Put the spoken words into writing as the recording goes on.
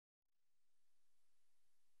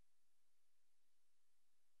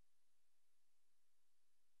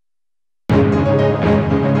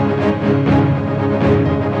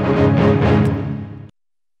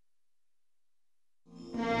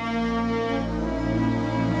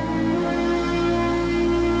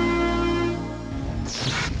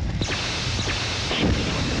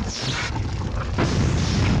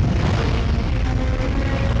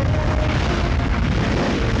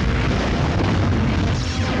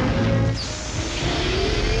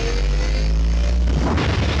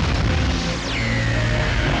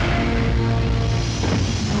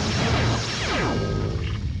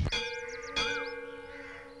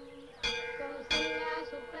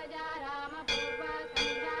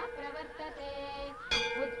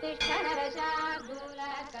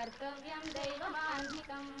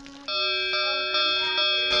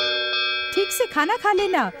ठीक से खाना खा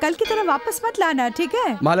लेना, कल की तरह वापस मत लाना, ठीक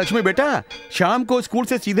है? महालक्ष्मी बेटा, शाम को स्कूल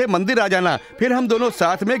से सीधे मंदिर आ जाना, फिर हम दोनों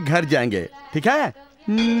साथ में घर जाएंगे, ठीक है?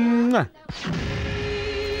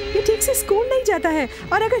 ये ठीक से स्कूल नहीं जाता है,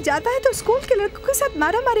 और अगर जाता है तो स्कूल के लड़कों के साथ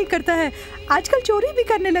मारामारी करता है। आजकल चोरी भी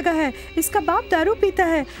करने लगा है। इसका बाप दारू पीता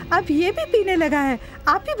है, अब ये भी पीने लगा है।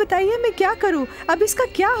 आप ही बताइए मैं क्या करूं? अब इसका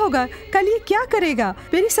क्या होगा? कल ये क्या करेगा?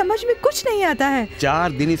 मेरी समझ में कुछ नहीं आता है।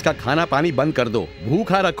 4 दिन इसका खाना पानी बंद कर दो,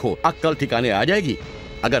 भूखा रखो, अक्ल ठिकाने आ जाएगी।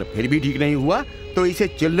 अगर फिर भी ठीक नहीं हुआ तो इसे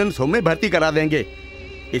चिल्ड्रंस होम में भर्ती करा देंगे।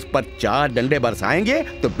 इस पर 4 डंडे बरसाएंगे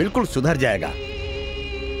तो बिल्कुल सुधर जाएगा।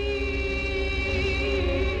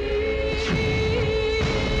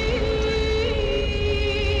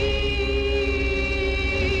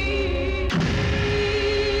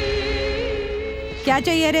 क्या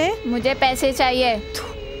चाहिए रे? मुझे पैसे चाहिए,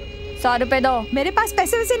 100 रुपए दो। मेरे पास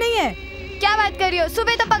पैसे वैसे नहीं है। क्या बात कर रही हो?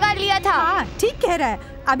 सुबह तो पगार लिया था। हाँ, ठीक कह रहा है।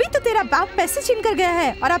 अभी तो तेरा बाप पैसे छीन कर गया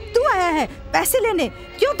है और अब तू आया है पैसे लेने।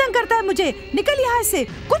 क्यों तंग करता है मुझे? निकल यहाँ से,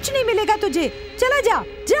 कुछ नहीं मिलेगा तुझे। चला जा,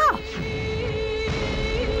 जा।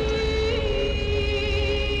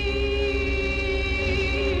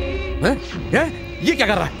 ये क्या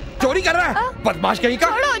कर रहा है? चोरी कर रहा है? बदमाश कहीं का।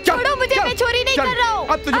 छोड़ो मुझे, मैं चोरी नहीं कर रहा हूँ।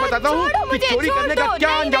 अब तुझे बताता हूँ कि चोरी करने का क्या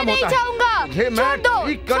अंजाम होता है। मैं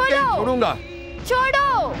ठीक करके छोड़ूंगा।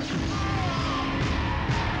 छोड़ो।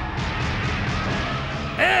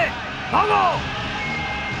 भागो।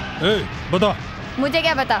 बता। मुझे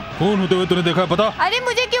क्या बता? खून होते हुए तूने देखा? बता। अरे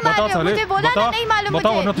मुझे क्यों मार रहे हो? मुझे बोला ना नहीं मालूम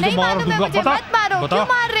मुझे। नहीं मालूम है मुझे, मत मारो। क्यों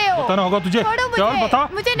मार रहे हो? बताना होगा तुझे। छोड़ो मुझे। बता।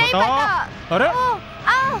 मुझे नहीं पता।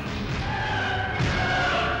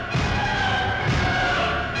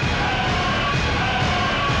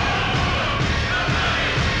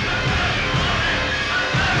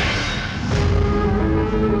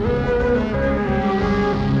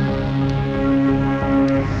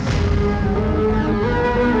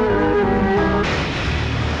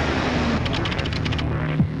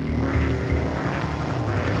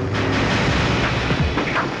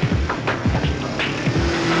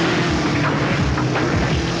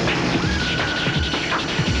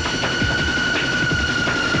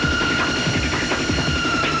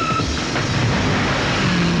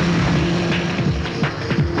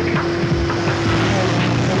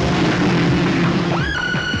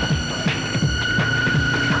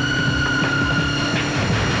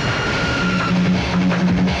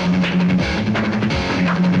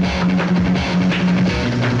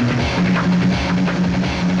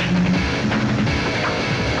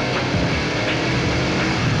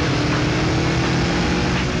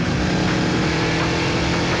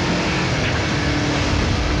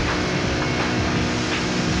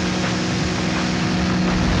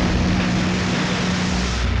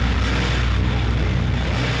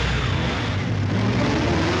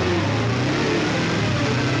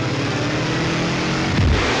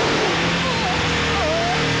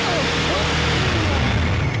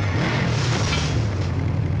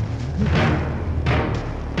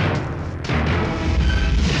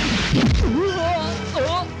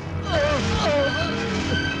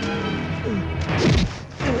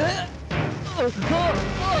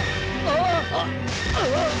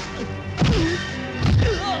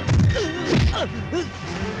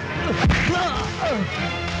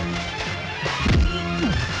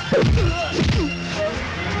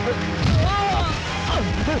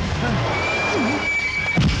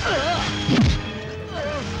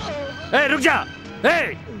 अरे रुक जा।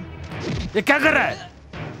 ये क्या कर रहा है?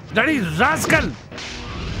 लड़ी रास्कल।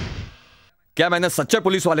 क्या मैंने सच्चे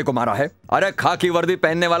पुलिस वाले को मारा है? अरे खाकी वर्दी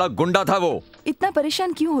पहनने वाला गुंडा था वो। इतना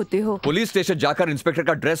परेशान क्यों होते हो? पुलिस स्टेशन जाकर इंस्पेक्टर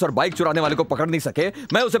का ड्रेस और बाइक चुराने वाले को पकड़ नहीं सके,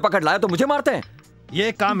 मैं उसे पकड़ लाया तो मुझे मारते हैं।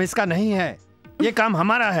 ये काम इसका नहीं है, ये काम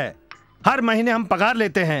हमारा है। हर महीने हम पगार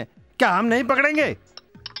लेते हैं, क्या हम नहीं पकड़ेंगे?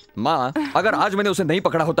 माँ, अगर आज मैंने उसे नहीं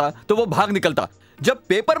पकड़ा होता तो वो भाग निकलता। जब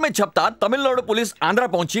पेपर में छपता तमिलनाडु पुलिस आंध्रा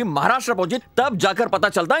पहुंची, महाराष्ट्र पहुंची, तब जाकर पता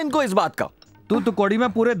चलता इनको इस बात का। तू तुकोड़ी में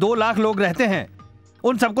पूरे 2 लाख लोग रहते हैं,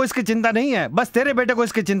 उन सबको इसकी चिंता नहीं है, बस तेरे बेटे को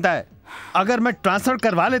इसकी चिंता है। अगर मैं ट्रांसफर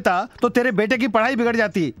करवा लेता तो तेरे बेटे की पढ़ाई बिगड़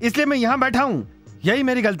जाती, इसलिए मैं यहाँ बैठा हूँ। यही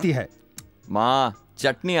मेरी गलती है। माँ,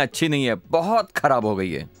 चटनी अच्छी नहीं है, बहुत खराब हो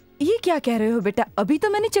गई है। ये क्या कह रहे हो बेटा? अभी तो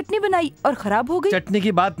मैंने चटनी बनाई और खराब हो गई। चटनी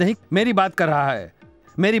की बात नहीं, मेरी बात कर रहा है।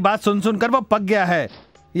 मेरी बात सुन सुन कर वो पक गया है।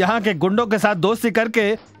 यहाँ के गुंडों के साथ दोस्ती करके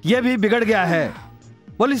ये भी बिगड़ गया है।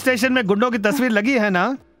 पुलिस स्टेशन में गुंडों की तस्वीर लगी है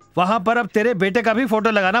ना, वहाँ पर अब तेरे बेटे का भी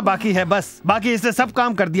फोटो लगाना बाकी है बस। बाकी इसने सब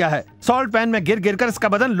काम कर दिया है। सॉल्ट पैन में गिर गिर कर इसका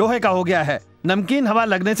बदन लोहे का हो गया है। नमकीन हवा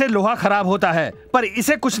लगने से लोहा खराब होता है, पर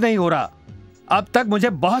इसे कुछ नहीं हो रहा। अब तक मुझे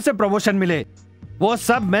बहुत से प्रमोशन मिले, वो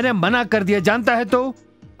सब मैंने मना कर दिए, जानता है। तो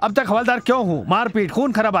अब तक हवलदार क्यों हूँ? मारपीट,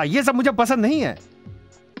 खून खराबा, ये सब मुझे पसंद नहीं है।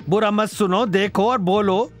 बुरा मत सुनो, देखो और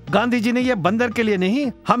बोलो। गांधी जी ने ये बंदर के लिए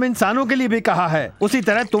नहीं, हम इंसानों के लिए भी कहा है। उसी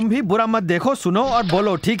तरह तुम भी बुरा मत देखो, सुनो और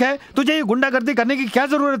बोलो, ठीक है? तुझे ये गुंडागर्दी करने की क्या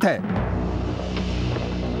जरूरत है?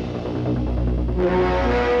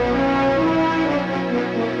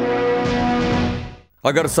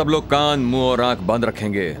 अगर सब लोग कान, मुंह और आंख बंद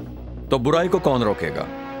रखेंगे तो बुराई को कौन रोकेगा?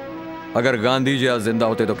 अगर गांधी जी आज जिंदा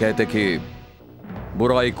होते तो कहते कि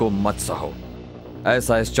बुराई को मत सहो।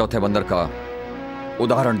 ऐसा इस चौथे बंदर का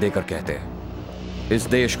उदाहरण देकर कहते हैं। इस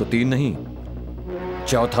देश को 3 नहीं,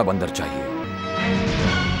 चौथा बंदर चाहिए।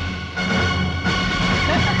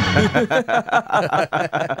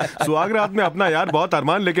 सुहाग रात में अपना यार बहुत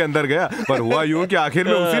अरमान लेके अंदर गया, पर हुआ यूं कि आखिर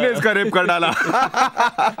में उसी ने इसका रेप कर डाला।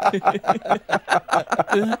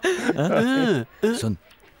 सुन,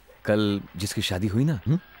 कल जिसकी शादी हुई ना,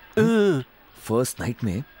 फर्स्ट नाइट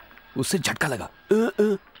में उससे झटका लगा।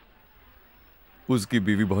 उसकी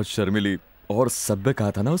बीवी बहुत शर्मिली और सभ्य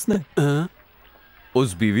कहा था ना उसने।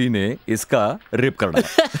 उस बीवी ने इसका रेप कर डाला।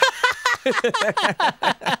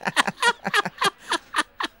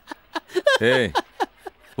 ए,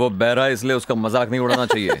 वो बहरा इसलिए उसका मजाक नहीं उड़ाना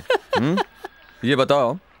चाहिए। ये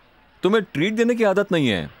बताओ, तुम्हें ट्रीट देने की आदत नहीं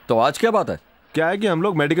है तो आज क्या बात है? क्या है कि हम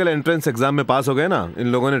लोग मेडिकल एंट्रेंस एग्जाम में पास हो गए ना, इन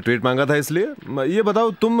लोगों ने ट्रीट मांगा था इसलिए। ये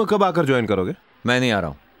बताओ तुम कब आकर ज्वाइन करोगे? मैं नहीं आ रहा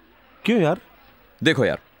हूं। क्यों यार? देखो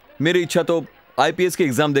यार, मेरी इच्छा तो आईपीएस के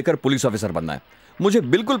एग्जाम देकर पुलिस ऑफिसर बनना है। मुझे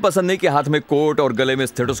बिल्कुल पसंद नहीं कि हाथ में कोट और गले में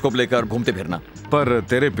स्टेथोस्कोप लेकर घूमते फिरना। पर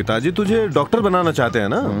तेरे पिताजी तुझे डॉक्टर बनाना चाहते हैं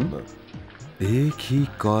ना? एक ही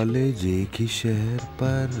कॉलेज, एक ही शहर,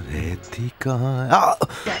 पर रहती कहाँ?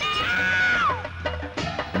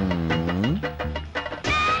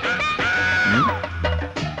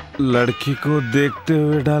 लड़की को देखते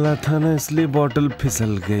हुए डाला था ना, इसलिए बॉटल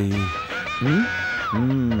फिसल गई।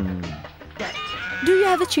 Do you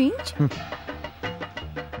have a change?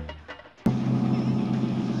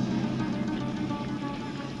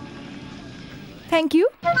 Thank you.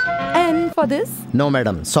 And for this? No,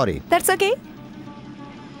 madam. Sorry. That's okay.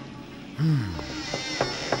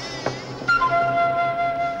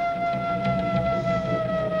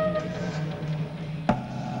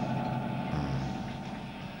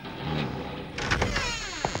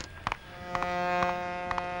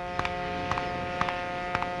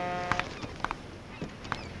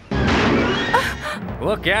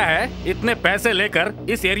 वो क्या है, इतने पैसे लेकर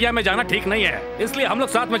इस एरिया में जाना ठीक नहीं है, इसलिए हम लोग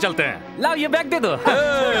साथ में चलते हैं। लाओ ये बैग दे दो।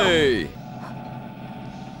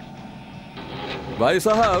 भाई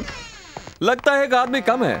साहब, लगता है एक आदमी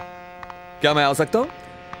कम है। क्या मैं आ सकता हूं?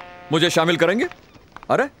 मुझे शामिल करेंगे?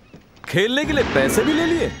 अरे खेलने के लिए पैसे भी ले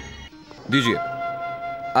लिए। दीजिए।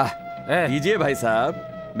 दीजिए भाई साहब।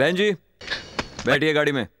 बहन जी, बैठिए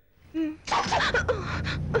गाड़ी में।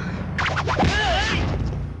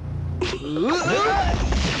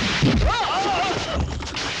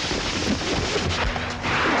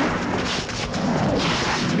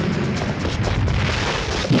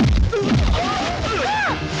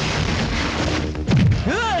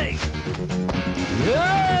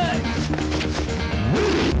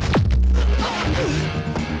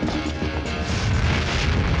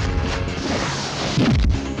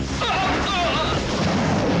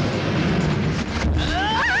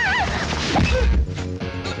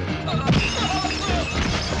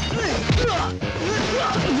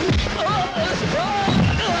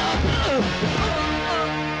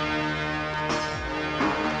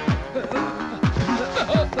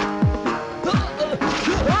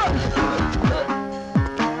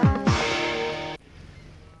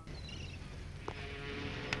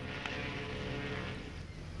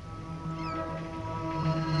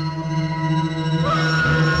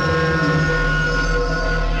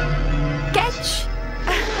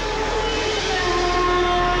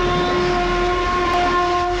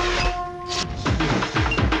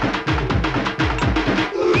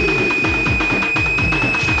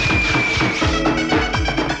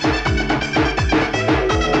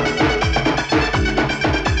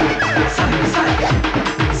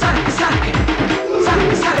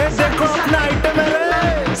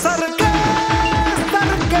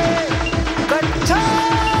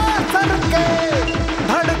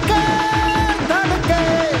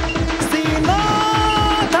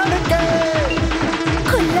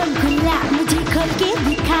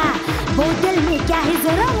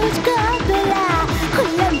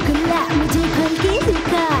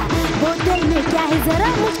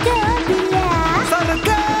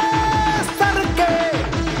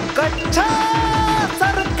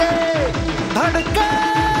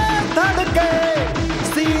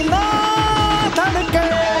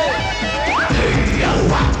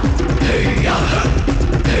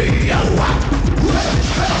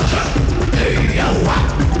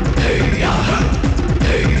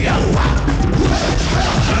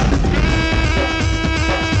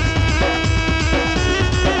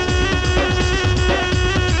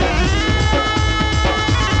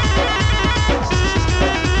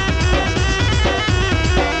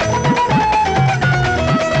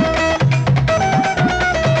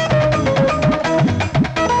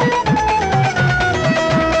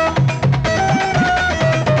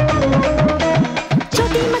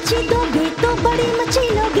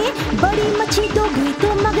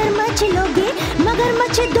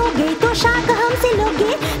 मुझे दोगे तो शार्क हमसे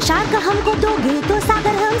लोगे, शार्क हमको दोगे तो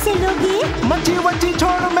सागर हमसे लोगे। मची वची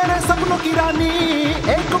छोड़ मेरे सपनों की रानी,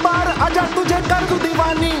 एक बार आजा तुझे कर दूं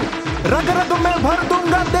दीवानी। रग रग में भर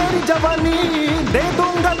दूंगा तेरी जवानी, दे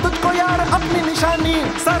दूंगा तुझको यार अपनी निशानी।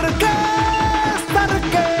 सर के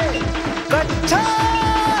कच्चा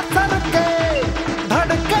सर के,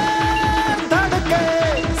 धड़के धड़के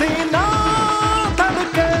सीना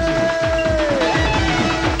धड़के।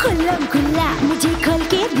 खुल्लम खुल्ला मुझे खोल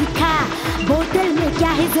के दिखा, बोतल में क्या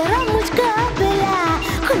है जरा मुझको पिला।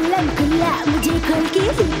 खुल्लम खुल्ला मुझे खोल के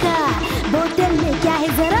दिखा, बोतल में क्या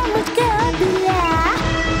है जरा मुझको पिला।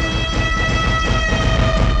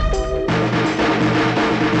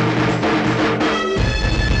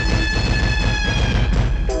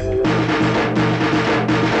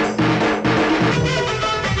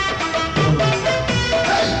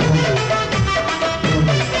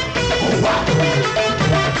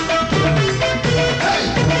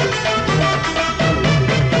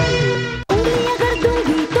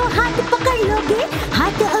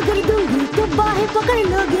 पकड़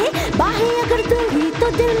लोगे, बाहें अगर दूंगी तो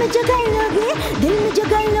दिल में जगा लोगे, दिल में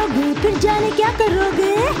जगा लोगे फिर जाने क्या करोगे।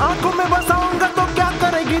 आंखों में बसाऊंगा तो क्या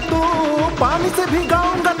करेगी तू, पानी से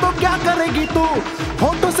भिगाऊंगा तो क्या करेगी तू,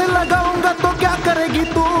 होठों से लगाऊंगा तो क्या करेगी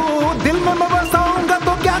तू, दिल में मैं बसाऊंगा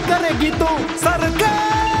तो क्या करेगी तू। सर के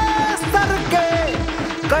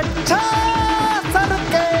कच्चा सर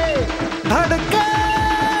के, धड़के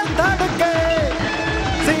धड़के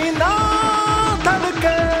सीना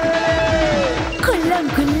धड़के। खुल्लम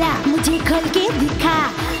खुल्ला मुझे खोल के दिखा,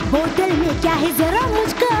 बोतल में क्या है जरा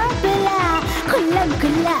मुझको पिला। खुल्लम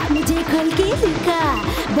खुल्ला मुझे खोल के दिखा,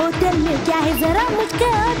 बोतल में क्या है जरा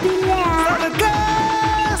मुझको पिला।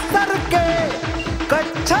 सर के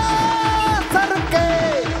कच्चा सर के,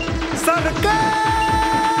 सर के।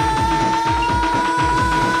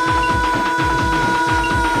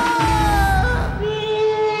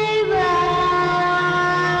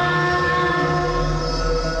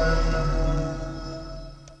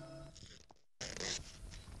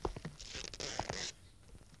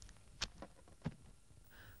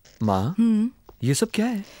 माँ, ये सब क्या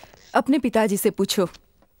है? अपने पिताजी से पूछो।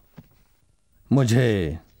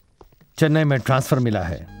 मुझे चेन्नई में ट्रांसफर मिला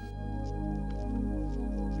है।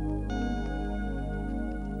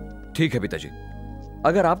 ठीक है पिताजी,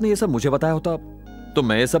 अगर आपने ये सब मुझे बताया होता तो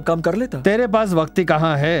मैं ये सब काम कर लेता। तेरे पास वक्त ही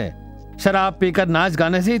कहाँ है, शराब पीकर नाच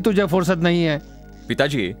गाने से ही तुझे फुर्सत नहीं है।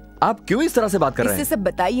 पिताजी, आप क्यों इस तरह से बात कर रहे हैं? इससे सब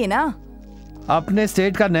बताइए ना। अपने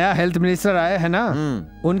स्टेट का नया हेल्थ मिनिस्टर आया है ना,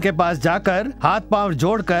 उनके पास जाकर हाथ पांव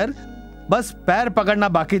जोड़कर बस पैर पकड़ना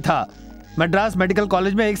बाकी था। मद्रास मेडिकल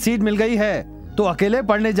कॉलेज में एक सीट मिल गई है, तो अकेले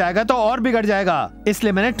पढ़ने जाएगा तो और बिगड़ जाएगा,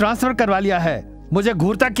 इसलिए मैंने ट्रांसफर करवा लिया है। मुझे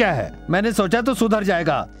घूरता क्या है, मैंने सोचा तो सुधर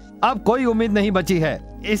जाएगा, अब कोई उम्मीद नहीं बची है,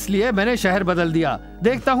 इसलिए मैंने शहर बदल दिया।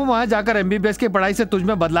 देखता हूँ वहाँ जाकर एमबीबीएस की पढ़ाई से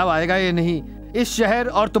तुझमें बदलाव आएगा या नहीं। इस शहर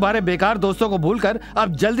और तुम्हारे बेकार दोस्तों को भूलकर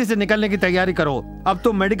अब जल्दी से निकलने की तैयारी करो। अब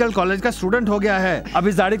तो मेडिकल कॉलेज का स्टूडेंट हो गया है, अब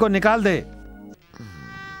इस दाढ़ी को निकाल दे।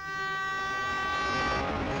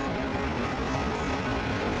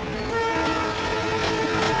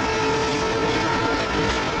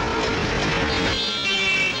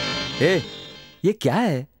 ये क्या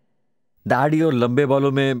है? दाढ़ी और लंबे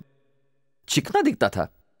बालों में चिकना दिखता था,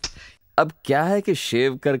 अब क्या है कि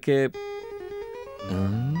शेव करके।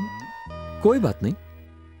 कोई बात नहीं,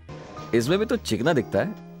 इसमें भी तो चिकना दिखता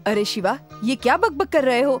है। अरे शिवा, ये क्या बकबक कर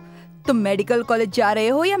रहे हो? तुम मेडिकल कॉलेज जा रहे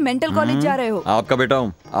हो या मेंटल कॉलेज जा रहे हो? आपका बेटा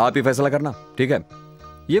हूँ, आप ही फैसला करना, ठीक है?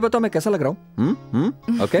 ये बताओ मैं कैसा लग रहा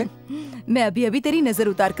हूँ? ओके। मैं अभी अभी तेरी नजर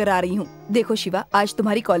उतार कर आ रही हूँ। देखो शिवा, आज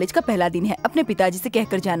तुम्हारी कॉलेज का पहला दिन है, अपने पिताजी से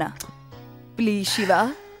कहकर जाना प्लीज। शिवा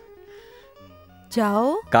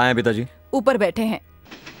जाओ। कहाँ है पिताजी? ऊपर बैठे हैं।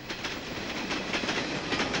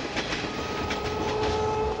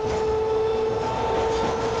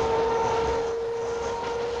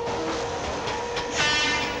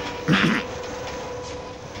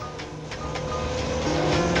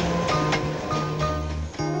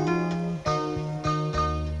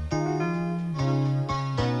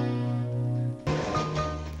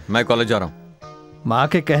 मैं कॉलेज जा रहा हूँ। माँ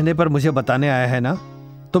के कहने पर मुझे बताने आया है ना,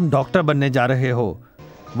 तुम डॉक्टर बनने जा रहे हो,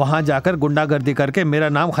 वहां जाकर गुंडागर्दी करके मेरा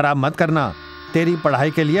नाम खराब मत करना। तेरी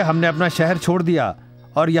पढ़ाई के लिए हमने अपना शहर छोड़ दिया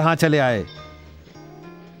और यहाँ चले आए।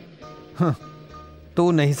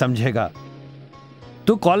 तू नहीं समझेगा,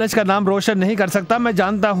 तू कॉलेज का नाम रोशन नहीं कर सकता, मैं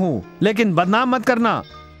जानता हूँ, लेकिन बदनाम मत करना।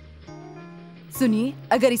 सुनिए,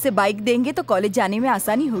 अगर इसे बाइक देंगे तो कॉलेज जाने में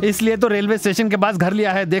आसानी होगी। इसलिए तो रेलवे स्टेशन के पास घर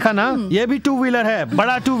लिया है, देखा ना? ये भी 2 व्हीलर है,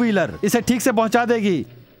 बड़ा 2 व्हीलर, इसे ठीक से पहुंचा देगी।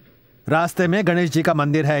 रास्ते में गणेश जी का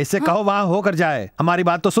मंदिर है, इससे कहो वहां होकर जाए। हमारी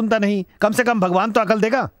बात तो सुनता नहीं, कम से कम भगवान तो अकल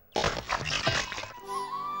देगा।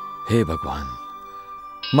 हे भगवान,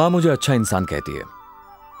 माँ मुझे अच्छा इंसान कहती है,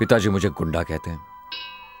 पिताजी मुझे गुंडा कहते हैं,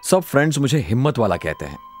 सब फ्रेंड्स मुझे हिम्मत वाला कहते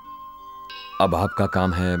हैं। अब आपका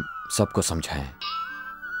काम है सबको समझाएं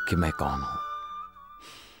कि मैं कौन हूं।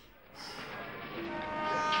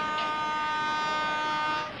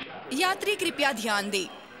 यात्री कृपया ध्यान दें,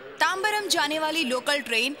 तांबरम जाने वाली लोकल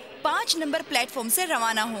ट्रेन 5 नंबर प्लेटफॉर्म से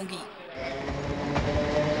रवाना होगी।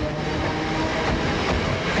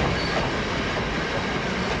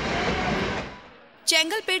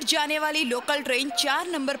 चेंगलपेट जाने वाली लोकल ट्रेन 4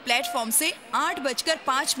 नंबर प्लेटफॉर्म से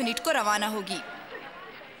 8:05 को रवाना होगी।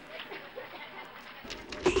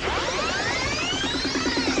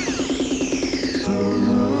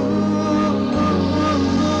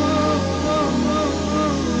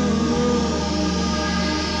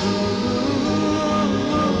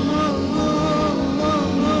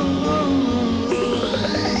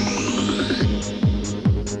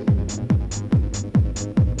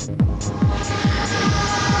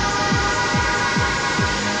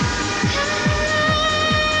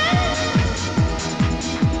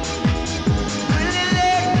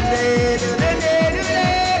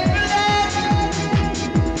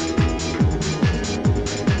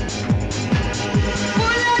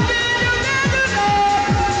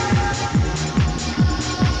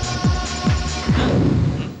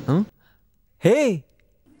 हे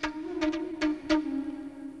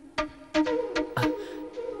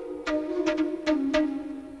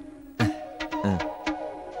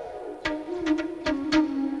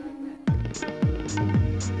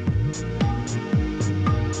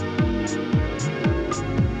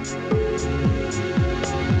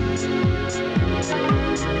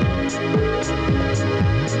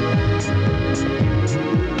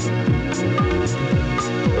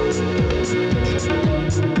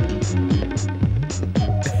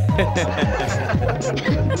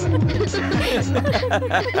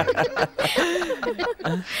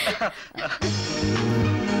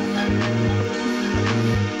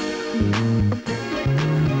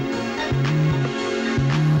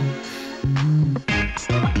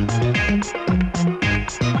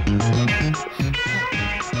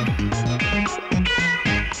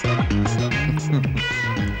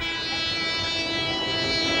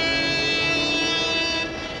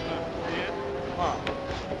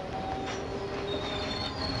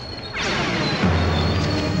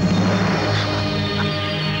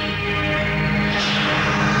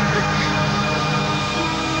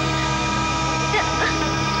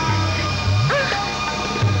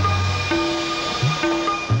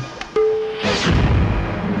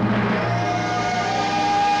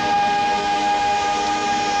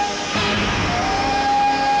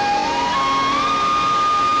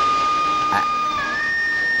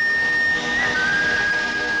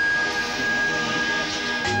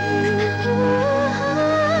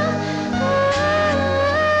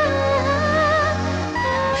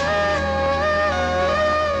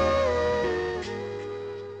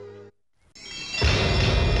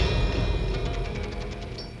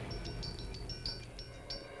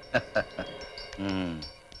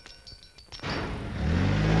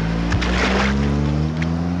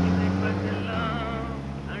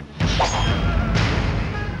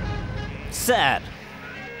सर।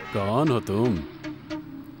 कौन हो तुम?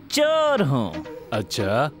 चोर हूँ।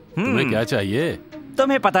 अच्छा, तुम्हें क्या चाहिए?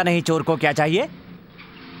 तुम्हें पता नहीं चोर को क्या चाहिए?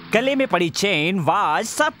 गले में पड़ी चेन, वाच,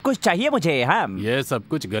 सब कुछ चाहिए मुझे। हम ये सब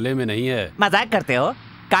कुछ गले में नहीं है। मजाक करते हो?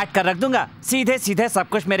 काट कर रख दूंगा। सीधे सीधे सब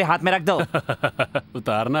कुछ मेरे हाथ में रख दो।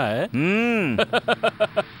 उतारना है?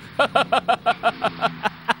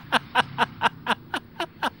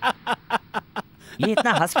 ये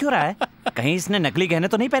इतना हंस क्यों रहा है? कहीं इसने नकली गहने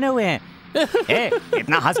तो नहीं पहने हुए हैं?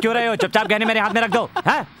 इतना हंस क्यों रहे हो? चुपचाप गहने मेरे हाथ में रख दो।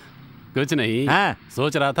 हाँ? कुछ नहीं।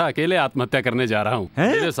 सोच रहा था अकेले आत्महत्या करने जा रहा हूँ।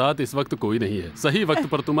 मेरे साथ इस वक्त कोई नहीं है। सही वक्त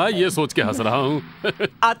पर तुम आए ये सोच के हंस रहा हूँ।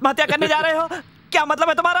 आत्महत्या करने जा रहे हो? क्या मतलब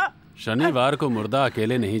है तुम्हारा? शनिवार को मुर्दा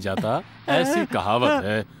अकेले नहीं जाता, ऐसी कहावत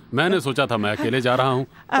है। मैंने सोचा था मैं अकेले जा रहा हूँ,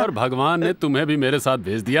 पर भगवान ने तुम्हें भी मेरे साथ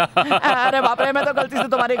भेज दिया। अरे बाप रे, मैं तो गलती से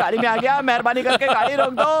तुम्हारी गाड़ी में आ गया। मेहरबानी करके गाड़ी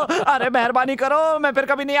रोक दो। अरे मेहरबानी करो, मैं फिर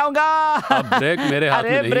कभी नहीं आऊंगा। अब ब्रेक मेरे हाथ में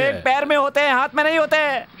नहीं है। ब्रेक पैर में होते हैं, हाथ में नहीं होते।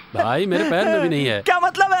 भाई मेरे पैर में भी नहीं है। क्या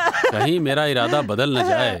मतलब है? कहीं मेरा इरादा बदल न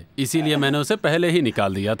जाए, इसीलिए मैंने उसे पहले ही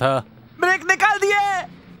निकाल दिया था। ब्रेक निकाल दिए?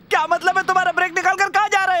 क्या मतलब है तुम्हारा? ब्रेक निकाल कर कहाँ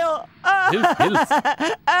जा रहे हो?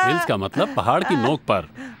 हिल्स का मतलब पहाड़ की नोक पर।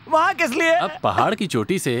 वहाँ किस लिए? अब पहाड़ की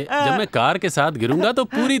चोटी से जब मैं कार के साथ गिरूंगा तो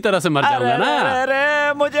पूरी तरह से मर जाऊंगा ना।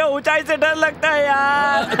 अरे मुझे ऊंचाई से डर लगता है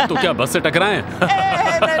यार। तो क्या बस से टकराएं?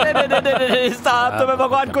 साहब तुम्हें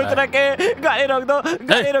भगवान खुश रखे, गाड़ी रोक दो,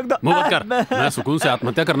 गाड़ी रोक दो। मुँह बंद कर, मैं सुकून से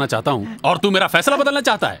आत्महत्या करना चाहता हूँ और तू मेरा फैसला बदलना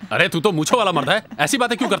चाहता है। अरे तू तो मूंछों वाला मर्द है, ऐसी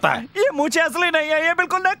बातें क्यों करता है? ये मूंछें असली नहीं है, ये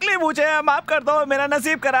बिल्कुल नकली मूंछें हैं। माफ कर दो, मेरा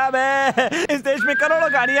नसीब खराब है। इस देश में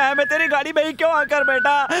करोड़ों गाड़ियां हैं, मैं तेरी गाड़ी में ही क्यों आकर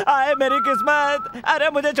बैठा? आए मेरी किस्मत। अरे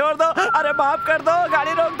मुझे छोड़ दो, अरे माफ कर दो,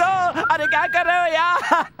 गाड़ी रोक दो। अरे क्या कर रहे हो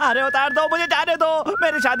यार? अरे उतार दो, मुझे जाने दो,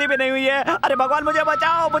 मेरी शादी भी नहीं हुई है। अरे भगवान मुझे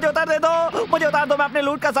बचाओ, मुझे उतार दे दो, मुझे उतार दो। मैं अपने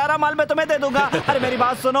लूट का सारा माल मैं तुम्हें दे दूंगा। अरे मेरी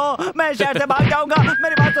बात सुनो, मैं शहर से भाग जाऊंगा।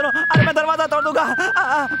 मेरी बात सुनो, अरे मैं दरवाजा तोड़ दूंगा।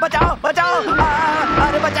 बचाओ बचाओ,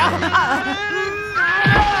 अरे बचाओ।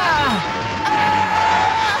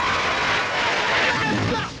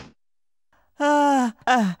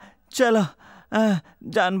 चलो,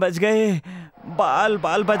 जान बच गई, बाल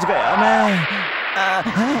बाल बच गया मैं।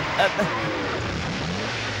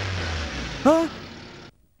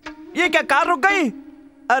 ये क्या, कार रुक गई?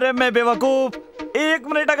 अरे मैं बेवकूफ, 1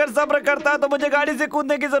 मिनट अगर सब्र करता तो मुझे गाड़ी से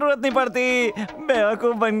कूदने की जरूरत नहीं पड़ती।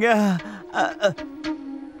 बेवकूफ बन गया।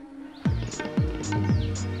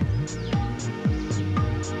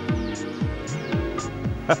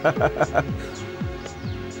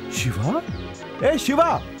 शिवा, ए शिवा,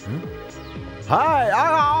 हाय।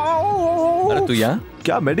 अरे तू यहाँ?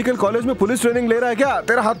 क्या मेडिकल कॉलेज में पुलिस ट्रेनिंग ले रहा है क्या?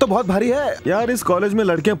 तेरा हाथ तो बहुत भारी है यार। इस कॉलेज में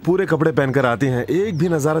लड़कियां पूरे कपड़े पहनकर आती हैं, एक भी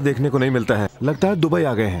नजारा देखने को नहीं मिलता है। लगता है दुबई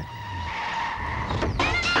आ गए हैं।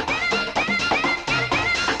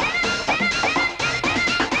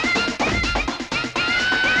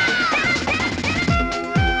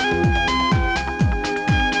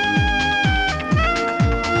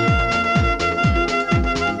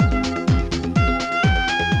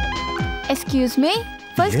 एक्सक्यूज मी,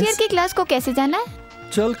 फर्स्ट ईयर की क्लास को कैसे जाना है?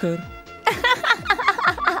 चल कर।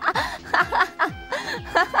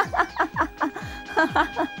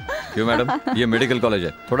 क्यों मैडम, ये मेडिकल कॉलेज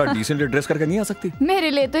है, थोड़ा डिसेंटली ड्रेस करके नहीं आ सकती? मेरे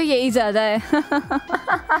लिए तो यही ज्यादा है।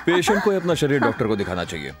 पेशेंट को अपना शरीर डॉक्टर को दिखाना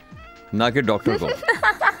चाहिए, ना कि डॉक्टर को।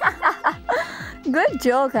 Good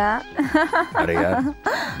joke. अरे यार,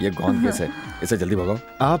 ये गौन केस है, इसे जल्दी भगाओ।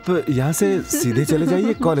 आप यहाँ से सीधे चले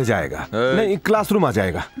जाइए, कॉलेज आएगा। नहीं, क्लासरूम आ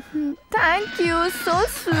जाएगा। Thank you, so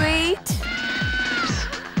sweet.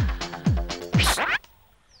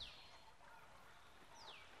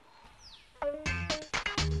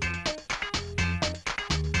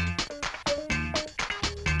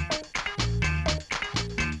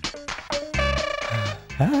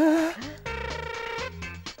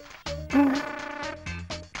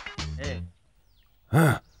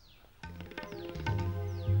 हाँ।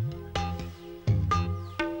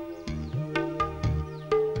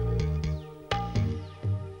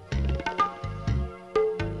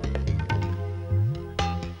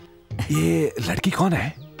 ये लड़की कौन है?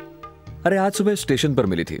 अरे आज सुबह स्टेशन पर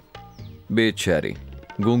मिली थी, बेचारी,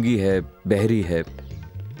 गूंगी है, बहरी है।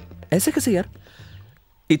 ऐसे कैसे यार?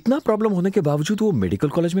 इतना प्रॉब्लम होने के बावजूद वो मेडिकल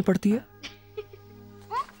कॉलेज में पढ़ती है।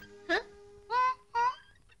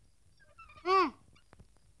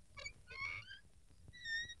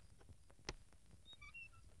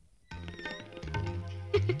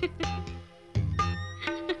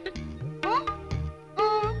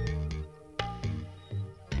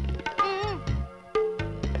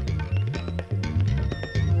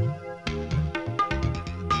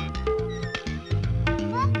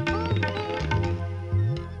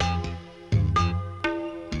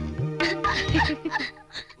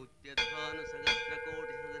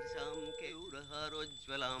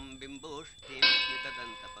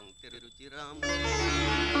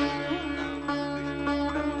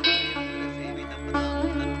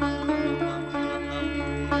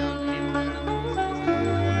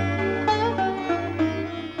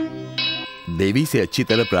 देवी से अच्छी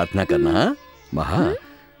तरह प्रार्थना करना। हाँ महा,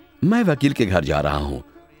 मैं वकील के घर जा रहा हूँ,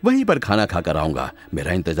 वहीं पर खाना खा कर आऊंगा।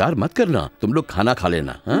 मेरा इंतजार मत करना, तुम लोग खाना खा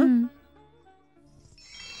लेना। हाँ?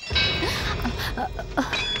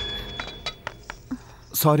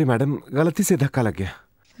 सॉरी मैडम, गलती से धक्का लग गया।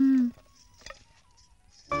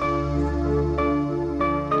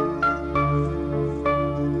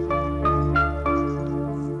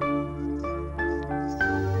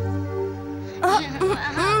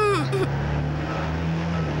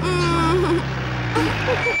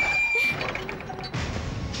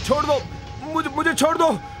 छोड़ दो मुझे छोड़ दो।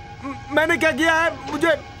 मैंने क्या किया है?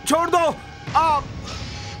 मुझे छोड़ दो।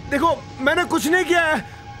 देखो, मैंने कुछ नहीं किया है।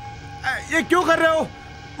 ये क्यों कर रहे हो?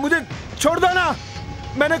 मुझे छोड़ दो ना।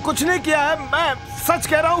 मैंने कुछ नहीं किया है, मैं सच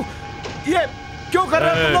कह रहा हूँ। ये क्यों कर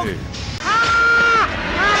रहे हो तुम लोग?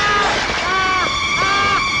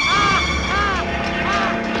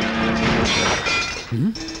 ए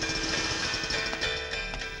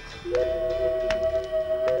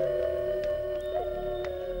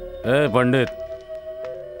पंडित,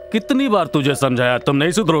 कितनी बार तुझे समझाया, तुम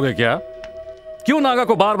नहीं सुधरोगे क्या? क्यों नागा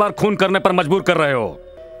को बार बार खून करने पर मजबूर कर रहे हो?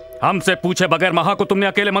 हमसे पूछे बगैर महा को तुमने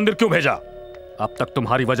अकेले मंदिर क्यों भेजा? अब तक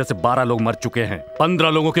तुम्हारी वजह से 12 लोग मर चुके हैं, 15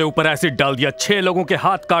 लोगों के ऊपर एसिड डाल दिया, 6 लोगों के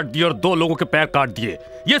हाथ काट दिए और 2 लोगों के पैर काट दिए।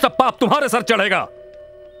 ये सब पाप तुम्हारे सर चढ़ेगा।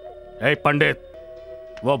 ए पंडित,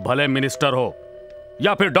 वो भले मिनिस्टर हो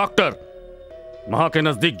या फिर डॉक्टर, महा के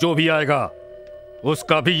नजदीक जो भी आएगा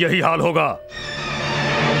उसका भी यही हाल होगा।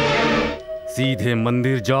 सीधे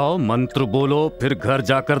मंदिर जाओ, मंत्र बोलो, फिर घर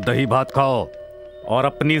जाकर दही भात खाओ और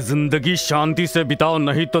अपनी जिंदगी शांति से बिताओ,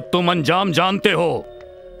 नहीं तो तुम अंजाम जानते हो।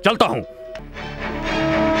 चलता हूं।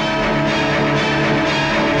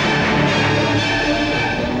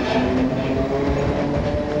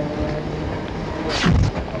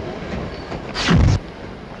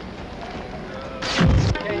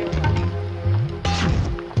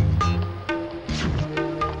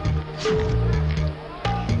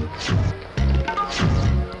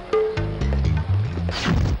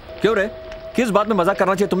 क्यों रे, किस बात में मजाक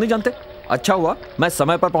करना चाहिए तुम नहीं जानते? अच्छा हुआ मैं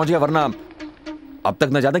समय पर पहुंच गया, वरना अब तक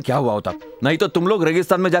न जाने क्या हुआ होता। नहीं तो तुम लोग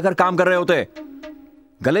रेगिस्तान में जाकर काम कर रहे होते।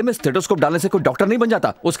 गले में स्टेथोस्कोप डालने से कोई डॉक्टर नहीं बन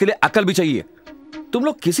जाता, उसके लिए अकल भी चाहिए। तुम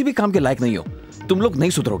लोग किसी भी काम के लायक नहीं हो, तुम लोग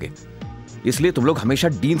नहीं सुधरोगे, इसलिए तुम लोग हमेशा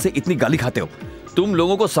डीन से इतनी गाली खाते हो। तुम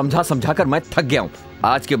लोगों को समझा समझा कर मैं थक गया हूं।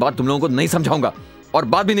 आज के बाद तुम लोगों को नहीं समझाऊंगा और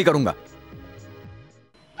बात भी नहीं करूंगा।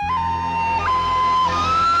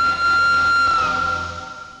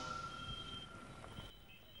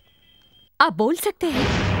 आप बोल सकते हैं।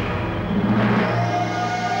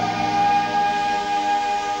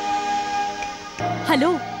 हेलो,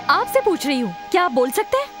 आपसे पूछ रही हूँ, क्या आप बोल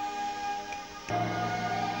सकते हैं?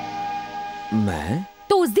 मैं?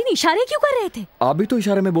 तो उस दिन इशारे क्यों कर रहे थे? आप भी तो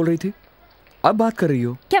इशारे में बोल रही थी, अब बात कर रही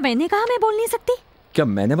हो। क्या मैंने कहा मैं बोल नहीं सकती? क्या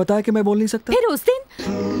मैंने बताया कि मैं बोल नहीं सकता? फिर उस दिन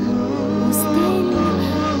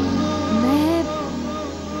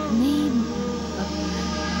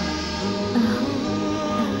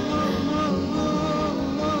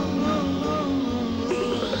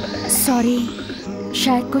सॉरी,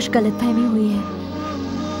 शायद कुछ गलतफहमी हुई है।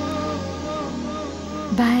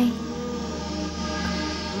 बाय।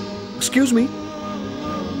 एक्सक्यूज मी,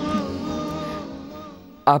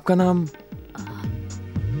 आपका नाम?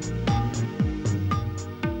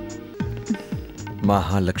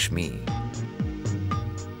 महालक्ष्मी।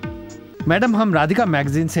 मैडम, हम राधिका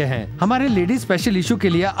मैगजीन से हैं। हमारे लेडी स्पेशल इशू के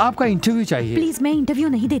लिए आपका इंटरव्यू चाहिए। प्लीज, मैं इंटरव्यू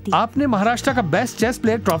नहीं देती। आपने महाराष्ट्र का बेस्ट चेस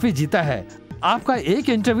प्लेयर ट्रॉफी जीता है। आपका एक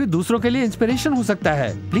इंटरव्यू दूसरों के लिए इंस्पिरेशन हो सकता है।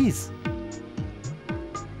 प्लीज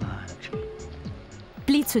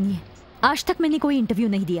प्लीज सुनिए, आज तक मैंने कोई इंटरव्यू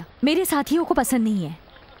नहीं दिया, मेरे साथियों को पसंद नहीं है,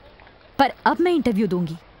 पर अब मैं इंटरव्यू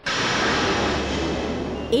दूंगी।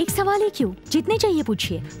 एक सवाल ही क्यों, जितने चाहिए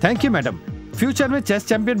पूछिए। Thank you madam. फ्यूचर में चेस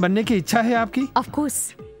चैंपियन बनने की इच्छा है आपकी? ऑफ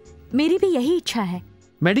कोर्स, मेरी भी यही इच्छा है।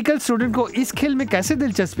 मेडिकल स्टूडेंट को इस खेल में कैसे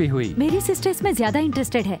दिलचस्पी हुई? मेरी सिस्टर इसमें ज्यादा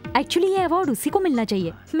इंटरेस्टेड है। एक्चुअली ये अवार्ड उसी को मिलना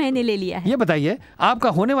चाहिए, मैंने ले लिया है। ये बताइए, आपका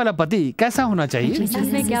होने वाला पति कैसा होना चाहिए?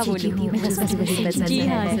 मैं क्या बोली हूँ? जी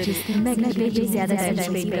हाँ, मैं ज्यादा टाइम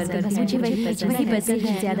स्पेंड करता हूँ, मुझे वही पसंद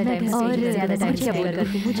है, ज्यादा टाइम और ज्यादा टाइम क्या बोलकर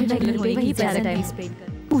मुझे वही ज्यादा टाइम स्पेंड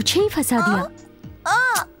कर। पूछे ही फंसा दिया।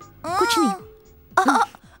 कुछ नहीं,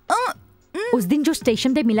 उस दिन जो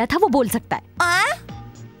स्टेशन पे मिला था वो बोल सकता है।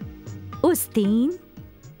 उस दिन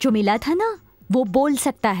जो मिला था ना, वो बोल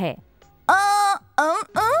सकता है।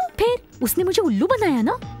 फिर उसने मुझे उल्लू बनाया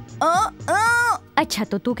ना। अच्छा,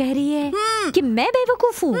 तो तू कह रही है कि मैं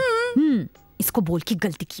बेवकूफ हूँ? इसको बोल की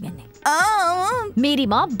गलती की मैंने। मेरी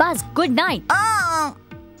माँ, बस गुड नाइट।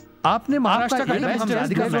 आपने महाराष्ट्र का बेस्ट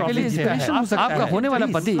राधिका के लिए इंस्पिरेशन हो सकता है। आपका होने वाला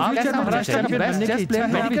पति महाराष्ट्र का best chess player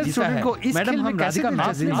medical student को इस खेल में कैसे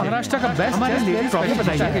महाराष्ट्र का बेस्ट हमारे लिए ट्रॉफी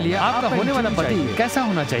बताइए के लिए आपका होने वाला पति कैसा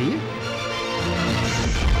होना चाहिए?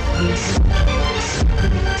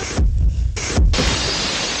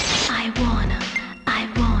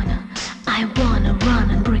 I wanna run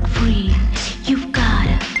and break free. You've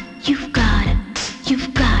gotta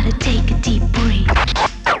take a deep breath.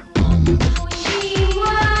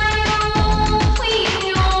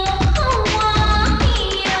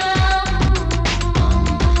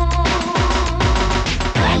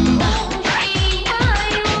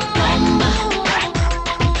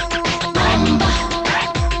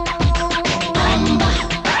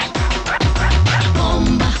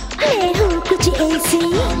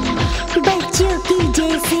 बच्चों की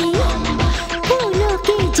जैसी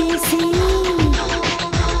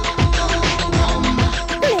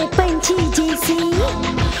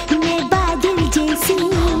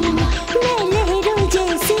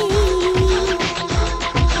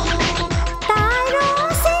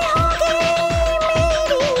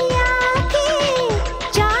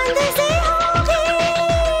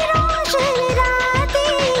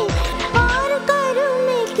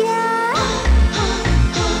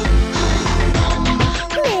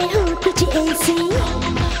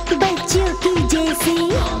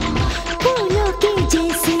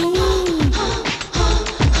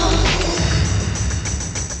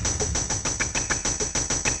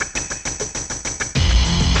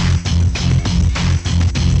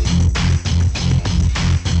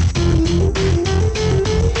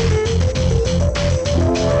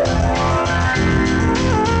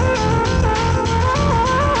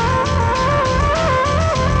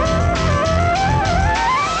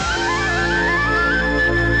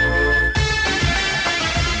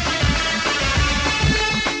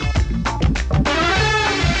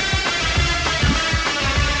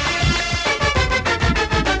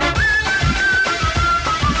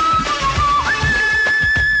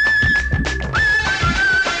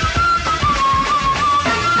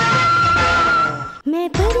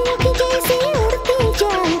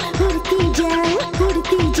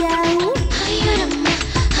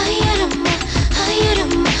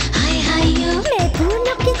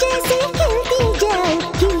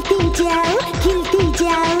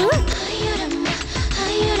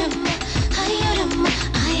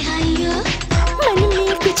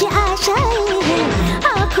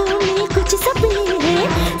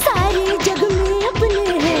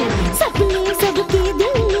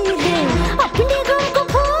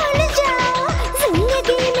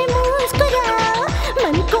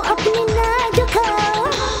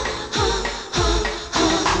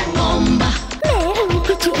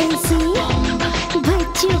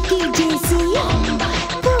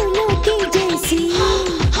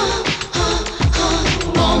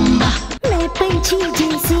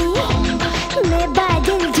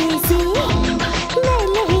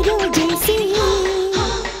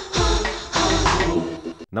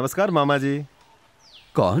नमस्कार मामा जी।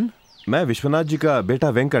 कौन? मैं विश्वनाथ जी का बेटा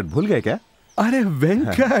वेंकट। भूल गए क्या? अरे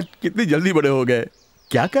वेंकट, कितनी जल्दी बड़े हो गए।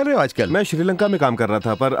 क्या कर रहे हो आजकल? मैं श्रीलंका में काम कर रहा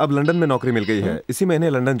था, पर अब लंदन में नौकरी मिल गई है। इसी महीने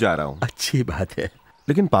लंदन जा रहा हूँ। अच्छी बात है।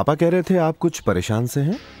 लेकिन पापा कह रहे थे आप कुछ परेशान से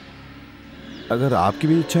हैं। अगर आपकी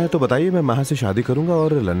भी इच्छा है तो बताइए, मैं महा से शादी करूंगा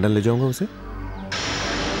और लंदन ले जाऊंगा उसे।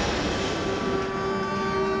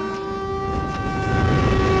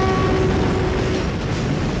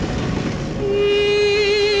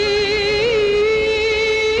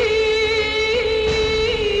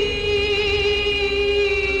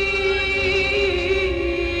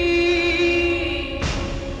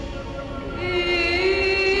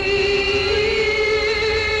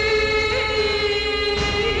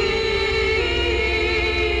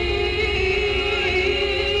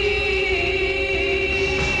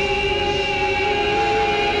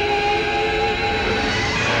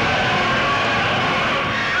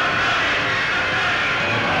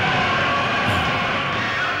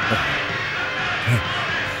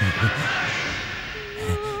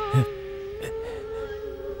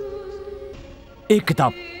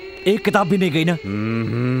 एक किताब भी नहीं गई ना?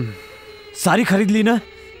 सारी खरीद ली ना?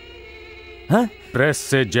 हाँ? प्रेस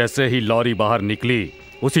से जैसे ही लॉरी बाहर निकली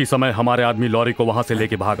उसी समय हमारे आदमी लॉरी को वहां से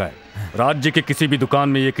लेके भाग आए। राज्य के किसी भी दुकान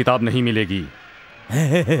में ये किताब नहीं मिलेगी।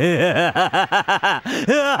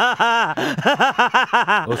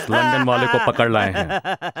 उस लंदन वाले को पकड़ लाए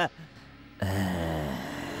हैं।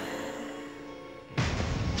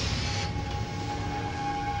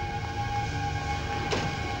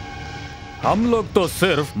 हम लोग तो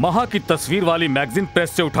सिर्फ महा की तस्वीर वाली मैगजीन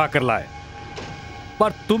प्रेस से उठा कर लाए,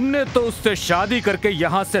 पर तुमने तो उससे शादी करके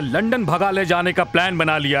यहां से लंदन भगा ले जाने का प्लान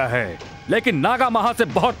बना लिया है। लेकिन नागा महा से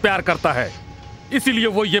बहुत प्यार करता है, इसीलिए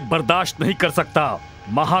वो ये बर्दाश्त नहीं कर सकता।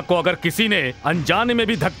 महा को अगर किसी ने अनजाने में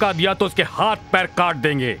भी धक्का दिया तो उसके हाथ पैर काट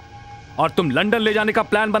देंगे। और तुम लंदन ले जाने का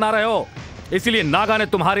प्लान बना रहे हो, इसीलिए नागा ने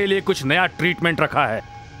तुम्हारे लिए कुछ नया ट्रीटमेंट रखा है।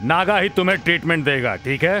 नागा ही तुम्हें ट्रीटमेंट देगा,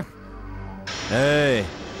 ठीक है?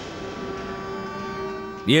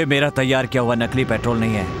 ये मेरा तैयार किया हुआ नकली पेट्रोल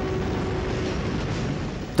नहीं है,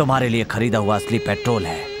 तुम्हारे लिए खरीदा हुआ असली पेट्रोल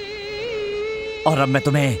है। और अब मैं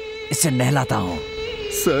तुम्हें इससे नहलाता हूं।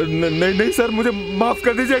 सर नहीं नहीं सर, मुझे माफ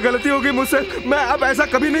कर दीजिए, गलती हो गई मुझसे। मैं अब ऐसा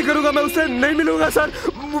कभी नहीं करूंगा, मैं उससे नहीं मिलूंगा सर।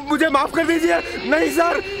 मुझे माफ कर दीजिए। नहीं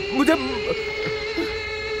सर, मुझे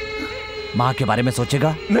माँ के बारे में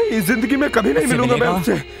सोचेगा? नहीं, जिंदगी में कभी नहीं मिलूंगा मैं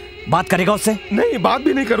उससे। बात करेगा उससे? नहीं, बात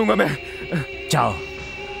भी नहीं करूंगा मैं। जाओ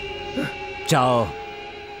जाओ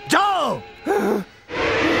जाओ।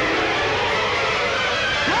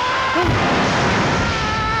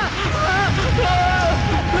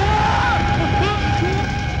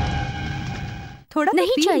 थोड़ा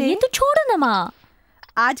नहीं चाहिए तो छोड़ो ना माँ।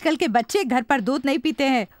 आजकल के बच्चे घर पर दूध नहीं पीते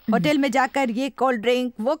हैं, होटल में जाकर ये कोल्ड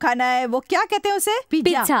ड्रिंक, वो खाना है, वो क्या कहते हैं उसे,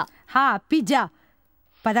 पिज्जा। हाँ पिज्जा,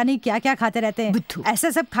 पता नहीं क्या क्या खाते रहते हैं। ऐसा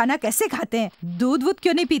सब खाना कैसे खाते हैं? दूध वूध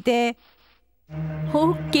क्यों नहीं पीते?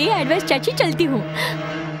 ओके, एडवाइस चाची, चलती हूँ।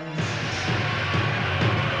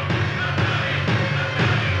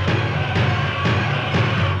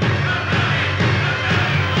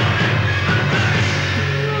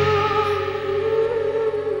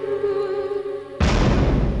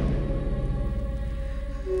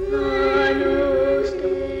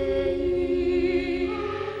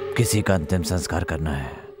 किसी का अंतिम संस्कार करना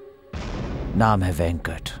है। नाम है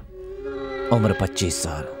वेंकट, उम्र 25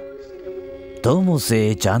 साल। तुम उसे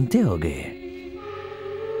जानते होगे,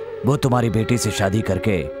 वो तुम्हारी बेटी से शादी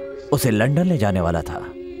करके उसे लंदन ले जाने वाला था।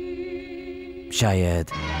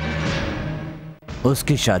 शायद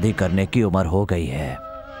उसकी शादी करने की उम्र हो गई है।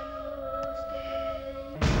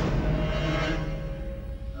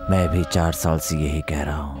 मैं भी 4 साल से यही कह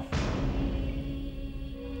रहा हूं,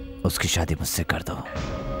 उसकी शादी मुझसे कर दो।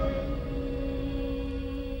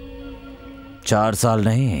 4 साल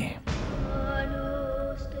नहीं,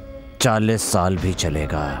 40 साल भी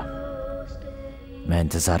चलेगा, मैं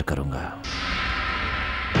इंतजार करूंगा।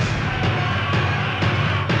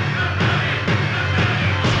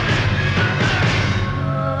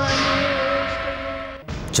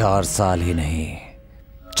 चार साल ही नहीं,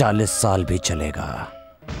 40 साल भी चलेगा,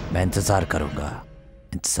 मैं इंतजार करूंगा,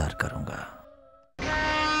 इंतजार करूंगा।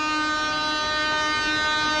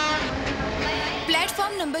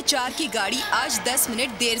 प्लेटफॉर्म नंबर 4 की गाड़ी आज 10 मिनट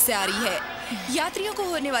देर से आ रही है। यात्रियों को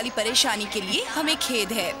होने वाली परेशानी के लिए हमें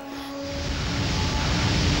खेद है।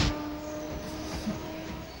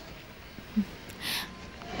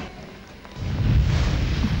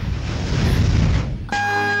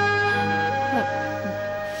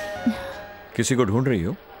 किसी को ढूंढ रही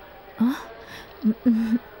हो?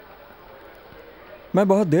 मैं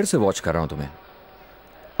बहुत देर से वॉच कर रहा हूं तुम्हें।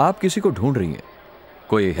 आप किसी को ढूंढ रही हैं,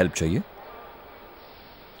 कोई हेल्प चाहिए?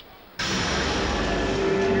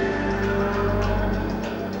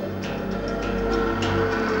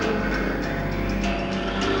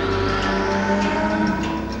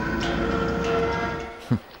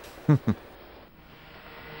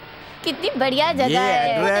 कितनी बढ़िया जगह ये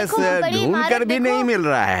है। एड्रेस ढूंढ कर भी नहीं मिल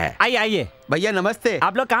रहा है। आइए आइए भैया नमस्ते।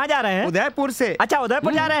 आप लोग कहाँ जा रहे हैं? उदयपुर से। अच्छा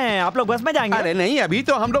उदयपुर जा रहे हैं। आप लोग बस में जाएंगे? अरे नहीं, अभी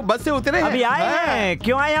तो हम लोग बस से उतरे हैं। अभी आए हैं?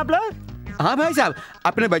 क्यों आए आप लोग? हाँ भाई साहब,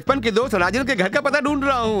 अपने बचपन के दोस्त राजन के घर का पता ढूंढ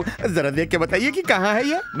रहा हूँ। जरा देख के बताइए कि कहाँ है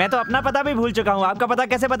ये। मैं तो अपना पता भी भूल चुका हूँ, आपका पता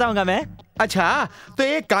कैसे बताऊंगा मैं? अच्छा तो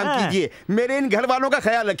एक काम कीजिए, मेरे इन घर वालों का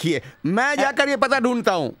ख्याल रखिए, मैं जाकर ये पता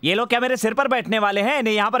ढूंढता हूँ। ये लोग क्या मेरे सिर पर बैठने वाले हैं?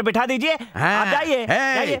 नहीं, यहाँ पर बिठा दीजिए। आप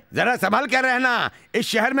जाइए। जरा संभल कर रहना, इस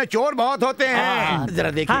शहर में चोर बहुत होते हैं।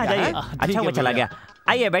 जरा देखिए। हाँ जाइए। अच्छा वो चला गया।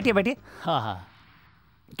 आइए बैठिए बैठिए।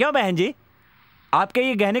 क्यों बहन जी, आपके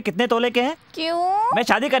ये गहने कितने तोले के हैं? क्यों? मैं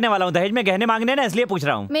शादी करने वाला हूँ, दहेज में गहने मांगने ना, इसलिए पूछ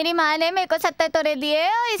रहा हूँ। मेरी माँ ने मेरे को 70 तोले दिए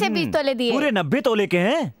और इसे 20 तोले दिए। पूरे 90 तोले के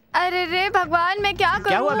हैं? अरे रे भगवान, मैं क्या करूँ?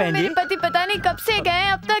 क्या हुआ बहन जी? मेरे पति पता नहीं कब से गए,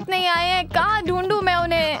 अब तक नहीं आए हैं। कहाँ ढूंढूं मैं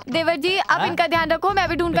उन्हें? देवर जी आप इनका ध्यान रखो, मैं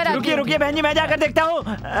अभी ढूंढ कर आती हूँ। रुकिए रुकिए बहन जी, मैं जाकर देखता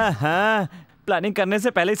हूँ। प्लानिंग करने से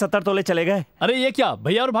पहले ही 70 तोले चले गए। अरे ये क्या,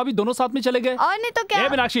 भैया और भाभी दोनों साथ में चले गए? और नहीं तो क्या।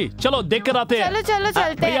 मीनाक्षी चलो देख कर आते हैं। चलो चलो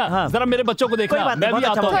चलते हैं। भैया जरा मेरे बच्चों को देखना, मैं भी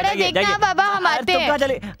आता हूँ। थोड़ा देखना बाबा, हम आते हैं।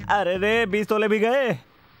 अरे रे 20 तोले भी गए।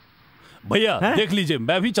 भैया देख लीजिए,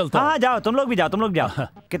 मैं भी चलता हूँ। हाँ जाओ, तुम लोग भी जाओ, तुम लोग जाओ।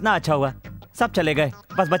 कितना अच्छा हुआ, सब चले गए,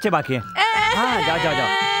 बस बच्चे बाकी हैं। हाँ जाओ जाओ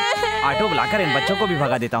जाओ, ऑटो बुलाकर इन बच्चों को भी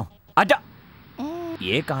भगा देता हूँ। अच्छा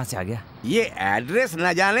ये कहाँ से आ गया? ये एड्रेस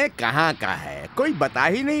न जाने कहाँ का है, कोई बता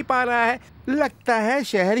ही नहीं पा रहा है। लगता है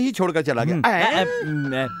शहर ही छोड़कर चला गया।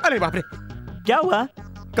 अरे बाप रे, क्या हुआ?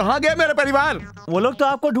 कहाँ गए मेरे परिवार? वो लोग तो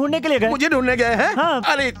आपको ढूंढने के लिए गए। मुझे ढूंढने गए हैं? हाँ।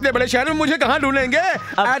 अरे इतने बड़े शहर में मुझे कहाँ ढूंढेंगे?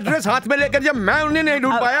 एड्रेस हाथ में लेकर जब मैं उन्हें नहीं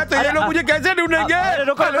ढूंढ पाया तो ये लोग मुझे कैसे ढूंढेंगे?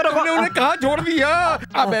 तुमने उन्हें कहाँ छोड़ दिया?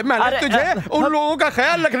 अबे मैंने तुझे उन लोगों का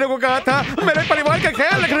ख्याल रखने को कहा था, मेरे परिवार का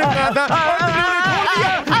ख्याल रखने को कहा था, और तुमने उन्हें छोड़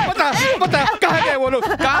दिया। बता कहाँ गए वो लोग?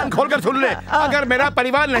 कान खोलकर सुन ले, अगर मेरा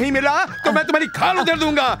परिवार नहीं मिला तो मैं तुम्हारी खाल उधेड़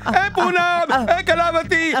दूंगा। ए पूनम, ए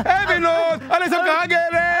कलावती, ए विनोद, अरे सब कहाँ गए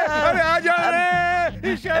रे? अरे आ जा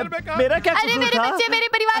रे, इस शहर में मेरा क्या अरे मेरे बच्चे, मेरे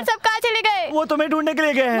परिवार सब कहाँ चले गए? वो तुम्हें ढूंढने के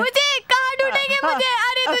लिए गए हैं। मुझे कहाँ ढूंढेंगे मुझे?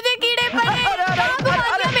 अरे तुझे कीड़े पड़े, कहाँ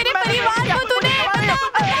घुमा दिया मेरे परिवार को तूने? बता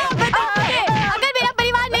मुझे, अगर मेरा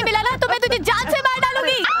परिवार नहीं मिला ना तो मैं तुझे जान से मार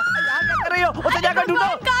डालूंगी। क्या कर रही हो? उसे जाकर ढूंढो।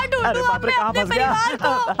 अरे बाप रे, कहाँ फंस गया?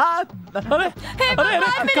 अरे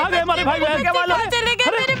अरे कहाँ गए हमारे भाई बहन? क्या मालूम? चले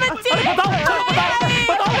गए मेरे बच्चे। बताओ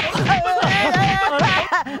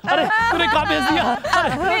अरे तूने कहाँ भेज दिया?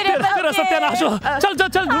 तेरा सत्यानाश हो। चल चल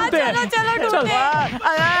चल ढूंढते हैं। चलो ढूंढते हैं।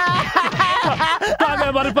 कहाँ गए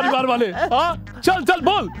हमारे परिवार वाले? हाँ चल चल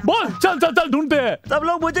बोल बोल, चल चल चल ढूंढते हैं। सब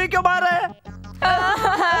लोग मुझे क्यों मार रहे हैं?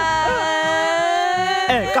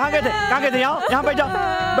 कहाँ गए थे? कहाँ गए थे? यहाँ बैठ जाओ,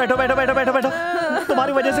 बैठो बैठो बैठो बैठो बैठो।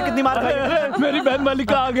 तुम्हारी वजह से कितनी मार खाई। मेरी बहन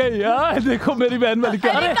मलिका आ गई यार, देखो मेरी बहन मलिका।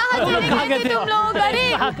 अरे कहाँ गए थे तुम लोग? अरे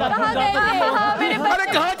कहाँ गए थे? अरे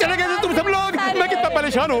कहाँ चले गए थे तुम सब लोग? मैं कितना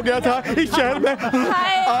परेशान हो गया था इस शहर में।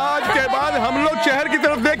 आज के बाद हम लोग शहर की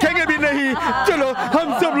तरफ देखेंगे भी नहीं। चलो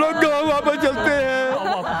हम सब लोग गाँव वापस चलते हैं।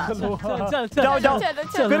 जाओ जाओ,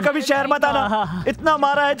 फिर कभी शहर मत आना। इतना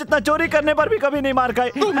मारा है जितना चोरी करने पर भी कभी नहीं मार खाई।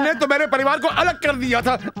 तुमने तो मेरे परिवार को अलग कर दिया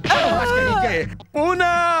था।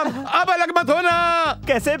 पूनम अब अलग मत होना।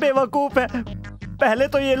 कैसे बेवकूफ है, पहले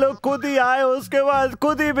तो ये लोग खुद ही आए, उसके बाद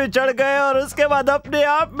खुद ही बिछड़ गए और उसके बाद अपने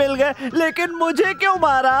आप मिल गए, लेकिन मुझे क्यों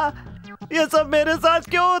मारा? ये सब मेरे साथ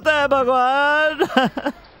क्यों होता है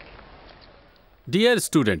भगवान? डियर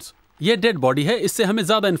स्टूडेंट्स, ये डेड बॉडी है, इससे हमें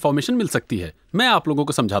ज्यादा इन्फॉर्मेशन मिल सकती है। मैं आप लोगों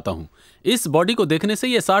को समझाता हूँ। इस बॉडी को देखने से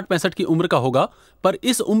ये 60-65 की उम्र का होगा, पर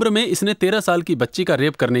इस उम्र में इसने 13 साल की बच्ची का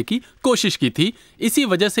रेप करने की कोशिश की थी। इसी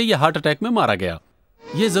वजह से ये हार्ट अटैक में मारा गया।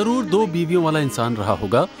 ये जरूर 2 बीवियों वाला इंसान रहा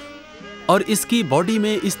होगा और इसकी बॉडी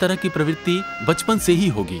में इस तरह की प्रवृत्ति बचपन से ही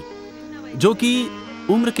होगी, जो कि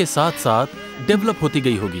उम्र के साथ साथ डेवलप होती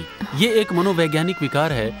गई होगी। ये एक मनोवैज्ञानिक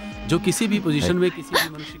विकार है जो किसी भी पोजीशन में किसी भी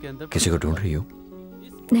मनुष्य के अंदर। किसी को ढूंढ रही हो?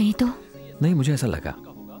 नहीं तो नहीं, मुझे ऐसा लगा।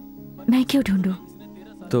 मैं क्यों ढूंढूं?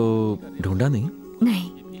 तो ढूंढा नहीं? नहीं।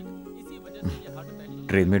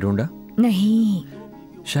 ट्रेन में ढूंढा? नहीं।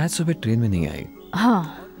 शायद सुबह ट्रेन में नहीं आई।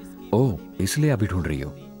 हाँ। ओह, इसलिए अभी ढूंढ रही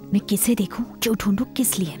हो? मैं किसे देखूं, क्यों ढूंढूं,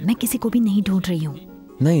 किस लिए? मैं किसी को भी नहीं ढूंढ रही हूँ।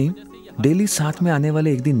 नहीं, डेली साथ में आने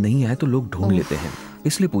वाले एक दिन नहीं आए तो लोग ढूंढ लेते हैं,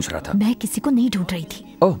 इसलिए पूछ रहा था। मैं किसी को नहीं ढूंढ रही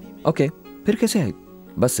थी। ओह ओके, फिर कैसे आई?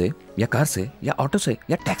 बस से या कार से या ऑटो से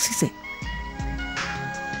या टैक्सी से?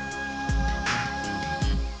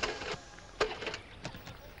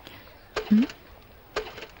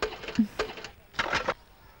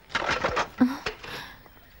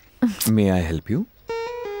 मे आई हेल्प यू?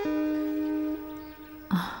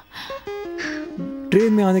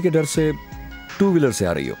 ट्रेन में आने के डर से टू व्हीलर से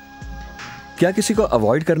आ रही हो। क्या किसी को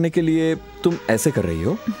अवॉइड करने के लिए तुम ऐसे कर रही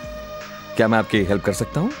हो? क्या मैं आपकी हेल्प कर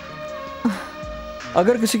सकता हूं?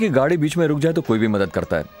 अगर किसी की गाड़ी बीच में रुक जाए तो कोई भी मदद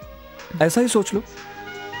करता है, ऐसा ही सोच लो।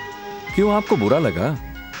 क्यों आपको बुरा लगा?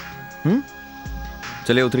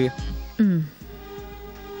 चलिए उतरिए।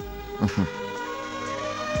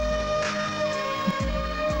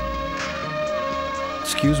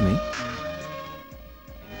 Excuse me.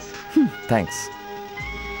 Thanks.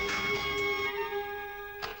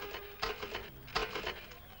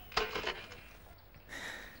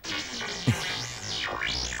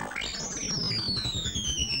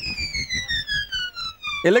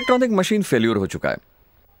 Electronic machine failure हो चुका है।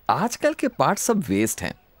 आजकल के पार्ट सब वेस्ट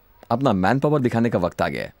हैं। अपना मैन पावर दिखाने का वक्त आ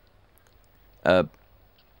गया है।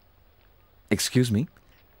 एक्सक्यूज मी,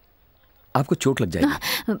 आपको चोट लग जाएगी।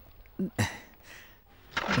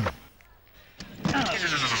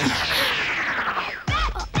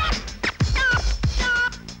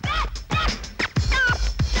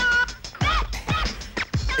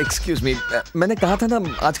 एक्सक्यूज मी, मैंने कहा था ना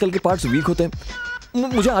आजकल के पार्ट्स वीक होते हैं।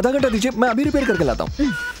 मुझे आधा घंटा दीजिए, मैं अभी रिपेयर करके लाता हूं।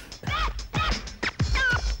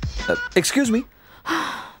 Excuse me,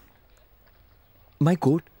 my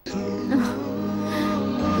coat.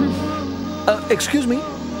 Excuse me,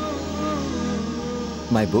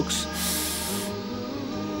 my books.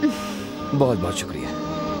 बहुत बहुत शुक्रिया।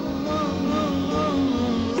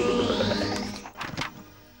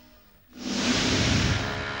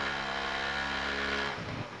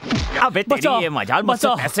 अबे तेरी ये मजाल मुझसे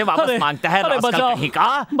पैसे वापस मांगता है रास्कल कहीं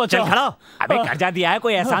का। चल खड़ा। अबे कर्जा दिया है,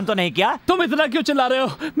 कोई एहसान तो नहीं किया? तुम इतना क्यों चिल्ला रहे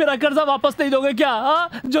हो? मेरा कर्जा वापस नहीं दोगे क्या?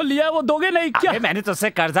 जो लिया है वो दोगे नहीं क्या? मैंने तुझसे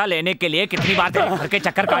कर्जा लेने के लिए कितनी बार तेरे घर के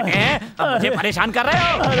चक्कर काटे हैं, अब मुझे परेशान कर रहे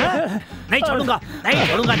हो? नहीं छोड़ूंगा, नहीं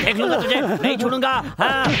छोड़ूंगा, देख लूंगा तुझे, नहीं छोड़ूंगा,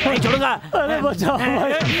 नहीं छोड़ूंगा।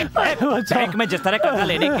 बैंक में जिस तरह कर्जा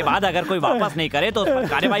लेने के बाद अगर कोई वापस नहीं करे तो उस पर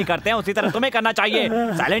कार्रवाई करते हैं, उसी तरह तुम्हें करना चाहिए।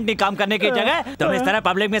 साइलेंटली काम करने की जगह तुम इस तरह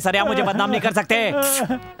पब्लिक में सरेआम मुझे बदनाम नहीं कर सकते।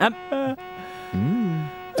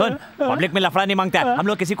 सुन, पब्लिक में लफड़ा नहीं मांगता है। हम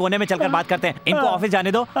लोग किसी कोने में चलकर बात करते हैं। इनको ऑफिस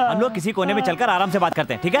जाने दो, हम लोग किसी कोने में चलकर आराम से बात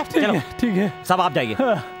करते हैं। ठीक है? चलो ठीक है। सब आप जाइए,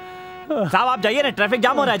 सब आप जाइए ना, ट्रैफिक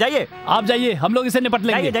जाम हो रहा है। जाइए, आप जाइए, हम लोग इसे निपट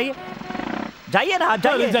लेंगे। जाइए जाइए ना,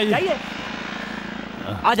 जाइए जाइए।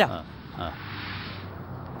 आजा।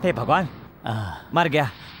 हे भगवान, मर गया।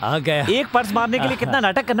 आ गया। एक पर्स मारने के लिए कितना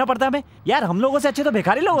नाटक करना पड़ता है हमें यार। हम लोगों से अच्छे तो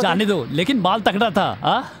भिखारी लोग। जाने दो, लेकिन माल तगड़ा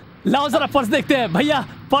था। लाओ जरा पर्स देखते हैं। भैया,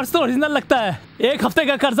 पर्स तो ओरिजिनल लगता है। 1 हफ्ते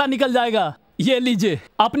का कर्जा निकल जाएगा। ये लीजिए,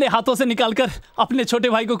 अपने हाथों से निकालकर अपने छोटे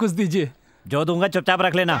भाई को कुछ दीजिए। जो दूंगा चुपचाप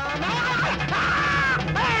रख लेना।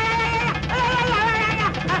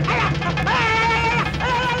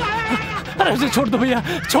 अरे उसे छोड़ दो भैया,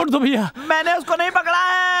 छोड़ दो भैया। मैंने उसको नहीं पकड़ा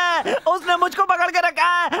है, उसने मुझको पकड़ के रखा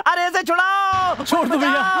है। अरे इसे छुड़ाओ। छोड़ दो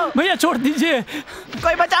भैया, भैया छोड़ दीजिए।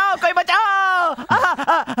 कोई बचाओ, कोई बचाओ।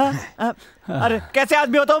 अरे कैसे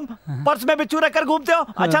आदमी हो तुम? पर्स में बिच्छू रखकर घूमते हो,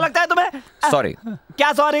 अच्छा लगता है तुम्हें? सॉरी।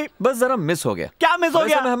 क्या सॉरी? बस जरा मिस हो गया। क्या मिस हो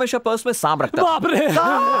गया? मैं हमेशा पर्स में सांप रखता हूं। बाप रे।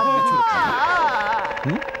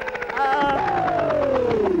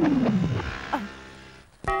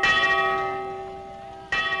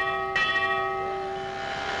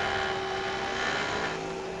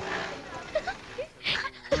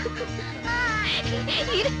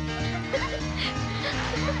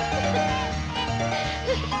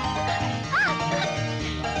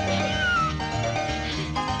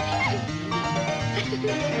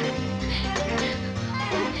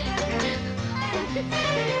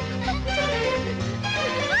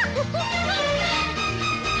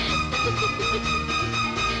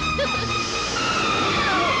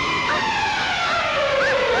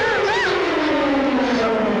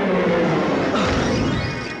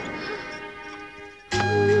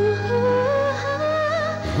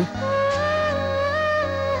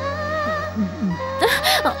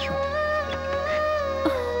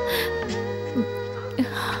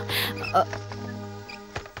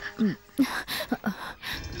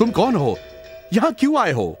 तुम कौन हो? यहाँ क्यों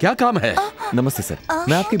आए हो? क्या काम है? नमस्ते सर,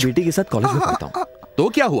 मैं आपकी बेटी के साथ कॉलेज में पढ़ता हूँ। तो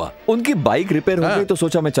क्या हुआ? उनकी बाइक रिपेयर हो गई तो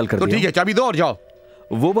सोचा मैं चल कर तो ठीक है, चाबी दो और जाओ।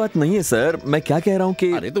 वो बात नहीं है सर, मैं क्या कह रहा हूँ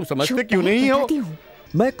कि अरे तुम समझते क्यों नहीं हो?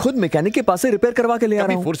 मैं खुद मैकेनिक के पास से रिपेयर करवा के ले आ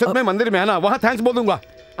रहा हूँ। फुर्सत में मंदिर में आना, वहाँ थैंक्स बोल दूंगा।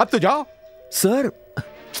 अब तो जाओ। सर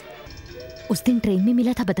उस दिन ट्रेन में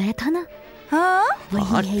मिला था, बताया था ना।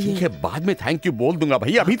 हाँ ठीक है, बाद में थैंक यू बोल दूंगा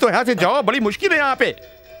भैया। अभी तो यहाँ से जाओ, बड़ी मुश्किल है यहाँ पे।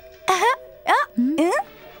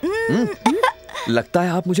 लगता है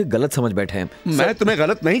आप मुझे गलत समझ बैठे हैं। मैं तुम्हें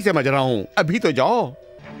गलत नहीं समझ रहा हूँ, अभी तो जाओ।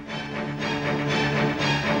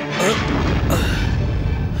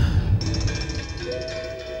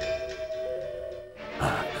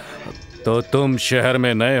 तो तुम शहर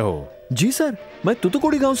में नए हो? जी सर, मैं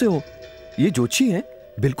तुतुकुड़ी गांव से हूँ। ये जोशी हैं,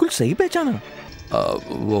 बिल्कुल सही पहचाना।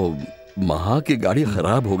 वो महा की गाड़ी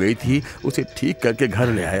खराब हो गई थी, उसे ठीक करके घर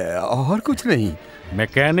ले आया, और कुछ नहीं।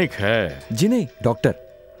 मैकेनिक है? जी नहीं, डॉक्टर।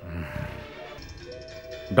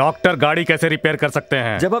 डॉक्टर गाड़ी कैसे रिपेयर कर सकते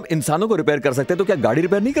हैं? जब हम इंसानों को रिपेयर कर सकते हैं तो क्या गाड़ी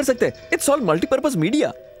रिपेयर नहीं कर सकते? It's all multipurpose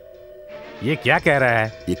media. ये क्या कह रहा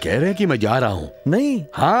है? ये कह रहे हैं कि मैं जा रहा हूँ। नहीं।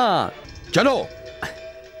 हाँ चलो।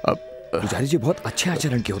 पुजारी जी बहुत अच्छे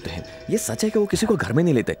आचरण के होते हैं। ये सच है कि वो किसी को घर में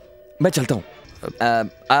नहीं लेते। मैं चलता हूँ।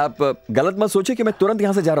 आप गलत मत सोचिए कि मैं तुरंत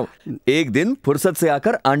यहाँ से जा रहा हूँ। एक दिन फुर्सत से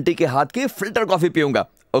आकर आंटी के हाथ की filter coffee पीऊंगा।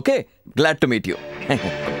 Okay, glad to meet you.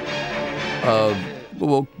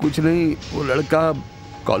 वो कुछ नहीं, वो लड़का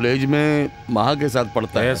कॉलेज में महा के साथ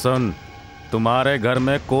पढ़ता है। सुन, तुम्हारे घर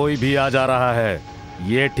में कोई भी आ जा रहा है,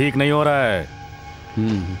 ये ठीक नहीं हो रहा है।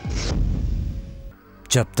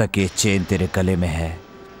 जब तक ये चेन तेरे गले में है,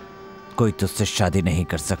 कोई तुझसे शादी नहीं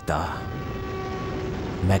कर सकता।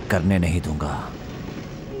 मैं करने नहीं दूंगा।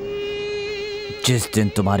 जिस दिन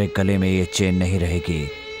तुम्हारे गले में ये चेन नहीं रहेगी,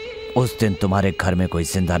 उस दिन तुम्हारे घर में कोई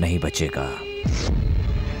जिंदा नहीं बचेगा।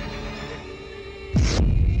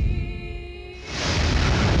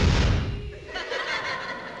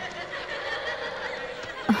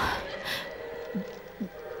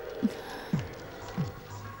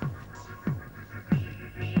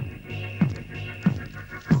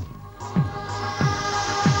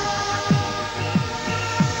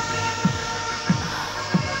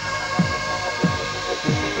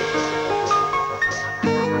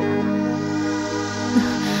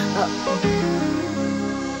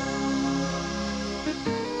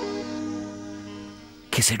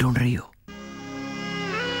 किसे ढूंढ रही हो?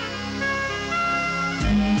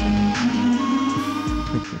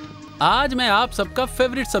 आज मैं आप सबका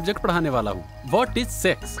फेवरेट सब्जेक्ट पढ़ाने वाला हूँ, व्हाट इज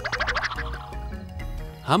सेक्स।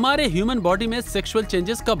 हमारे ह्यूमन बॉडी में सेक्सुअल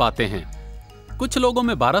चेंजेस कब आते हैं? कुछ लोगों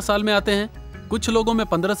में 12 साल में आते हैं, कुछ लोगों में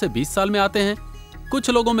 15 से 20 साल में आते हैं, कुछ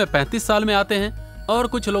लोगों में 35 साल में आते हैं और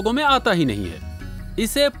कुछ लोगों में आता ही नहीं है।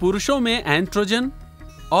 इसे पुरुषों में एंड्रोजन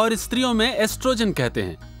और स्त्रियों में एस्ट्रोजन कहते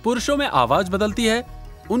हैं। पुरुषों में आवाज बदलती है,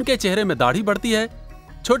 उनके चेहरे में दाढ़ी बढ़ती है,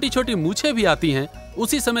 छोटी छोटी मूछें भी आती हैं।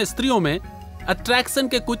 उसी समय स्त्रियों में अट्रैक्शन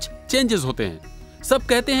के कुछ चेंजेस होते हैं। सब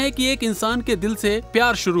कहते हैं कि एक इंसान के दिल से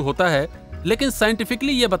प्यार शुरू होता है, लेकिन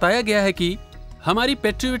साइंटिफिकली यह बताया गया है कि हमारी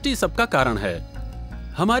पेट्रियोरिटी सबका कारण है।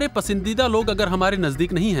 हमारे पसंदीदा लोग अगर हमारे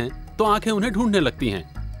नजदीक नहीं हैं, तो आंखें उन्हें ढूंढने लगती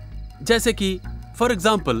हैं। जैसे कि for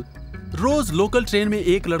example, rose local train में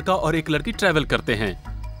एक लड़का और एक लड़की ट्रेवल करते हैं,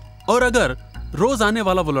 और अगर रोज आने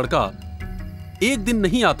वाला वो लड़का एक दिन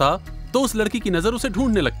नहीं आता, तो उस लड़की की नजर उसे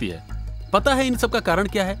ढूंढने लगती है। पता है इन सब का कारण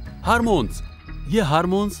क्या है? हार्मोन्स। ये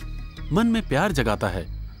हार्मोन्स मन में प्यार जगाता है।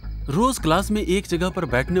 रोज क्लास में एक जगह पर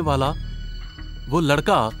बैठने वाला वो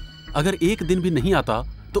लड़का अगर एक दिन भी नहीं आता,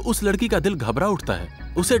 तो उस लड़की का दिल घबरा उठता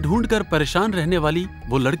है। उसे ढूंढकर परेशान रहने वाली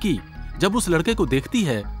वो लड़की जब उस लड़के को देखती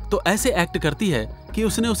है, तो ऐसे एक्ट करती है कि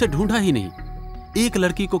उसने उसे ढूंढा ही नहीं। एक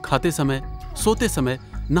लड़की को खाते समय, सोते समय,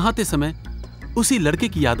 नहाते समय उसी लड़के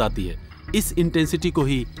की याद आती है। इस इंटेंसिटी को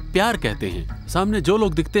ही प्यार कहते हैं। सामने जो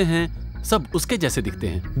लोग दिखते हैं सब उसके जैसे दिखते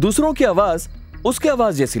हैं। दूसरों की आवाज उसकी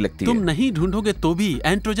आवाज जैसी लगती है। तुम नहीं ढूंढोगे तो भी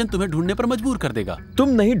एंड्रोजन तुम्हें ढूंढने पर मजबूर कर देगा। तुम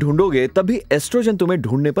नहीं ढूंढोगे तभी एस्ट्रोजन तुम्हें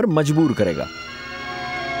ढूंढने पर मजबूर करेगा।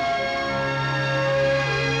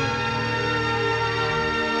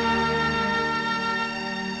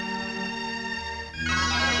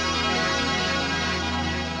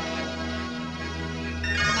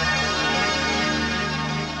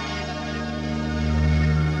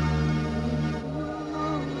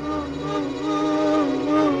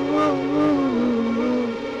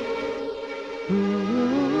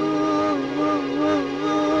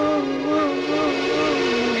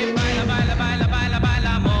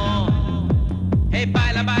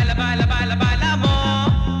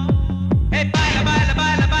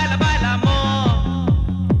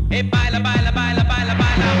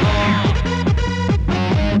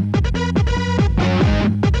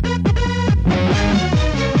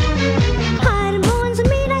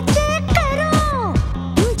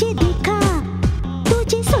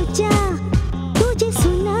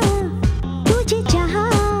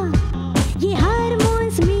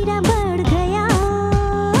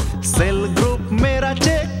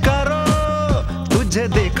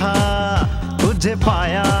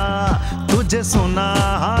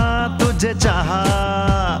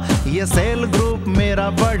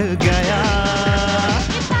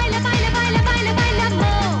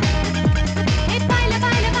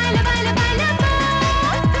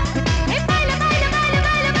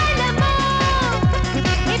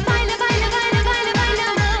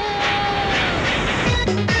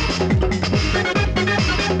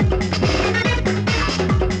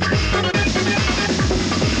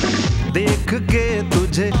 देख के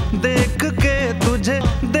तुझे, देख के तुझे,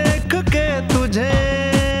 देख के तुझे।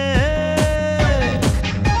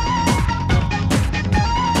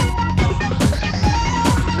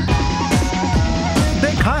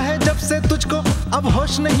 देखा है जब से तुझको, अब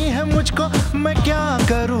होश नहीं है मुझको, मैं क्या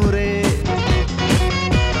करूं रे।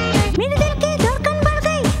 मेरे दिल की धड़कन बढ़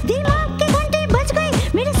गई, दिमाग की घंटी बज गई,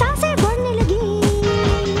 मेरी सांसें बढ़ने लगी।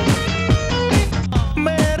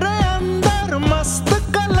 मेरे अंदर मस्त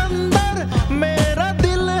कलंदर, मेरा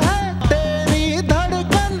दिल है तेरी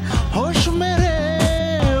धड़कन, होश मेरे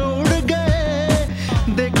उड़ गए,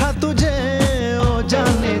 देखा तुझे ओ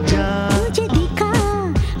जाने जा। तुझे दिखा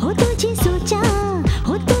हो, तुझे सोचा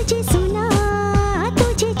हो, तुझे सुना,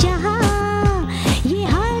 तुझे चाहा, ये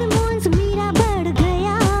हार्मोन्स मेरा बढ़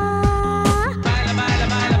गया।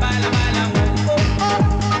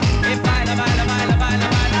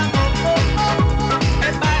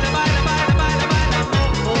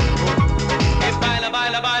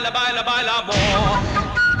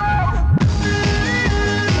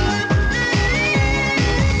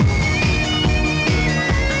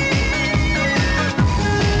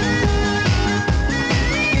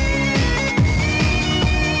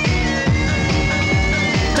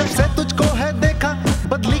 जब से तुझको है देखा,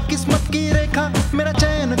 बदली किस्मत की रेखा, मेरा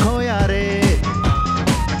चैन खोया रे।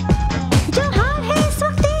 जो हाल है इस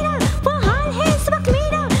वक्त तेरा, वो हाल है इस वक्त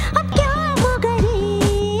मेरा, अब क्या होगा रे।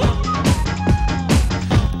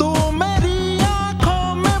 तू मेरी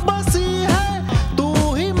आंखों में बसी है, तू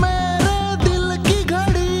ही मेरे दिल की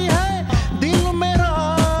घड़ी है, दिल मेरा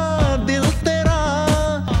दिल तेरा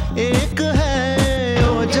एक है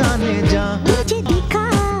ओ जाने जा। तुझे दिखा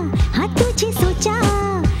हाँ, तुझे सोचा,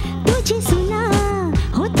 तुझे सुना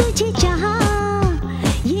हो, तुझे चाहा,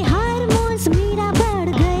 ये हार्मोन्स मेरा बढ़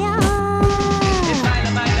गया।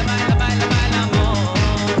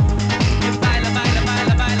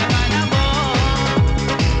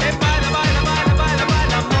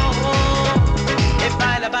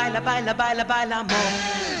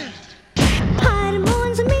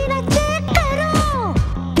 हार्मोन्स मेरा चेक करो।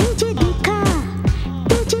 तुझे दिखा,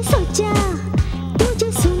 तुझे सोचा,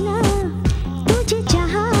 तुझे सुना, तुझे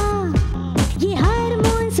चाहा, ये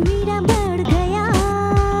हार्मोन्स मेरा बढ़ गया।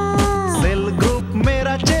 सेल ग्रुप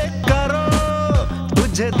मेरा चेक करो।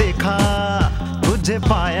 तुझे देखा, तुझे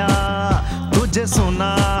पाया, तुझे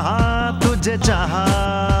सुना, हाँ तुझे चाहा,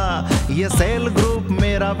 ये सेल ग्रुप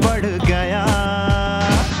मेरा बढ़ गया।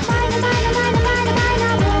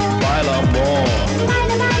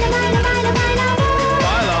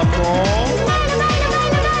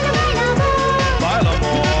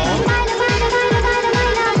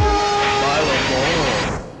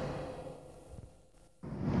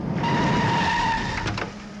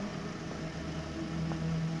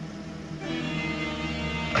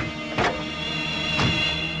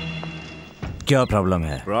 क्या प्रॉब्लम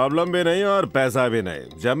है? प्रॉब्लम भी नहीं और पैसा भी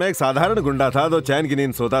नहीं। जब मैं एक साधारण गुंडा था तो चैन की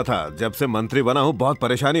नींद सोता था। जब से मंत्री बना हूँ बहुत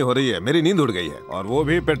परेशानी हो रही है, मेरी नींद उड़ गई है। और वो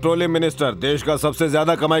भी पेट्रोलियम मिनिस्टर, देश का सबसे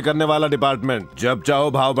ज्यादा कमाई करने वाला डिपार्टमेंट। जब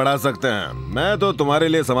चाहो भाव बढ़ा सकते हैं। मैं तो तुम्हारे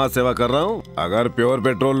लिए समाज सेवा कर रहा हूँ। अगर प्योर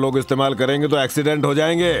पेट्रोल लोग इस्तेमाल करेंगे तो एक्सीडेंट हो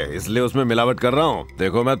जाएंगे, इसलिए उसमें मिलावट कर रहा हूँ।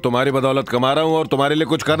 देखो मैं तुम्हारी बदौलत कमा रहा हूँ और तुम्हारे लिए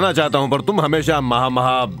कुछ करना चाहता हूँ, पर तुम हमेशा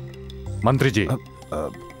मंत्री जी,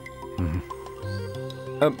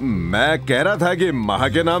 मैं कह रहा था कि महा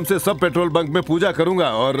के नाम से सब पेट्रोल बंक में पूजा करूंगा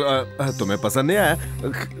और तुम्हें पसंद नहीं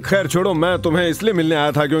आया। खैर छोड़ो, मैं तुम्हें इसलिए मिलने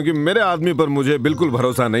आया था क्योंकि मेरे आदमी पर मुझे बिल्कुल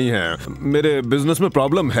भरोसा नहीं है। मेरे बिजनेस में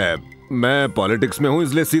प्रॉब्लम है। मैं पॉलिटिक्स में हूँ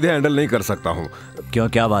इसलिए सीधे हैंडल नहीं कर सकता हूँ। क्यों,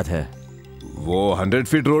 क्या बात है? वो 100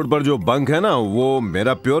 फीट रोड पर जो बंक है ना, वो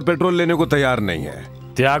मेरा प्योर पेट्रोल लेने को तैयार नहीं है।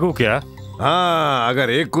 त्यागू क्या? हाँ, अगर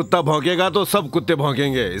एक कुत्ता भौंकेगा तो सब कुत्ते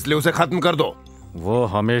भौंकेंगे, इसलिए उसे खत्म कर दो। वो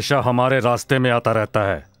हमेशा हमारे रास्ते में आता रहता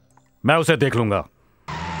है, मैं उसे देख लूंगा।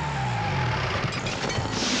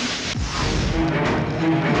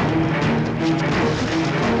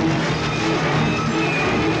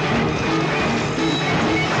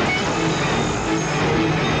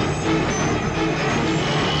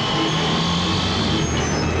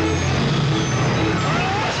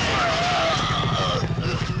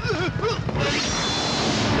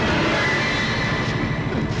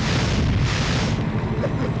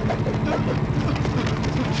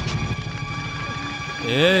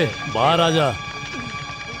 ए, बाहर आ जा।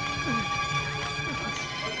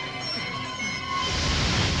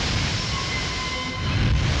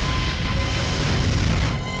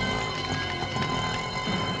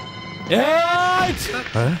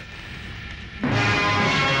 हाँ?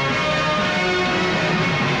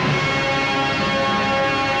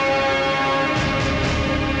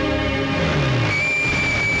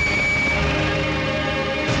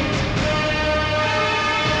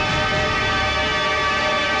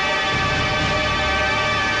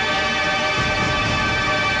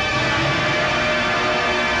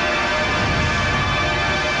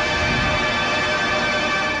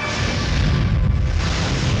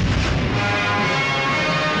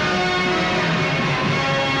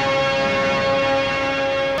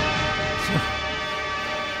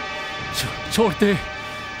 छोड़ दे,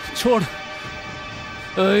 छोड़।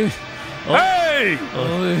 ओए, ओए,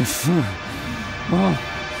 ओए,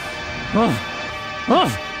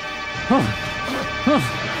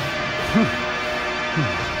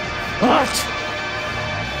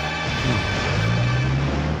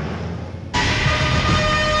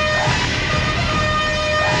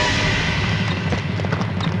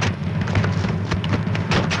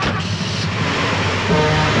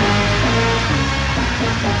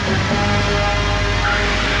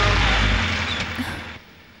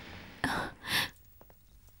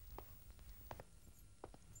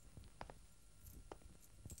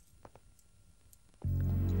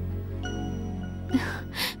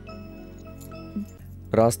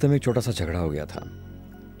 रास्ते में एक छोटा सा झगड़ा हो गया था।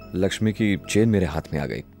 लक्ष्मी की चेन मेरे हाथ में आ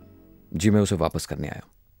गई जी, मैं उसे वापस करने आया।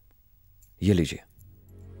 ये लीजिए।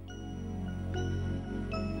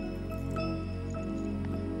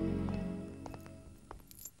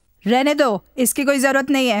 रहने दो, इसकी कोई जरूरत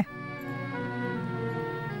नहीं है।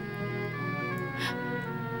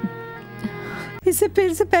 इसे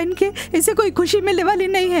फिर से पहन के इसे कोई खुशी मिलने वाली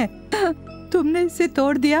नहीं है। तुमने इसे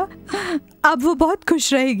तोड़ दिया, अब वो बहुत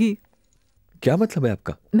खुश रहेगी। क्या मतलब है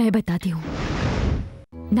आपका? मैं बताती हूँ।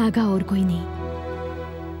 नागा और कोई नहीं,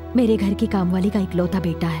 मेरे घर की कामवाली का इकलौता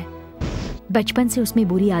बेटा है। बचपन से उसमें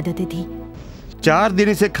बुरी आदतें थी। 4 दिन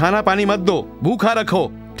इसे खाना पानी मत दो, भूखा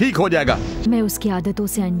रखो, ठीक हो जाएगा। मैं उसकी आदतों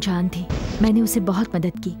से अनजान थी। मैंने उसे बहुत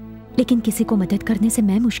मदद की, लेकिन किसी को मदद करने से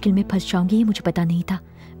मैं मुश्किल में फंस जाऊंगी ये मुझे पता नहीं था।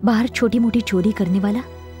 बाहर छोटी मोटी चोरी करने वाला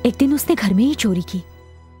एक दिन उसने घर में ही चोरी की।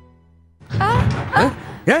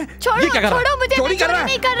 छोड़ो, छोड़ो मुझे, चोरी कर रहा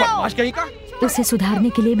है। उसे सुधारने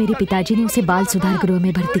के लिए मेरे पिताजी ने उसे बाल सुधार गृह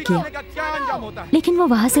में भर्ती किया, लेकिन वो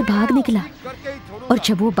वहां से भाग निकला और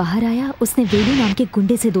जब वो बाहर आया उसने वेलू नाम के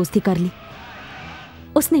गुंडे से दोस्ती कर ली।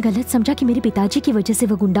 उसने गलत समझा कि मेरे पिताजी की वजह से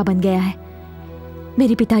वो गुंडा बन गया है।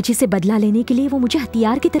 मेरे पिताजी से बदला लेने के लिए वो मुझे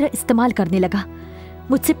हथियार की तरह इस्तेमाल करने लगा,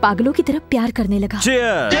 मुझसे पागलों की तरह प्यार करने लगा।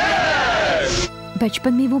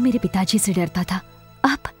 बचपन में वो मेरे पिताजी से डरता था,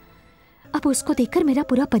 अब उसको देखकर मेरा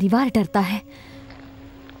पूरा परिवार डरता है।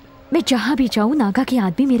 मैं जहां भी जाऊं नागा के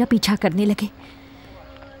आदमी मेरा पीछा करने लगे।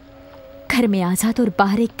 घर में आजाद और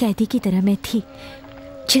बाहर एक कैदी की तरह मैं थी।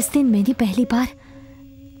 जिस दिन मैंने पहली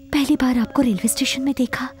बार आपको रेलवे स्टेशन में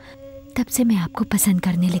देखा, तब से मैं आपको पसंद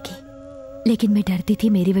करने लगी। लेकिन मैं डरती थी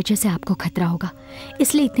मेरी वजह से आपको खतरा होगा,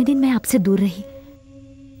 इसलिए इतने दिन मैं आपसे दूर रही।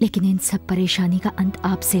 लेकिन इन सब परेशानी का अंत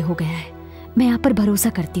आपसे हो गया है। मैं आप पर भरोसा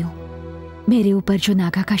करती हूँ। मेरे ऊपर जो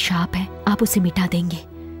नागा का शाप है आप उसे मिटा देंगे,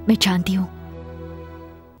 मैं जानती हूँ।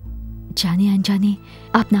 जाने अनजाने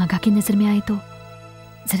आप नागा की नजर में आए तो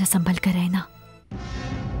जरा संभल कर रहना।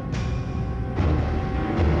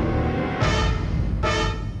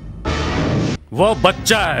 वो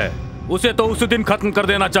बच्चा है, उसे तो उसी दिन खत्म कर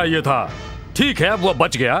देना चाहिए था। ठीक है वो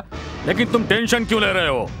बच गया, लेकिन तुम टेंशन क्यों ले रहे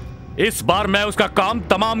हो? इस बार मैं उसका काम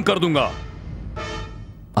तमाम कर दूंगा।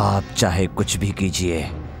 आप चाहे कुछ भी कीजिए,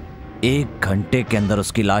 1 घंटे के अंदर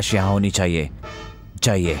उसकी लाश यहां होनी चाहिए।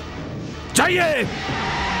 चाहिए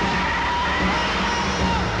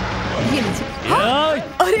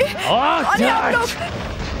अरे आप लोग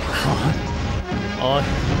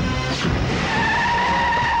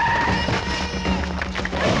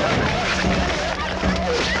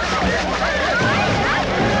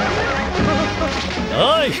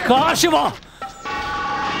कहाँ शिवा?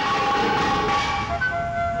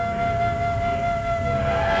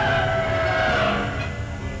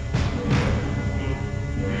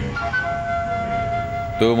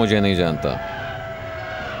 तो मुझे नहीं जानता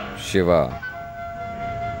शिवा।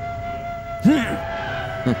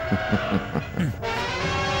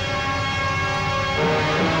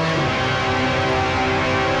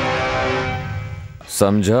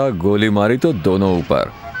 समझा? गोली मारी तो दोनों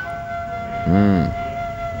ऊपर।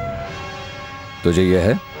 तुझे यह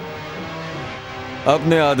है?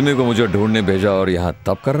 अपने आदमी को मुझे ढूंढने भेजा और यहां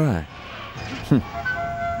तप कर रहा है।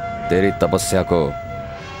 तेरी तपस्या को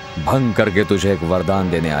भंग करके तुझे एक वरदान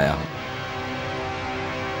देने आया हूं।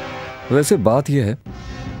 वैसे बात यह है,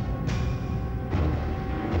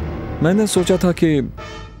 मैंने सोचा था कि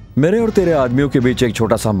मेरे और तेरे आदमियों के बीच एक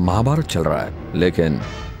छोटा सा महाभारत चल रहा है, लेकिन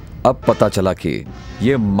अब पता चला कि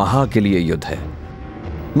यह महा के लिए युद्ध है।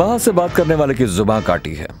 महा से बात करने वाले की जुबान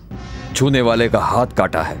काटी है, छूने वाले का हाथ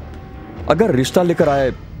काटा है, अगर रिश्ता लेकर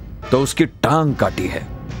आए तो उसकी टांग काटी है।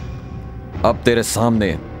 अब तेरे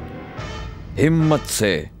सामने हिम्मत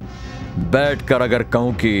से बैठकर अगर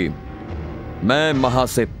कहूं कि मैं महा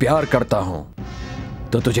से प्यार करता हूं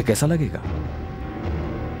तो तुझे कैसा लगेगा?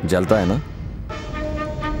 जलता है ना?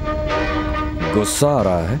 गुस्सा आ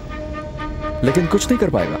रहा है, लेकिन कुछ नहीं कर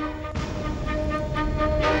पाएगा।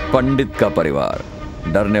 पंडित का परिवार,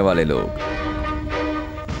 डरने वाले लोग,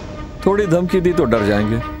 थोड़ी धमकी दी तो डर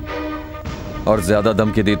जाएंगे, और ज्यादा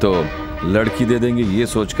धमकी दी तो लड़की दे देंगे, ये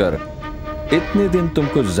सोचकर इतने दिन तुम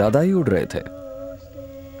कुछ ज्यादा ही उड़ रहे थे।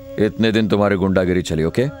 इतने दिन तुम्हारी गुंडागिरी चली,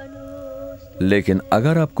 ओके? लेकिन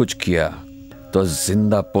अगर आप कुछ किया तो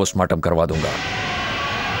जिंदा पोस्टमार्टम करवा दूंगा।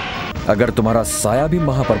 अगर तुम्हारा साया भी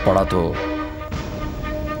वहां पर पड़ा तो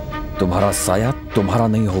तुम्हारा साया तुम्हारा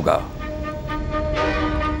नहीं होगा।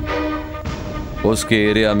 उसके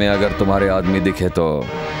एरिया में अगर तुम्हारे आदमी दिखे तो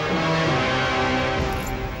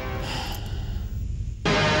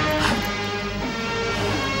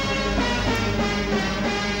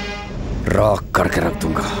रॉक करके रख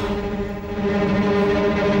दूंगा।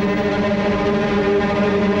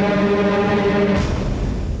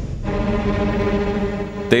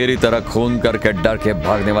 तेरी तरह खून करके डर के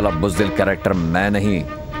भागने वाला बुज़दिल कैरेक्टर मैं नहीं।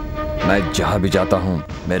 मैं जहां भी जाता हूं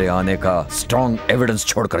मेरे आने का स्ट्रॉन्ग एविडेंस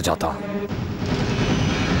छोड़कर जाता हूं।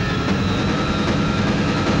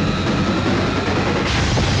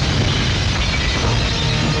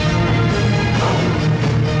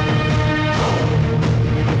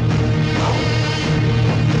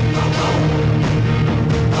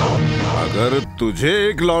 अगर तुझे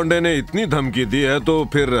एक लौंडे ने इतनी धमकी दी है तो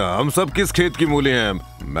फिर हम सब किस खेत की मूली हैं?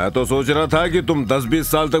 मैं तो सोच रहा था कि तुम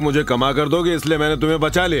 10-20 साल तक मुझे कमा कर दोगे, इसलिए मैंने तुम्हें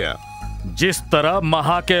बचा लिया। जिस तरह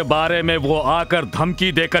महा के बारे में वो आकर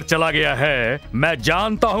धमकी देकर चला गया है, मैं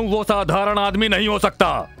जानता हूँ वो साधारण आदमी नहीं हो सकता।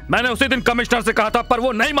 मैंने उसी दिन कमिश्नर से कहा था पर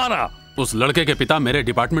वो नहीं माना। उस लड़के के पिता मेरे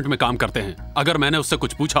डिपार्टमेंट में काम करते हैं। अगर मैंने उससे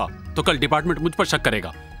कुछ पूछा तो कल डिपार्टमेंट मुझ पर शक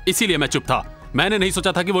करेगा, इसीलिए मैं चुप था। मैंने नहीं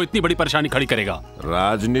सोचा था कि वो इतनी बड़ी परेशानी खड़ी करेगा।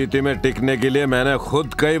 राजनीति में टिकने के लिए मैंने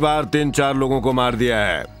खुद कई बार 3-4 लोगों को मार दिया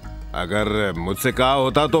है। अगर मुझसे कहा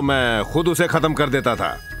होता तो मैं खुद उसे खत्म कर देता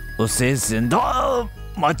था। उसे जिंदा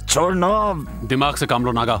मत छोड़ना। दिमाग से काम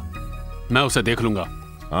लो नागा, मैं उसे देख लूंगा।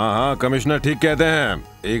 हाँ हाँ, कमिश्नर ठीक कहते हैं।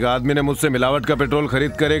 एक आदमी ने मुझसे मिलावट का पेट्रोल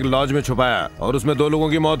खरीद कर एक लॉज में छुपाया और उसमें 2 लोगों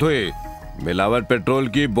की मौत हुई। मिलावट पेट्रोल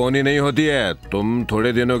की बोनी नहीं होती है। तुम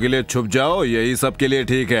थोड़े दिनों के लिए छुप जाओ, यही सबके लिए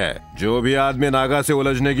ठीक है। जो भी आदमी नागा से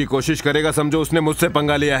उलझने की कोशिश करेगा समझो उसने मुझसे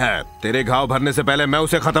पंगा लिया है। तेरे घाव भरने से पहले मैं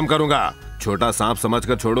उसे खत्म करूंगा। छोटा सांप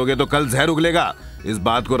समझकर छोड़ोगे तो कल जहर उगलेगा। इस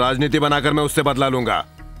बात को राजनीति बनाकर मैं उससे बदला लूंगा।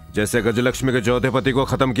 जैसे गजलक्ष्मी के चौथे पति को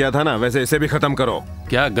खत्म किया था ना, वैसे इसे भी खत्म करो।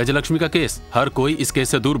 क्या गजलक्ष्मी का केस? हर कोई इस केस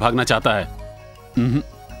से दूर भागना चाहता है।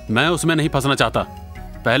 मैं उसमें नहीं फंसना चाहता।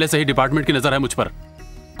 पहले से ही डिपार्टमेंट की नजर है मुझ पर।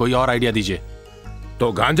 कोई और आइडिया दीजिए।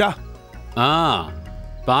 तो गांजा?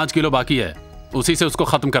 हाँ, 5 किलो बाकी है, उसी से उसको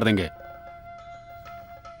खत्म कर देंगे।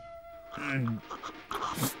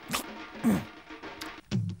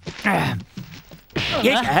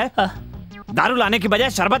 ये क्या है? दारू लाने की बजाय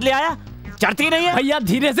शरबत ले आया? चढ़ती नहीं है भैया,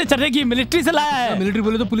 धीरे से चढ़ेगी। मिलिट्री से लाया है। मिलिट्री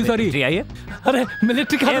बोले तो पुलिस आ रही है। अरे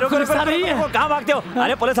मिलिट्री का पुलिस आ रही है। कहाँ भागते हो?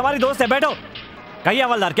 अरे पुलिस हमारी दोस्त है, बैठो। कहिए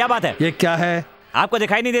हवलदार, क्या बात है? ये क्या है? आपको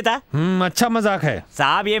दिखाई नहीं देता? अच्छा मजाक है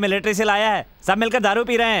साहब, ये मिलिट्री से लाया है। सब मिलकर दारू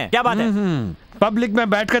पी रहे हैं। क्या बात है? पब्लिक में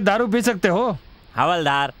बैठकर दारू पी सकते हो?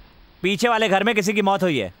 हवलदार, पीछे वाले घर में किसी की मौत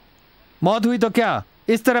हुई है। मौत हुई तो क्या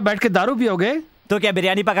इस तरह बैठ के दारू पियोगे? तो क्या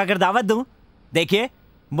बिरयानी पकाकर दावत दूं? देखिए,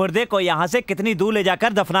 मुर्दे को यहाँ से कितनी दूर ले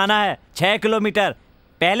जाकर दफनाना है। 6 किलोमीटर।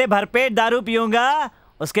 पहले भरपेट दारू पीऊंगा,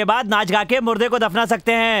 उसके बाद नाच गा के मुर्दे को दफना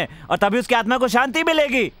सकते हैं, और तभी उसकी आत्मा को शांति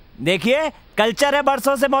मिलेगी। देखिए, कल्चर है,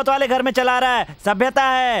 बरसों से मौत वाले घर में चला रहा है, सभ्यता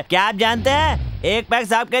है। क्या आप जानते हैं? एक पैक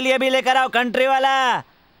साहब के लिए भी लेकर आओ, कंट्री वाला।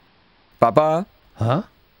 पापा। हाँ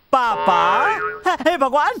पापा? हे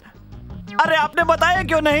भगवान, अरे आपने बताया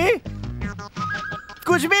क्यों नहीं?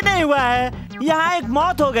 कुछ भी नहीं हुआ है। यहाँ एक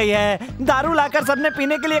मौत हो गई है। दारू लाकर सबने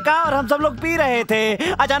पीने के लिए कहा और हम सब लोग पी रहे थे।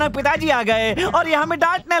 अचानक पिताजी आ गए और ये हमें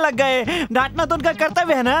डांटने लग गए। डांटना तो उनका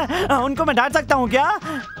कर्तव्य है ना। उनको मैं डांट सकता हूँ क्या?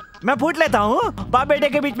 मैं फूट लेता हूँ। बाप बेटे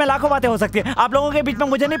के बीच में लाखों बातें हो सकती है, आप लोगों के बीच में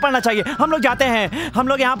मुझे नहीं पड़ना चाहिए। हम लोग जाते हैं। हम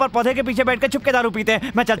लोग यहाँ पर पौधे के पीछे बैठकर छुप के दारू पीते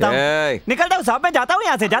हैं। मैं चलता हूँ, निकलता हूँ साहब, मैं जाता हूँ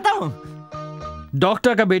यहाँ से, जाता हूँ।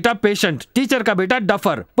 डॉक्टर का बेटा पेशेंट, टीचर का बेटा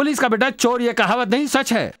डफर, पुलिस का बेटा चोर, ये कहावत नहीं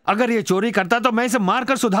सच है। अगर ये चोरी करता तो मैं इसे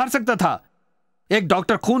मारकर सुधार सकता था। एक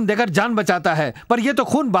डॉक्टर खून देकर जान बचाता है, पर ये तो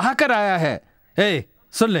खून बहा कर आया है। ए,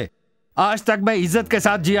 सुन ले, आज तक मैं इज्जत के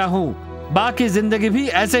साथ जिया हूँ, बाकी जिंदगी भी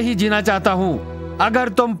ऐसे ही जीना चाहता हूँ। अगर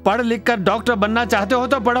तुम पढ़ लिख कर डॉक्टर बनना चाहते हो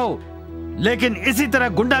तो पढ़ो, लेकिन इसी तरह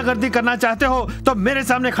गुंडागर्दी करना चाहते हो तो मेरे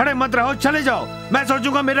सामने खड़े मत रहो, चले जाओ। मैं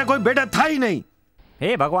सोचूंगा मेरा कोई बेटा था ही नहीं।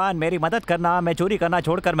 हे भगवान, मेरी मदद करना। मैं चोरी करना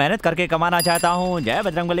छोड़कर मेहनत करके कमाना चाहता हूँ। जय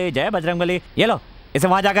बजरंगबली, जय बजरंगबली। ये लो, इसे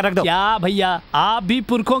वहां जाकर रख दो। क्या भैया, आप भी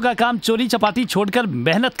पुरखों का काम चोरी चपाती छोड़कर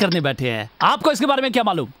मेहनत करने बैठे हैं? आपको इसके बारे में क्या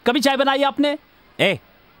मालूम? कभी चाय बनाई आपने? ए,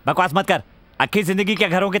 बकवास मत कर। आखिर जिंदगी के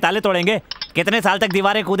घरों के ताले तोड़ेंगे? कितने साल तक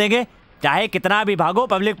दीवारें कूदेंगे? चाहे कितना भी भागो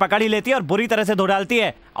पब्लिक पकड़ ही लेती है और बुरी तरह से धो डालती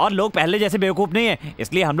है। और लोग पहले जैसे बेवकूफ नहीं है,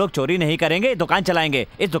 इसलिए हम लोग चोरी नहीं करेंगे, दुकान चलाएंगे।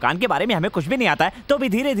 इस दुकान के बारे में हमें कुछ भी नहीं आता है, तो भी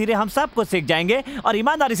धीरे धीरे हम सब कुछ सीख जाएंगे और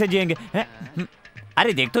ईमानदारी से जिएंगे।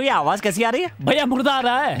 अरे देख तो ये आवाज कैसी आ रही है? भैया मुर्दा आ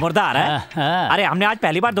रहा है। मुर्दा आ रहा है? अरे हमने आज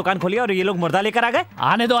पहली बार दुकान खोली और ये लोग मुर्दा लेकर आ गए।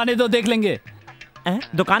 आने दो देख लेंगे।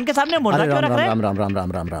 दुकान के सामने मुर्दा क्यों रख रहे हैं? राम राम राम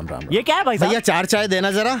राम राम राम राम। ये क्या है भाई साहब? भैया 4 चाय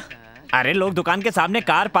देना जरा। अरे लोग दुकान के सामने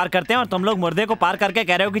कार पार्क करते हैं और तुम लोग मुर्दे को पार करके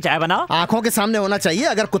कह रहे हो कि चाय बनाओ। आंखों के सामने होना चाहिए,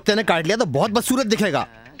 अगर कुत्ते ने काट लिया तो बहुत बदसूरत दिखेगा।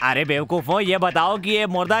 अरे बेवकूफो, ये बताओ कि ये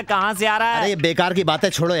मुर्दा कहाँ से आ रहा है? अरे ये बेकार की बातें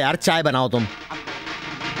छोड़ो यार, चाय बनाओ तुम।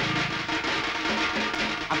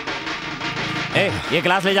 ये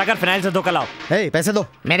गिलास ले जाकर फिनाइल से धो कर लाओ। पैसे दो।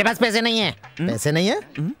 मेरे पास पैसे नहीं है। पैसे नहीं है?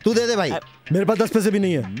 तू दे दे भाई। मेरे पास 10 पैसे भी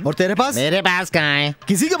नहीं है। और तेरे पास? मेरे पास कहाँ है?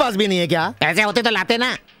 किसी के पास भी नहीं है क्या? पैसे होते तो लाते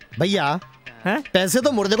ना। भैया पैसे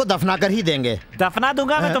तो मुर्दे को दफना कर ही देंगे। दफना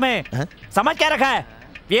दूंगा मैं तुम्हें। समझ क्या रखा है?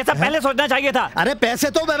 ये सब पहले सोचना चाहिए था। अरे पैसे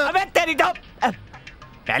तो अबे तेरी तो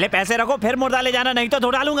पहले पैसे रखो फिर मुर्दा ले जाना, नहीं तो धो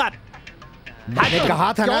डालूंगा। मैंने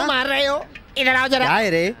कहा था ना। क्यों मार रहे हो? इधर आओ जरा। क्या है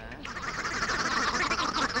रे?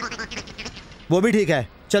 वो भी ठीक है,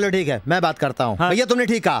 चलो ठीक है, मैं बात करता हूँ। भैया तुमने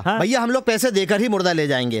ठीक कहा। भैया हम लोग पैसे देकर ही मुर्दा ले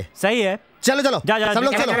जाएंगे। सही है। चलो चलो सब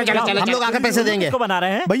लोग चलो, हम लोग आकर पैसे देंगे। बना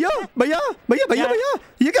रहे हैं भैया भैया भैया भैया भैया,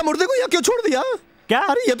 ये क्या मुर्दे को यहाँ क्यों छोड़ दिया? क्या?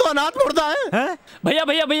 अरे ये तो अनाथ मुर्दा है। भैया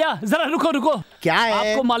भैया भैया जरा रुको। क्या है?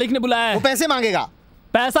 आपको मालिक ने बुलाया है। वो पैसे मांगेगा।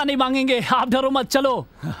 पैसा नहीं मांगेंगे, आप डरो मत, चलो।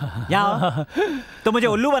 यहाँ तो मुझे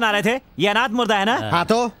उल्लू बना रहे थे। ये अनाथ मुर्दा है ना? हाँ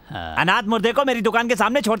तो अनाथ मुर्दे को मेरी दुकान के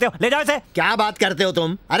सामने छोड़ते हो, ले जाओ इसे। क्या बात करते हो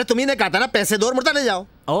तुम? अरे तुम्ही ने कहा था ना पैसे दो और मुर्दा ले जाओ।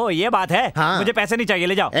 ओ ये बात है। हाँ। मुझे पैसे नहीं चाहिए,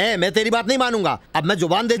 ले जाओ। मैं तेरी बात नहीं मानूंगा। अब मैं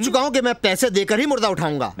जुबान दे चुका हूँ कि मैं पैसे देकर ही मुर्दा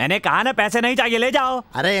उठाऊंगा। मैंने कहा ना पैसे नहीं चाहिए, ले जाओ।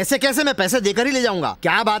 अरे ऐसे कैसे? मैं पैसे देकर ही ले जाऊंगा।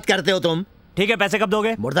 क्या बात करते हो तुम? ठीक है, पैसे कब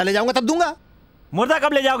दोगे? मुर्दा ले जाऊंगा तब दूंगा। मुर्दा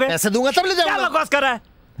कब ले जाओगे? पैसे दूंगा तब ले जाऊंगा। क्या बकवास कर रहा है?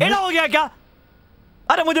 एड़ा हो गया क्या?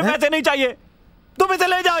 अरे मुझे पैसे नहीं चाहिए, तुम इसे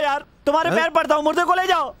ले जाओ यार। तुम्हारे पैर पड़ता हूँ, मुर्दे को ले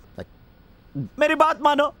जाओ। मेरी बात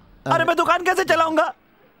मानो। अरे मैं दुकान कैसे चलाऊंगा?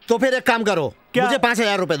 तो फिर एक काम करो, मुझे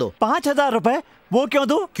 5000 रुपए दो। 5000 रुपए? वो क्यों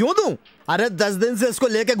दूं? क्यों दूं? अरे 10 दिन से इसको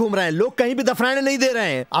लेके घूम रहे हैं लोग, कहीं भी दफनाने नहीं दे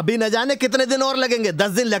रहे हैं। अभी न जाने कितने दिन और लगेंगे।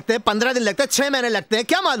 10 दिन लगते हैं, 15 दिन लगते हैं, 6 महीने लगते हैं,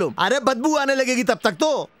 क्या मालूम। अरे बदबू आने लगेगी तब तक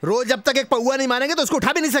तो। रोज जब तक एक पौआ नहीं मानेंगे तो उसको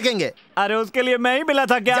उठा भी नहीं सकेंगे। अरे उसके लिए मैं ही मिला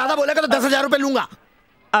था क्या? ज्यादा बोलेगा तो 10,000 रुपए लूंगा।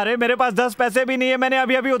 अरे मेरे पास 10 पैसे भी नहीं है, मैंने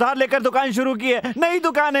अभी अभी उधार लेकर दुकान शुरू की है, नई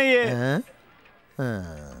दुकान है ये।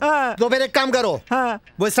 तो फिर एक काम करो,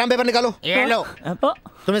 वो स्टाम्प पेपर निकालो। ये लो।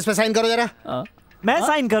 तुम इस पे साइन करो जरा। मैं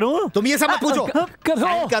साइन करूं? तुम ये सब मत पूछो।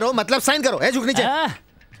 साइन करो मतलब साइन करो। झुक नीचे।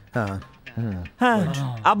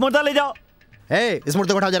 अब मुर्दा ले जाओ। इस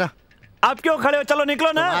मुर्दे को उठाओ जरा। आप क्यों खड़े हो? चलो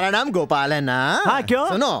निकलो ना। तुम्हारा नाम गोपाल है ना? हाँ क्यों?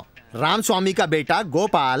 सुनो, राम स्वामी का बेटा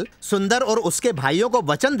गोपाल सुंदर और उसके भाइयों को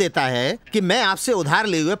वचन देता है कि मैं आपसे उधार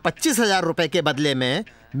लिए हुए 25,000 रुपए के बदले में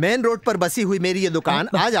मेन रोड पर बसी हुई मेरी ये दुकान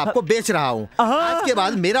आज आपको बेच रहा हूँ। आज के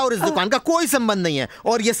बाद मेरा और इस दुकान का कोई संबंध नहीं है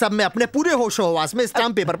और ये सब मैं अपने पूरे होशो-हवास में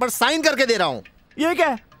स्टाम्प पेपर पर साइन करके दे रहा हूँ। ये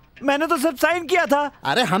क्या? मैंने तो सिर्फ साइन किया था।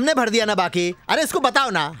 अरे हमने भर दिया ना बाकी। अरे इसको बताओ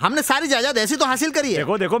ना, हमने सारी जायदाद ऐसी तो हासिल करी है।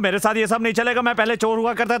 देखो देखो मेरे साथ ये सब नहीं चलेगा, मैं पहले चोर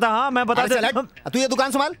हुआ करता था। हाँ मैं बता दे। तू ये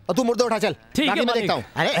दुकान संभाल और तू मुर्दे उठा चल। ठीक है मैं देखता हूँ।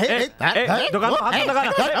 दुकान पर हाथ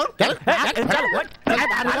लगाना।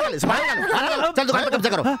 चल दुकान पर कब्जा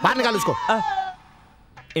करो, बाहर निकालो उसको।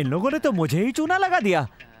 इन लोगों ने तो मुझे ही चूना लगा दिया।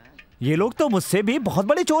 ये लोग तो मुझसे भी बहुत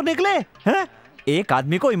बड़े चोर निकले हैं। एक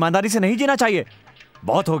आदमी को ईमानदारी से नहीं जीना चाहिए।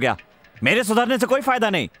 बहुत हो गया, मेरे सुधरने से कोई फायदा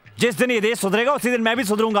नहीं। जिस दिन ये देश सुधरेगा उसी दिन मैं भी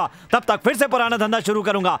सुधरूंगा। तब तक फिर से पुराना धंधा शुरू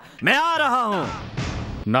करूंगा। मैं आ रहा हूँ।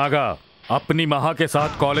 नागा, अपनी महा के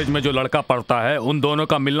साथ कॉलेज में जो लड़का पढ़ता है उन दोनों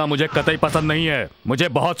का मिलना मुझे कतई पसंद नहीं है। मुझे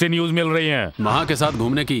बहुत सी न्यूज मिल रही हैं। महा के साथ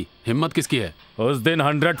घूमने की हिम्मत किसकी है? उस दिन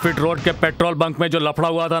 100 फीट रोड के पेट्रोल बंक में जो लफड़ा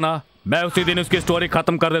हुआ था ना, मैं उसी दिन उसकी स्टोरी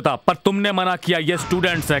खत्म कर देता, पर तुमने मना किया। ये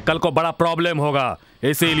स्टूडेंट्स है, कल को बड़ा प्रॉब्लम होगा,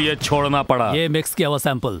 इसीलिए छोड़ना पड़ा। ये मिक्स किया हुआ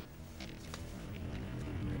सैंपल।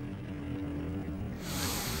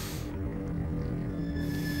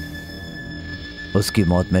 उसकी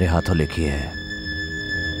मौत मेरे हाथों लिखी है,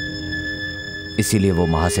 इसीलिए वो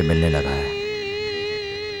महा से मिलने लगा है।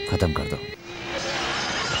 खत्म कर दो।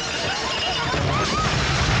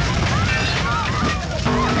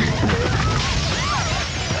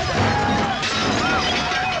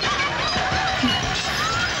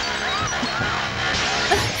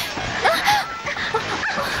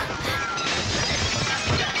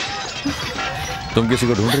 तुम किसी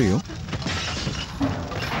को ढूंढ रही हो?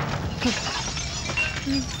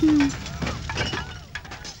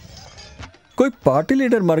 कोई पार्टी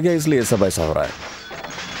लीडर मर गया इसलिए सब ऐसा हो रहा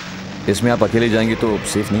है। इसमें आप अकेले जाएंगे तो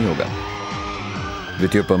सेफ नहीं होगा।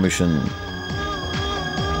 विथ योर परमिशन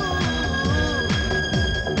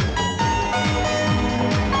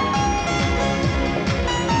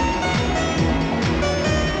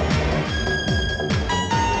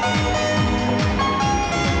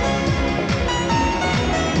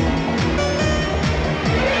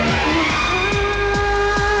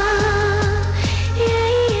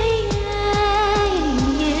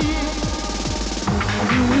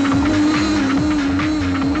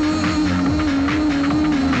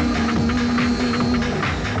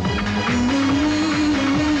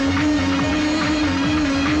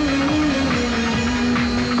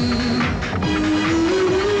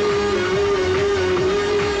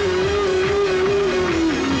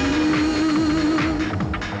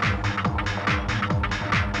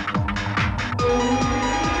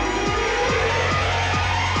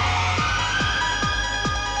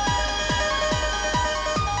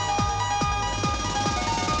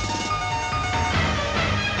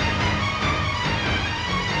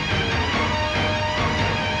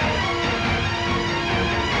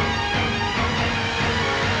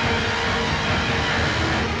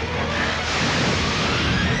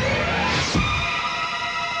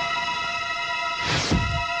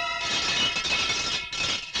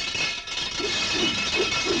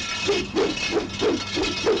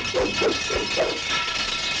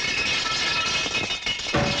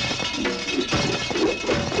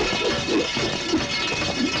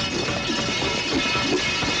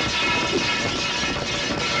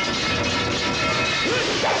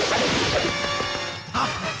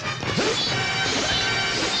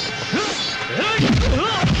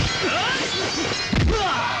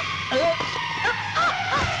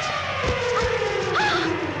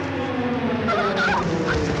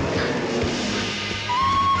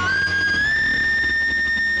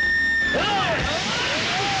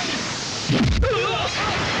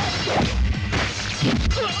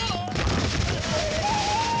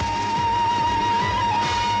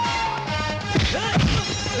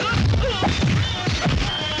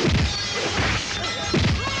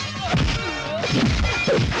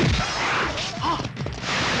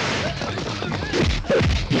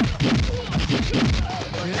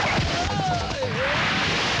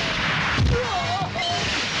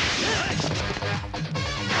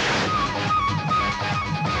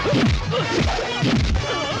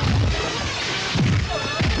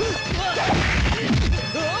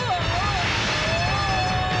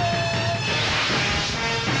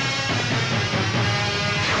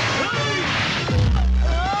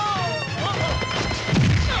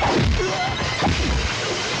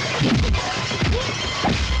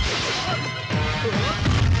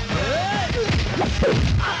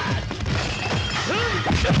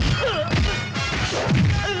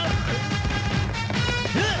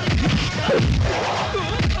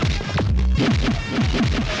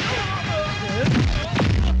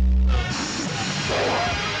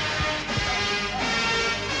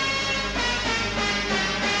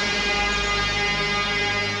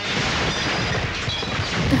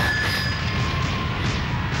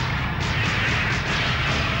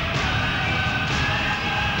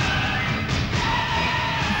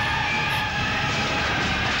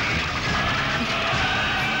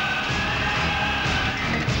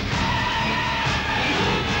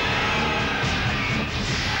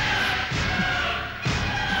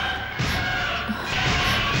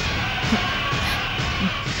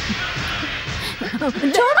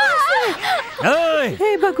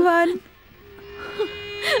हे भगवान,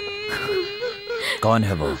 कौन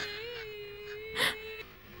है वो?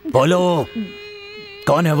 बोलो,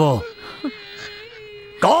 कौन है वो?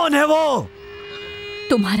 कौन है वो?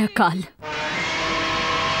 तुम्हारा काल।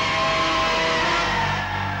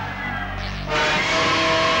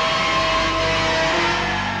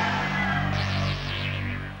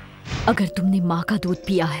 अगर तुमने माँ का दूध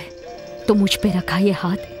पिया है तो मुझ पे रखा ये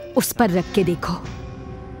हाथ उस पर रख के देखो।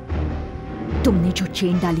 तुमने जो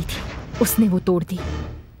चेन डाली थी उसने वो तोड़ दी।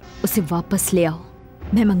 उसे वापस ले आओ,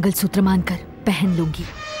 मैं मंगलसूत्र मानकर पहन लूंगी।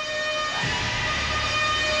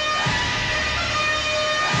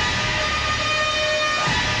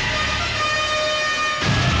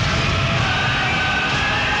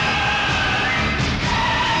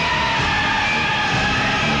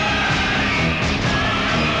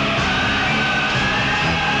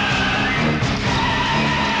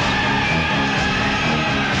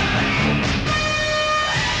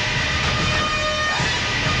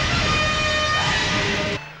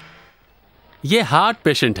 ये हार्ट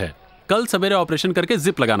पेशेंट है, कल सवेरे ऑपरेशन करके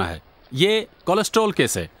जिप लगाना है। ये कोलेस्ट्रॉल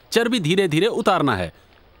केस है, चर्बी धीरे धीरे उतारना है।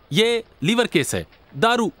 ये लीवर केस है,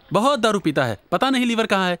 दारू, बहुत दारू पीता है, पता नहीं लीवर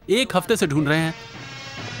कहाँ है, 1 हफ्ते से ढूंढ रहे हैं।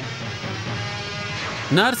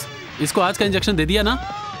 नर्स, इसको आज का इंजेक्शन दे दिया ना?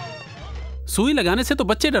 सुई लगाने से तो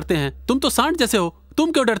बच्चे डरते हैं, तुम तो सांड जैसे हो,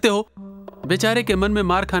 तुम क्यों डरते हो? बेचारे के मन में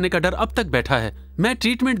मार खाने का डर अब तक बैठा है। मैं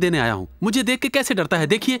ट्रीटमेंट देने आया हूँ, मुझे देख के कैसे डरता है।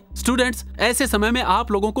 देखिए स्टूडेंट्स, ऐसे समय में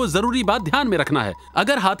आप लोगों को जरूरी बात ध्यान में रखना है।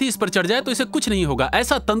 अगर हाथी इस पर चढ़ जाए तो इसे कुछ नहीं होगा,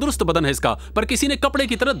 ऐसा तंदुरुस्त बदन है इसका, पर किसी ने कपड़े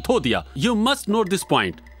की तरह धो दिया। You must note this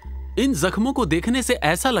point. इन जख्मों को देखने से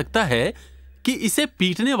ऐसा लगता है कि इसे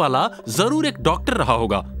पीटने वाला जरूर एक डॉक्टर रहा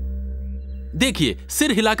होगा। देखिए,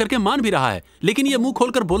 सिर हिला करके मान भी रहा है, लेकिन ये मुंह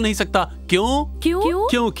खोलकर बोल नहीं सकता। क्यों?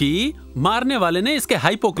 क्योंकि मारने वाले ने इसके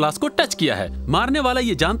हाइपोक्लास को टच किया है। मारने वाला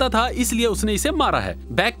ये जानता था, इसलिए उसने इसे मारा है।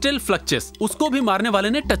 बैक्टेल फ्लक्चस, उसको भी मारने वाले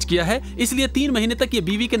ने टच किया है, इसलिए 3 महीने तक ये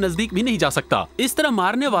बीवी के नजदीक भी नहीं जा सकता। इस तरह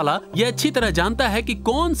मारने वाला ये अच्छी तरह जानता है कि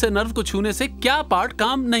कौन से नर्व को छूने से क्या पार्ट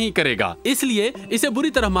काम नहीं करेगा, इसलिए इसे बुरी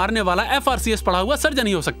तरह मारने वाला FRCS पढ़ा हुआ सर्जन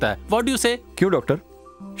ही हो सकता है। व्हाट डू यू से? क्यों डॉक्टर?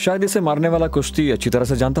 शायद इसे मारने वाला कुश्ती अच्छी तरह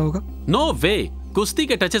से जानता होगा। नो वे, कुश्ती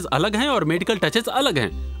के टचेस अलग हैं और मेडिकल टचेस अलग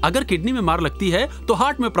हैं। अगर किडनी में मार लगती है तो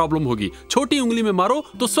हार्ट में प्रॉब्लम होगी, छोटी उंगली में मारो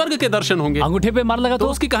तो स्वर्ग के दर्शन होंगे, अंगूठे पे मार लगा तो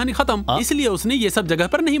उसकी कहानी खत्म। इसलिए उसने ये सब जगह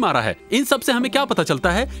पर नहीं मारा है। इन सब से हमें क्या पता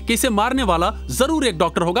चलता है कि इसे मारने वाला जरूर एक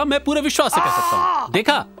डॉक्टर होगा। मैं पूरे विश्वास से कह सकता हूँ।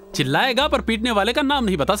 देखा, चिल्लाएगा पर पीटने वाले का नाम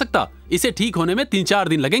नहीं बता सकता। इसे ठीक होने में 3-4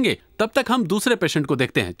 दिन लगेंगे। तब तक हम दूसरे पेशेंट को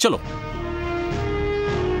देखते हैं। चलो।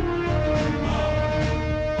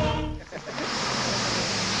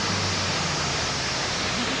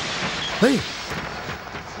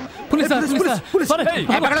 पुलिस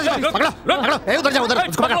पकड़ो उधर जाओ, उधर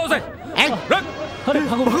उसको पकड़ो। अरे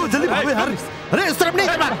भागो जल्दी भागो यार। अरे इस तरफ नहीं,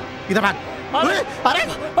 इधर भाग। अरे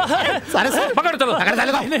सारे पकड़ चलो, पकड़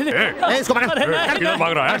साले को। इसको पकड़। किधर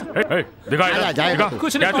भाग रहा है? दिखाई दिखा,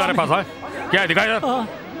 क्या तुम्हारे पास है? क्या दिखाई इधर?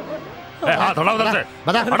 हाथ हटाओ उधर से।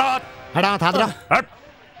 हटा हाथ।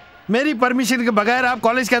 मेरी परमिशन के बगैर आप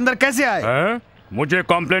कॉलेज के अंदर कैसे आए? मुझे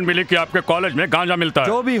कंप्लेंट मिली कि आपके कॉलेज में गांजा मिलता है।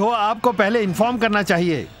 जो भी हो, आपको पहले इन्फॉर्म करना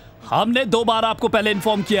चाहिए। हमने 2 बार आपको पहले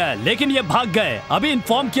इन्फॉर्म किया है, लेकिन ये भाग गए। अभी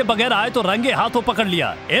इन्फॉर्म किए बगैर आए तो रंगे हाथों पकड़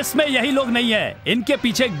लिया। इसमें यही लोग नहीं है, इनके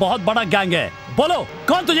पीछे एक बहुत बड़ा गैंग है। बोलो,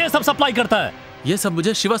 कौन तुझे ये सब सप्लाई करता है? ये सब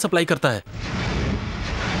मुझे शिवा सप्लाई करता है।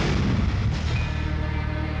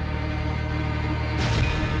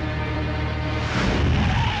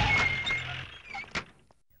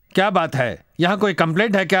 क्या बात है? यहाँ कोई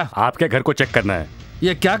कंप्लेंट है क्या? आपके घर को चेक करना है।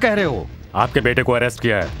 ये क्या कह रहे हो? आपके बेटे को अरेस्ट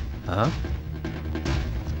किया है। हाँ?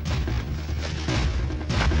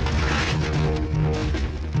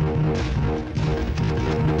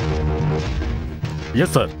 Yes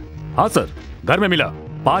sir. हाँ सर, घर में मिला।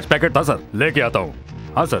 5 पैकेट था सर, लेके आता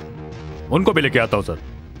हूँ। हाँ सर, उनको भी लेके आता हूँ सर।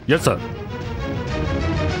 Yes sir.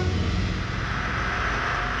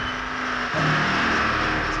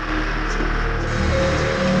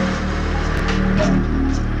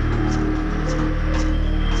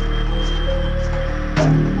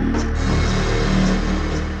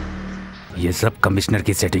 ये सब कमिश्नर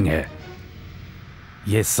की सेटिंग है।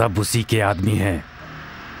 ये सब उसी के आदमी हैं।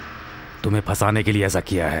 तुम्हें फंसाने के लिए ऐसा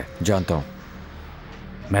किया है। जानता हूं।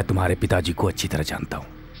 मैं तुम्हारे पिताजी को अच्छी तरह जानता हूं।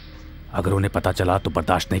 अगर उन्हें पता चला तो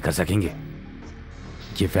बर्दाश्त नहीं कर सकेंगे।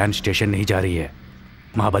 ये वैन स्टेशन नहीं जा रही है,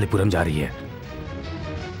 महाबलीपुरम जा रही है।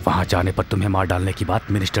 वहां जाने पर तुम्हें मार डालने की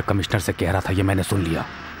बात मिनिस्टर कमिश्नर से कह रहा था, ये मैंने सुन लिया।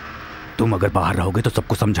 तुम अगर बाहर रहोगे तो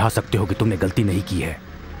सबको समझा सकते हो कि तुमने गलती नहीं की है।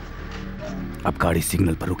 अब गाड़ी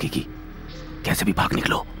सिग्नल पर रुकेगी, कैसे भी भाग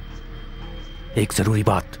निकलो। एक जरूरी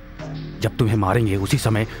बात, जब तुम्हें मारेंगे उसी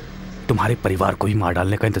समय तुम्हारे परिवार को भी मार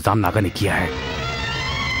डालने का इंतजाम नागा ने किया है।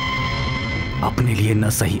 अपने लिए न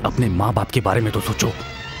सही, अपने माँ बाप के बारे में तो सोचो।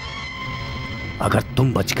 अगर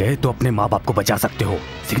तुम बच गए तो अपने माँ बाप को बचा सकते हो।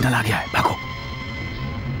 सिग्नल आ गया है, भागो।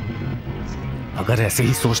 अगर ऐसे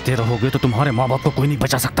ही सोचते रहोगे तो तुम्हारे माँ बाप को कोई नहीं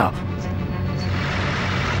बचा सकता।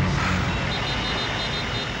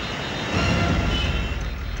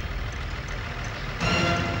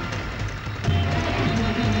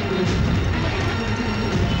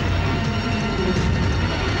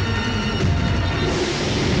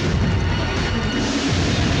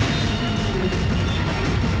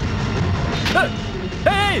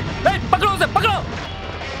 पकड़ो उसे, पकड़ो।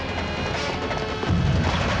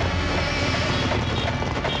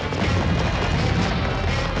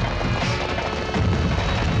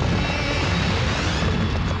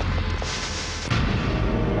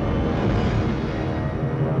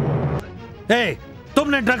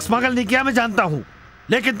 तुमने ड्रग्स स्मगल नहीं किया, मैं जानता हूं,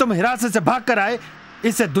 लेकिन तुम हिरासत से भाग कर आए,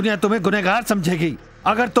 इससे दुनिया तुम्हें गुनहगार समझेगी।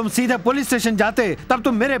 अगर तुम सीधे पुलिस स्टेशन जाते तब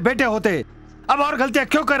तुम मेरे बेटे होते। अब और गलतियां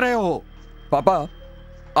क्यों कर रहे हो? पापा,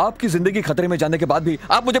 आपकी जिंदगी खतरे में जाने के बाद भी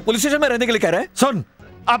आप मुझे पुलिस स्टेशन में रहने के लिए कह रहे हैं? सुन,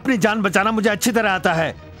 अपनी जान बचाना मुझे अच्छी तरह आता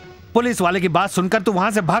है। पुलिस वाले की बात सुनकर तू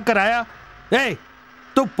वहां से भाग कर आया।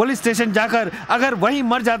 तू पुलिस स्टेशन जाकर अगर वहीं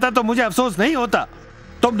मर जाता तो मुझे अफसोस नहीं होता।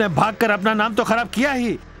 तुमने भागकर अपना नाम तो खराब किया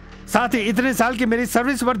ही, साथ ही इतने साल की मेरी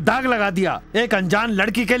सर्विस पर दाग लगा दिया। एक अनजान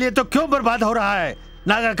लड़की के लिए तो क्यों बर्बाद हो रहा है?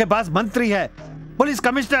 नागा के पास मंत्री है, पुलिस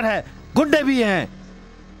कमिश्नर है, गुंडे भी हैं।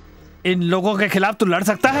 इन लोगों के खिलाफ तू लड़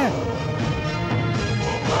सकता है?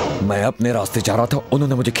 मैं अपने रास्ते जा रहा था,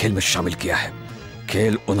 उन्होंने मुझे खेल में शामिल किया है।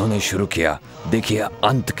 खेल उन्होंने शुरू किया, देखिए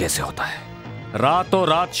अंत कैसे होता है। रातों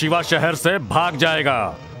रात शिवा शहर से भाग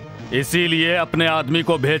जाएगा, इसीलिए अपने आदमी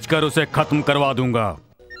को भेजकर उसे खत्म करवा दूंगा।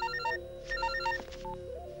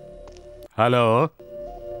 हेलो,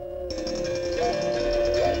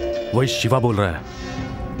 वही शिवा बोल रहा है।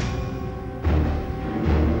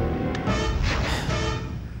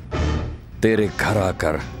 तेरे घर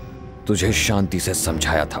आकर तुझे शांति से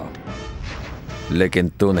समझाया था, लेकिन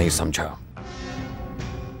तू नहीं समझा।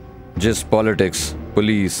 जिस पॉलिटिक्स,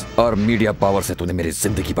 पुलिस और मीडिया पावर से तूने मेरी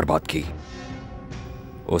जिंदगी बर्बाद की,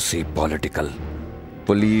 उसी पॉलिटिकल,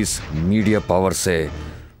 पुलिस, मीडिया पावर से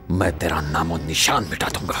मैं तेरा नामो निशान मिटा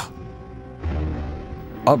दूंगा।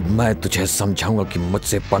 अब मैं तुझे समझाऊंगा कि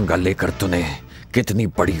मुझसे पंगा लेकर तूने कितनी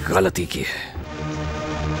बड़ी गलती की है।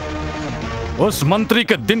 उस मंत्री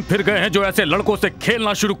के दिन फिर गए हैं जो ऐसे लड़कों से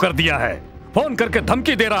खेलना शुरू कर दिया है। फोन करके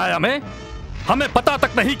धमकी दे रहा है हमें पता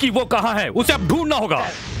तक नहीं कि वो कहाँ है। उसे अब ढूंढना होगा।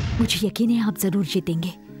 मुझे यकीन है आप जरूर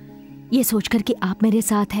जीतेंगे। ये सोचकर कि आप मेरे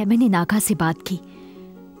साथ हैं, मैंने नागा से बात की,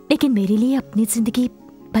 लेकिन मेरे लिए अपनी जिंदगी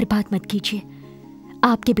बर्बाद मत कीजिए।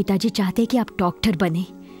 आपके पिताजी चाहते हैं कि आप डॉक्टर बने।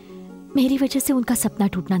 मेरी वजह से उनका सपना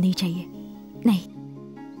टूटना नहीं चाहिए। नहीं,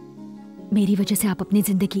 मेरी वजह से आप अपनी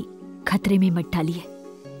जिंदगी खतरे में मत डालिए।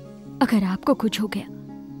 अगर आपको कुछ हो गया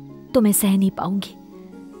तो मैं सह नहीं पाऊंगी।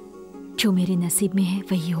 जो मेरे नसीब में है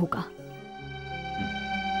वही होगा।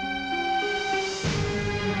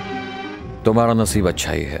 तुम्हारा नसीब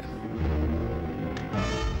अच्छा ही है,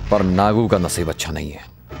 पर नागू का नसीब अच्छा नहीं है।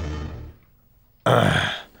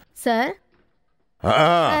 सर,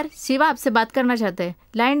 हाँ सर, शिवा आपसे बात करना चाहते हैं।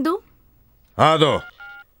 लाइन दूं? हाँ दो।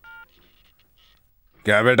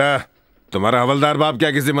 क्या बेटा, तुम्हारा हवलदार बाप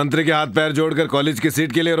क्या किसी मंत्री के हाथ पैर जोड़कर कॉलेज की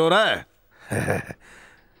सीट के लिए रो रहा है?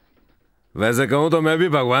 वैसे कहूं तो मैं भी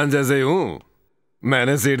भगवान जैसे ही हूं।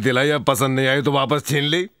 मैंने सीट दिलाई, अब पसंद नहीं आई तो वापस छीन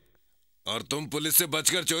ली, और तुम पुलिस से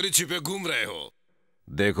बचकर चोरी छिपे घूम रहे हो।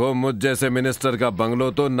 देखो, मुझ जैसे मिनिस्टर का बंगलो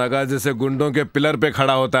तो नगा जैसे गुंडों के पिलर पे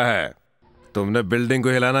खड़ा होता है। तुमने बिल्डिंग को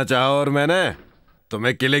हिलाना चाहा और मैंने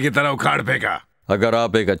तुम्हें किले की तरह उखाड़ फेंका। अगर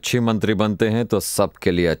आप एक अच्छी मंत्री बनते हैं तो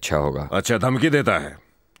सबके लिए अच्छा होगा। अच्छा, धमकी देता है।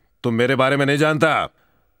 तुम मेरे बारे में नहीं जानता।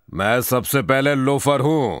 मैं सबसे पहले लोफर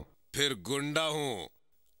हूं, फिर गुंडा हूं,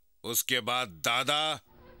 उसके बाद दादा,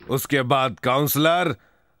 उसके बाद काउंसलर,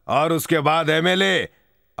 और उसके बाद एमएलए,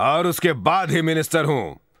 और उसके बाद ही मिनिस्टर हूं।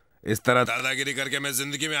 इस तरह दादागिरी करके मैं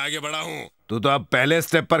जिंदगी में आगे बढ़ा हूं। तू तो अब पहले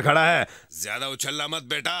स्टेप पर खड़ा है। ज्यादा उछलना मत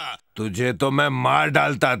बेटा, तुझे तो मैं मार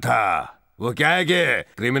डालता था। वो क्या है कि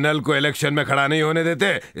क्रिमिनल को इलेक्शन में खड़ा नहीं होने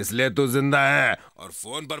देते, इसलिए तू जिंदा है और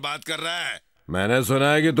फोन पर बात कर रहा है। मैंने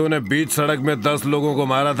सुना है कि तूने बीच सड़क में 10 लोगों को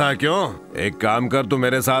मारा था। क्यों? एक काम कर, तू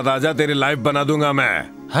मेरे साथ आजा, तेरी लाइफ बना दूंगा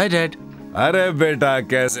मैं। Hi dad. अरे बेटा,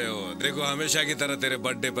 कैसे हो? देखो, हमेशा की तरह तेरे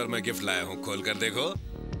बर्थडे पर मैं गिफ्ट लाया हूँ, खोल कर देखो।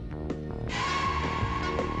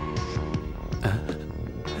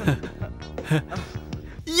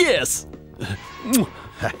 यस।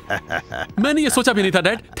 मैंने ये सोचा भी नहीं था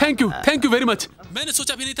dad. Thank you very much. मैंने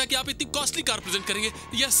सोचा भी नहीं था कि आप इतनी कॉस्टली कार प्रेजेंट करेंगे।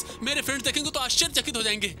 यस, मेरे फ्रेंड्स देखेंगे तो आश्चर्यचकित हो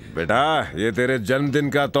जाएंगे। बेटा, ये तेरे जन्मदिन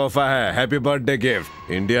का तोहफा है, हैप्पी बर्थडे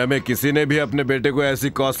गिफ्ट। इंडिया में किसी ने भी अपने बेटे को ऐसी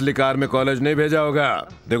कॉस्टली कार में कॉलेज नहीं भेजा होगा।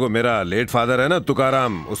 देखो, मेरा लेट फादर है ना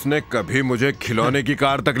तुकाराम, उसने कभी मुझे खिलौने की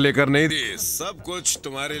कार तक लेकर नहीं दी। सब कुछ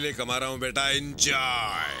तुम्हारे लिए कमा रहा हूँ बेटा,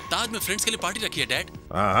 एंजॉय। ताज में फ्रेंड्स के लिए पार्टी रखी है डैड।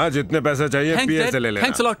 हाँ, जितने पैसे चाहिए पीए से ले लेना।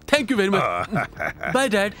 Thanks a lot. Thank you very much. Bye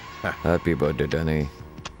dad. Happy birthday Danny.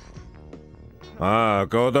 हाँ,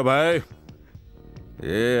 कहो तो भाई।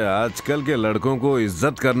 ये आजकल के लड़कों को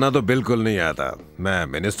इज्जत करना तो बिल्कुल नहीं आता। मैं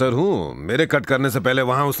मिनिस्टर हूँ, मेरे कट करने से पहले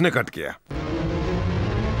वहां उसने कट किया।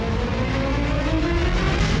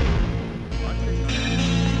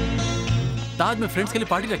 ताज में फ्रेंड्स के लिए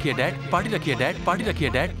पार्टी रखी है डैड। पार्टी रखी है डैड। पार्टी रखी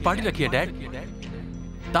है डैड। पार्टी रखी है डैड।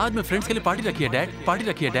 ताज में फ्रेंड्स के लिए पार्टी रखी है डैड। पार्टी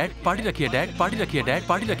रखी है डैड। पार्टी रखी है डैड। पार्टी रखी है डैड।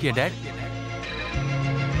 पार्टी रखी है डैड।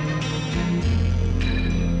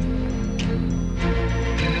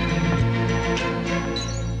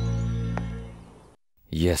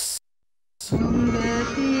 Yes.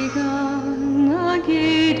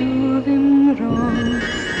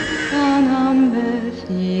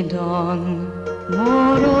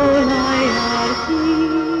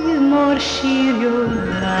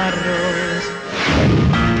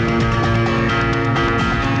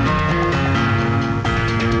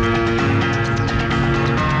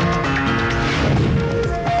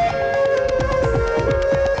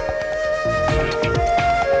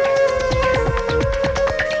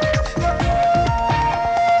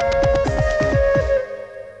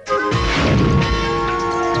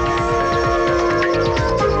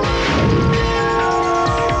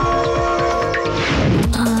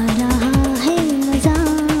 आ रहा है मजा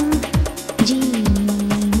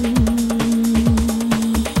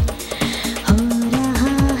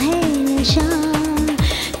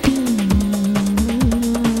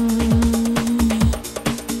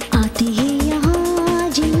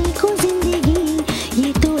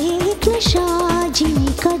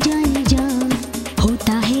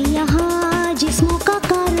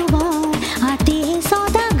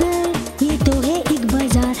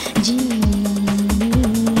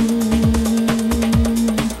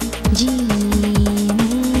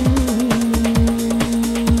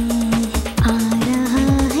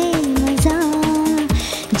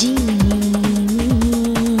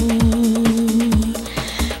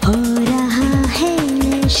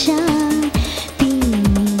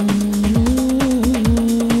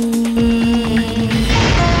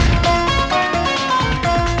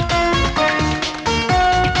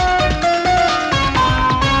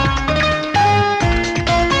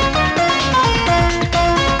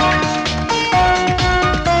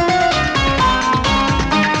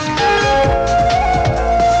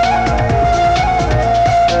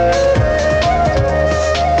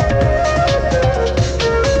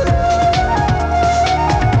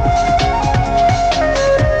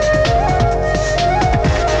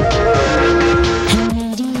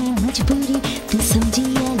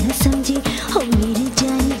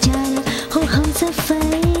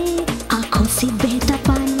बरसता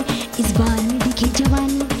पानी, इस बार में दिखे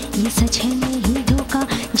जवानी, ये सच है नहीं धोखा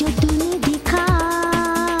जो तूने दिखा।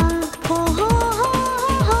 ओ हो हो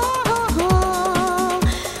हो हो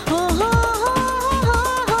हो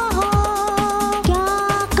हो हो, क्या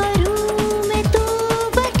करूं मैं तू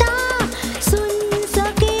बता, सुन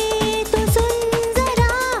सके तो सुन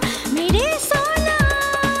जरा मेरे सोना,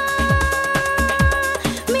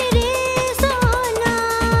 मेरे सोना।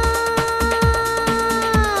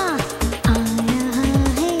 आ रहा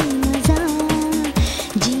है मजा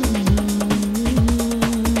जीने में,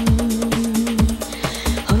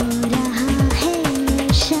 हो रहा है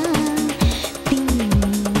नशा पीने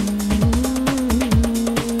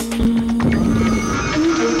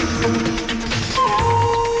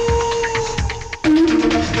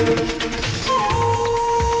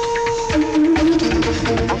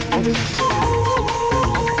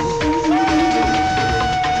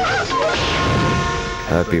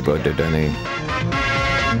हैप्पी बर्थडे डैनी।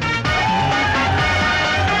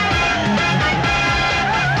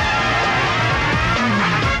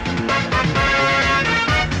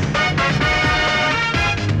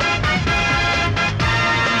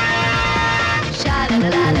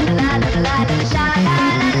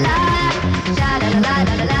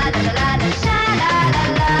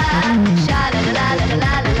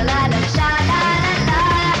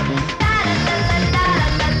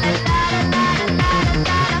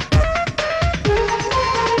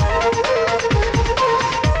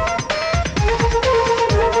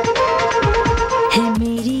 है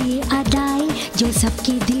मेरी ये अदाएं जो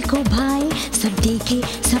सबके दिल को भाए, सब देखे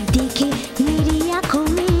मेरी आंखों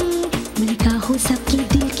में, मैं निगाहों सबके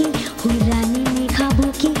दिल की हूँ रानी में,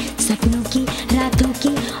 ख्वाबों की, सपनों की, रातों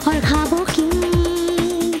की और ख्वाबों की।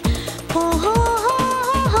 ओ हो हो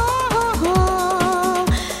हो हो हो हो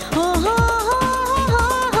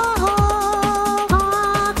हो हो,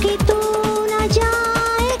 आके तू न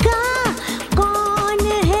जाएगा, कौन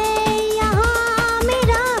है यहाँ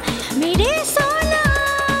मेरा, मेरे सोना,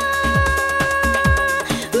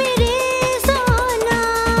 मेरे सोना।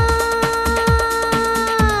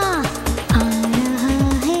 आ रहा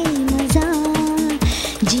है मजा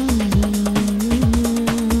जीने में,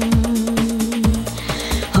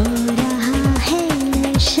 हो रहा है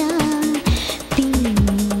नशा पीने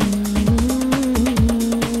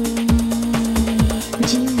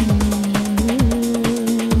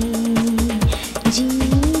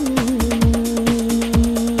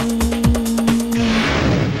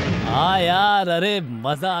हाँ यार, अरे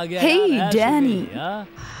मजा आ गया। Hey, यार, ऐश हो Danny. गई, हाँ?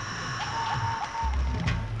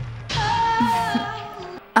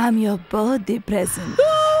 I'm your birthday present.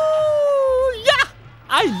 Yeah,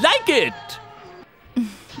 I like it.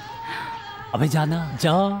 अबे जाना,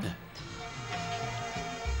 जा।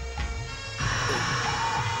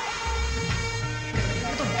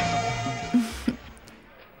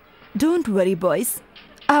 Don't worry boys,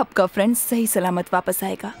 आपका फ्रेंड सही सलामत वापस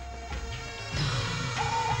आएगा।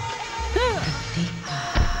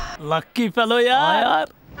 लक्की फेलो यार।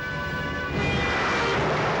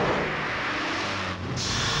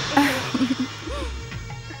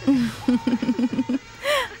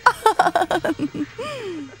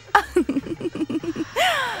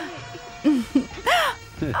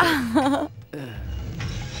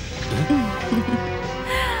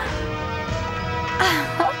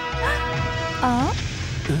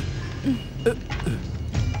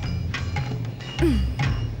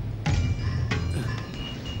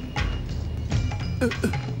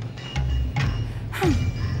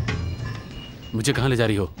 मुझे कहाँ ले जा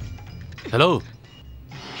रही हो? Hello,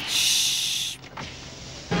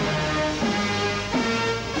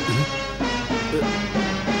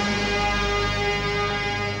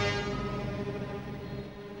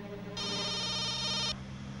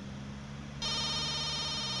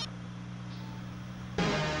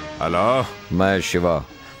 hello. मैं शिवा।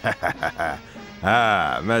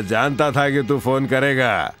 हाँ, मैं जानता था कि तू फोन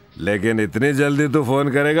करेगा, लेकिन इतनी जल्दी तू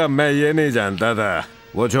फोन करेगा मैं ये नहीं जानता था।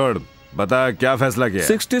 वो छोड़, बता क्या फैसला किया?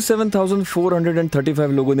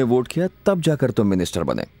 67,435 लोगों ने वोट किया, तब जाकर तुम मिनिस्टर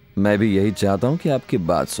बने। मैं भी यही चाहता हूँ कि आपकी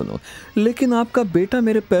बात सुनो, लेकिन आपका बेटा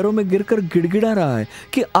मेरे पैरों में गिरकर गिड़गिड़ा रहा है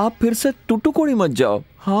कि आप फिर से टुटुकोड़ी मत जाओ।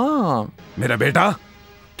 हाँ। मेरा बेटा?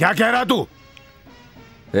 क्या कह रहा तू?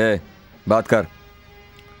 ए, बात कर।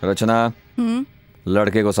 रचना,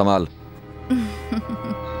 लड़के को संभाल।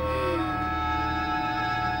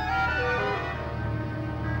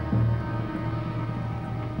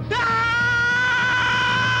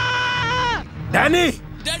 डैनी!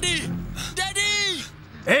 डैडी! डैडी!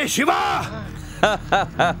 ए शिवा!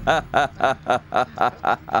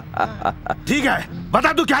 ठीक है,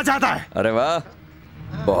 बता तू क्या चाहता है? अरे वाह,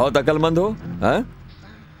 बहुत अक्लमंद हो, हाँ?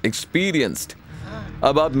 एक्सपीरियंस्ड।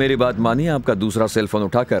 अब आप मेरी बात मानिए, आपका दूसरा सेल फोन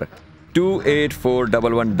उठाकर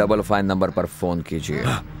 284115 नंबर पर फोन कीजिए।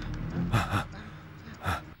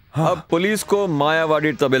 अब पुलिस को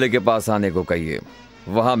मायावाड़ी तबेले के पास आने को कहिए।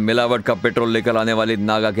 वहां मिलावट का पेट्रोल लेकर आने वाली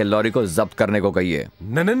नागा के लॉरी को जब्त करने को कहिए।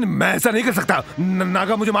 नहीं, मैं ऐसा नहीं कर सकता।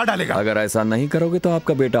 नागा मुझे मार डालेगा। अगर ऐसा नहीं करोगे तो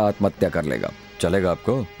आपका बेटा आत्महत्या कर लेगा। चलेगा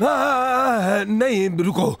आपको? नहीं,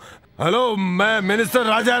 रुको। हेलो, मैं मिनिस्टर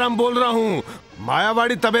राजाराम बोल रहा हूँ।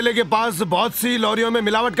 मायावाड़ी तबेले के पास बहुत सी लॉरियों में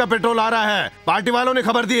मिलावट का पेट्रोल आ रहा है। पार्टी वालों ने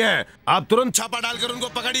खबर दी है। आप तुरंत छापा डालकर उनको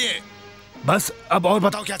पकड़िए। बस अब और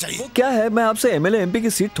बताओ क्या चाहिए? क्या है, मैं आपसे एमएलए एमपी की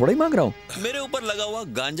सीट थोड़ा ही मांग रहा हूँ। मेरे ऊपर लगा हुआ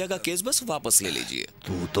गांजा का केस बस वापस ले लीजिए।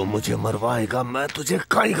 तू तो मुझे मरवाएगा, मैं तुझे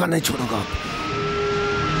कहीं का नहीं छोड़ूंगा।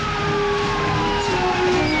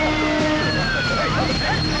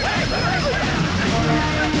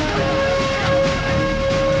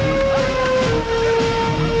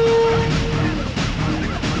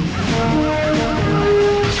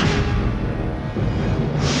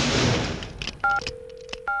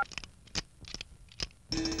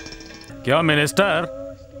 क्या मिनिस्टर,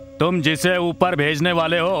 तुम जिसे ऊपर भेजने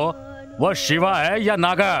वाले हो वो शिवा है या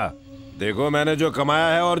नागा? देखो, मैंने जो कमाया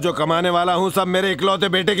है और जो कमाने वाला हूँ सब मेरे इकलौते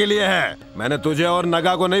बेटे के लिए है। मैंने तुझे और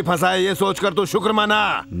नागा को नहीं फंसाया, ये सोचकर तू शुक्र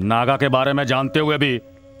माना। नागा के बारे में जानते हुए भी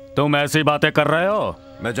तुम ऐसी बातें कर रहे हो?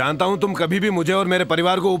 मैं जानता हूँ तुम कभी भी मुझे और मेरे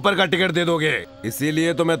परिवार को ऊपर का टिकट दे दोगे,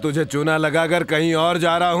 इसीलिए तो मैं तुझे चूना लगाकर कहीं और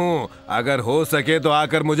जा रहा हूँ। अगर हो सके तो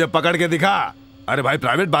आकर मुझे पकड़ के दिखा। अरे भाई,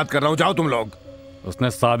 प्राइवेट बात कर रहा हूँ, जाओ तुम लोग। उसने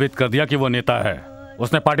साबित कर दिया कि वो नेता है।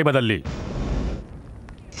 उसने पार्टी बदल ली।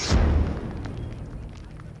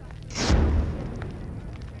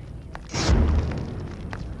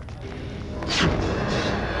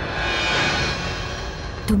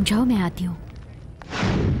 तुम जाओ, मैं आती हूँ।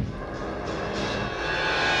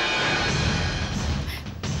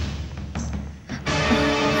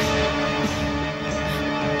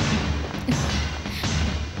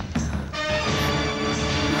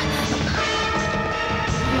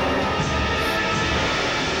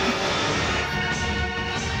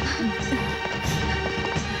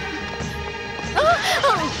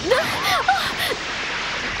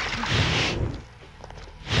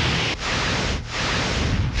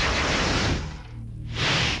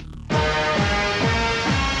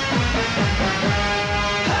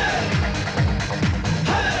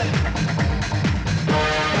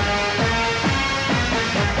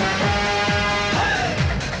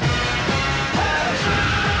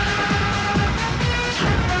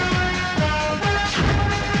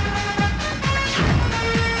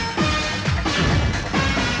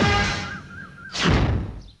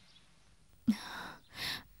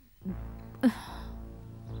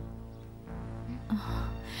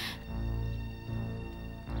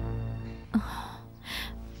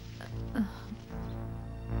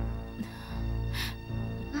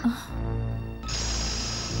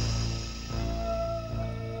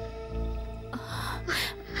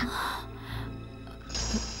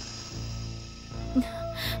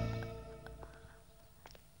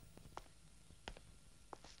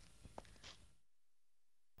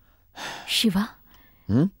 शिवा,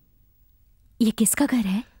 ये किसका घर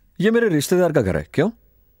है? ये मेरे रिश्तेदार का घर है। क्यों?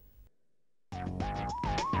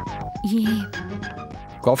 ये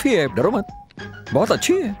कॉफी है, डरो मत, बहुत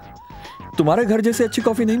अच्छी है। तुम्हारे घर जैसे अच्छी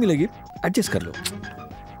कॉफी नहीं मिलेगी, एडजस्ट कर लो।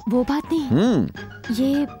 वो बात नहीं।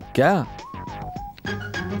 ये क्या?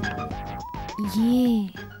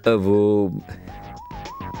 ये वो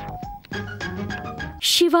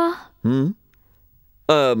शिवा।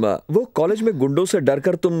 वो कॉलेज में गुंडों से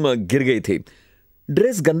डरकर तुम गिर गई थी।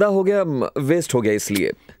 ड्रेस गंदा हो गया, वेस्ट हो गया,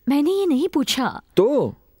 इसलिए। मैंने ये नहीं पूछा।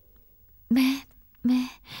 तो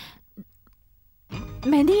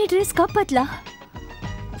मैंने ये ड्रेस कब बदला?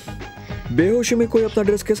 बेहोशी में कोई अपना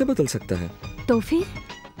ड्रेस कैसे बदल सकता है? तो फिर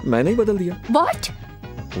मैंने ही बदल दिया। What?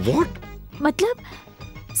 मतलब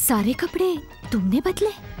सारे कपड़े तुमने बदले?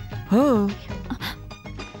 हाँ।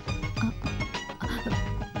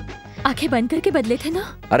 आंखें बंद करके बदले थे ना?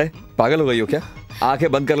 अरे पागल हो गई हो क्या?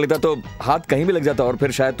 आंखें बंद कर लेता तो हाथ कहीं भी लग जाता और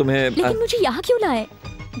फिर शायद तुम्हें। लेकिन मुझे यहाँ क्यों लाए?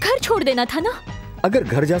 घर छोड़ देना था ना? अगर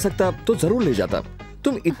घर जा सकता तो जरूर ले जाता।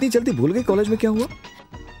 तुम इतनी जल्दी भूल गई कॉलेज में क्या हुआ?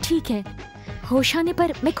 ठीक है, होश आने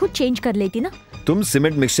पर मैं खुद चेंज कर लेती ना। तुम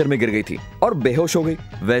सीमेंट मिक्सचर में गिर गई थी और बेहोश हो गई।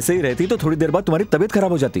 वैसे ही रहती तो थोड़ी देर बाद तुम्हारी तबीयत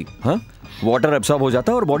खराब हो जाती। हाँ, वाटर एब्सॉर्ब हो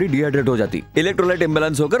जाता और बॉडी डिहाइड्रेट हो जाती। इलेक्ट्रोलाइट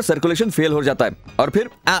इंबैलेंस होकर सर्कुलेशन फेल हो जाता है और फिर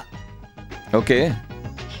ओके,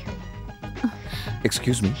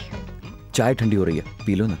 एक्सक्यूज मी, चाय ठंडी हो रही है,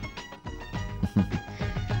 पी लो ना।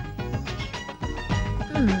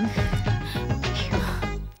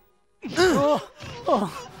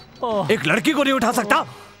 एक लड़की को नहीं उठा सकता?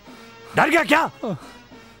 डर गया क्या?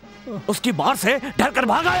 उसकी मार से डर कर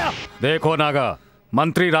भाग आया। देखो नागा,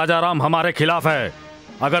 मंत्री राजाराम हमारे खिलाफ है।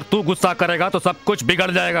 अगर तू गुस्सा करेगा तो सब कुछ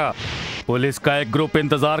बिगड़ जाएगा। पुलिस का एक ग्रुप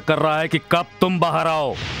इंतजार कर रहा है कि कब तुम बाहर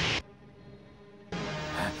आओ।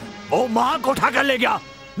 वो महा को उठा कर ले गया,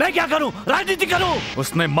 मैं क्या करूं? राजनीति करूं?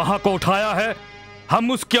 उसने महा को उठाया है,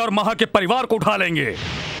 हम उसके और महा के परिवार को उठा लेंगे।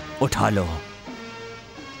 उठा लो।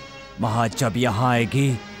 महा जब यहां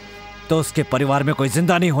आएगी तो उसके परिवार में कोई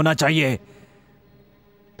जिंदा नहीं होना चाहिए।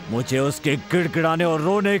 मुझे उसके गिड़गिड़ाने और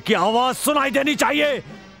रोने की आवाज सुनाई देनी चाहिए,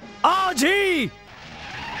 आज ही।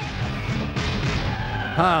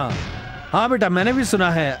 हाँ हाँ बेटा, मैंने भी सुना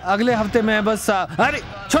है अगले हफ्ते में बस अरे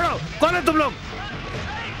छोड़ो, कौन है तुम लोग?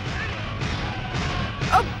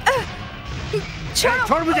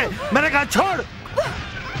 छोड़ मुझे, मैंने कहा छोड़।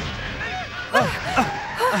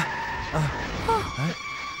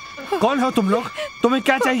 कौन हो तुम लोग? तुम्हें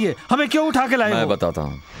क्या चाहिए? हमें क्यों उठा के लाए हो? मैं बताता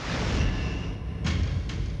हूं।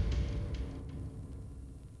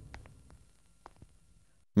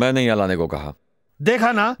 मैंने यहाँ लाने को कहा।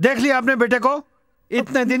 देखा ना, देख लिया आपने बेटे को।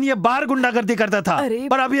 इतने दिन ये बाहर गुंडागर्दी करता था,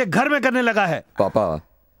 पर अब ये घर में करने लगा है। पापा,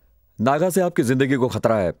 नागा से आपकी जिंदगी को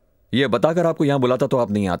खतरा है, ये बताकर आपको यहाँ बुलाता तो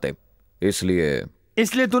आप नहीं आते,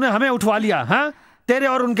 इसलिए तूने हमें उठवा लिया। हाँ, तेरे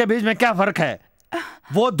और उनके बीच में क्या फर्क है?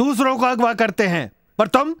 वो दूसरों को अगवा करते हैं, पर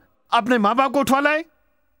तुम अपने माँ बाप को उठवा लाए।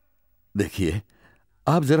 देखिए,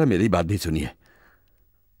 आप जरा मेरी बात भी सुनिए।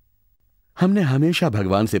 हमने हमेशा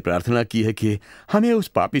भगवान से प्रार्थना की है कि हमें उस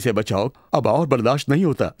पापी से बचाओ। अब और बर्दाश्त नहीं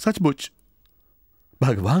होता, सचमुच।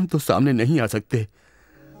 भगवान तो सामने नहीं आ सकते,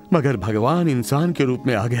 मगर भगवान इंसान के रूप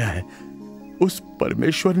में आ गया है। उस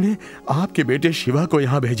परमेश्वर ने आपके बेटे शिवा को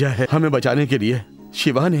यहाँ भेजा है हमें बचाने के लिए।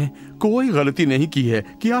 शिवा ने कोई गलती नहीं की है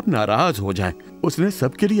कि आप नाराज हो जाएं। उसने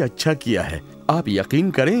सबके लिए अच्छा किया है। आप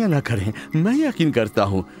यकीन करें या ना करें, मैं यकीन करता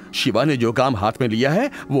हूँ शिवा ने जो काम हाथ में लिया है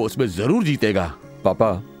वो उसमें जरूर जीतेगा।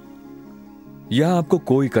 पापा, यहाँ आपको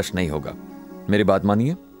कोई कष्ट नहीं होगा। मेरी बात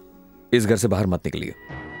मानिए, इस घर से बाहर मत निकलिए।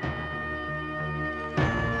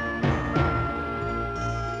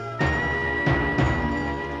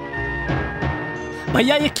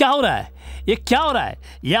 भैया ये क्या हो रहा है? ये क्या हो रहा है?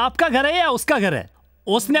 ये आपका घर है या उसका घर है?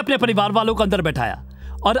 उसने अपने परिवार वालों को अंदर बैठाया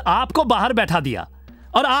और आपको बाहर बैठा दिया,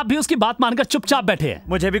 और आप भी उसकी बात मानकर चुपचाप बैठे हैं।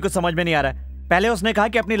 मुझे भी कुछ समझ में नहीं आ रहा है। पहले उसने कहा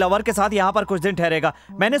कि अपनी लवर के साथ यहाँ पर कुछ दिन ठहरेगा।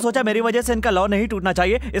 मैंने सोचा मेरी वजह से इनका लव नहीं टूटना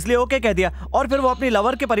चाहिए, इसलिए ओके कह दिया। और फिर वो अपनी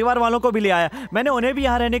लवर के परिवार वालों को भी ले आया। मैंने उन्हें भी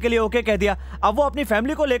यहाँ रहने के लिए ओके कह दिया। अब वो अपनी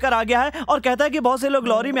फैमिली को लेकर आ गया है और कहता है कि बहुत से लोग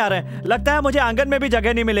लॉरी में आ रहे हैं। लगता है मुझे आंगन में भी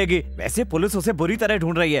जगह नहीं मिलेगी। वैसे पुलिस उसे बुरी तरह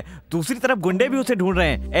ढूंढ रही है, दूसरी तरफ गुंडे भी उसे ढूंढ रहे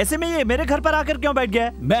हैं। ऐसे में ये मेरे घर पर आकर क्यों बैठ गया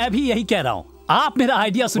है? मैं भी यही कह रहा हूँ। आप मेरा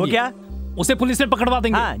आइडिया सुनिए। क्या? उसे पुलिस में पकड़वा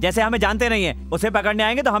देंगे। हाँ, जैसे हमें जानते नहीं है, उसे पकड़ने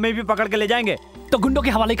आएंगे तो हमें भी पकड़ के ले जाएंगे। तो गुंडों के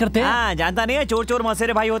हवाले करते हैं। हाँ, जानता नहीं है, चोर चोर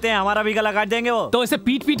मौसेरे भाई होते हैं, हमारा भी गला काट देंगे वो। तो इसे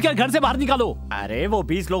पीट पीट कर घर से बाहर निकालो। अरे वो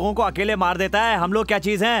 20 लोगों को अकेले मार देता है, हम लोग क्या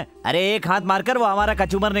चीज हैं? अरे एक हाथ मारकर वो हमारा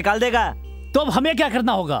कचूमर निकाल देगा। तो अब हमें क्या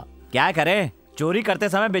करना होगा? क्या करे? चोरी करते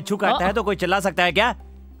समय बिच्छू काटता है तो कोई चिल्ला सकता है क्या?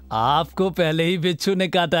 आपको पहले ही बिच्छू ने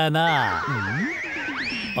काटा है ना।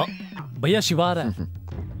 भैया शिवा आ रहा है।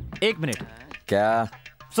 एक मिनट। क्या?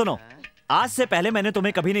 सुनो, आज से पहले मैंने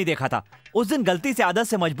तुम्हें कभी नहीं देखा था। उस दिन गलती से आदत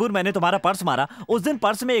से मजबूर मैंने तुम्हारा पर्स मारा। उस दिन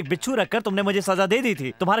पर्स में एक बिच्छू रखकर तुमने मुझे सजा दे दी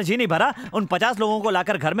थी। तुम्हारा जी नहीं भरा, उन 50 लोगों को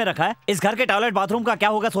लाकर घर में रखा है। इस घर के टॉयलेट बाथरूम का क्या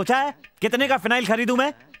होगा सोचा है? कितने का फिनाइल खरीदूं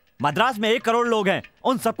मैं? मद्रास में 1 करोड़ लोग हैं,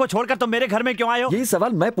 उन सबको छोड़कर तुम मेरे घर में क्यों आए हो? यही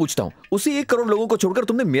सवाल मैं पूछता हूँ। उसी 1 करोड़ लोगों को छोड़कर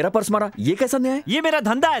तुमने मेरा पर्स मारा, ये कैसा न्याय है? ये मेरा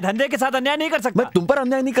धंधा है, धंधे के साथ अन्याय नहीं कर सकता। मैं तुम पर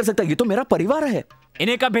अन्याय नहीं कर सकता, ये तो मेरा परिवार है।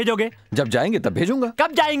 इन्हें कब भेजोगे? जब जाएंगे तब भेजूंगा।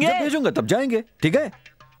 कब जाएंगे? जब भेजूंगा तब जाएंगे, ठीक है?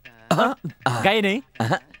 गए नहीं?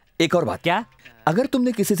 एक और बात। क्या? अगर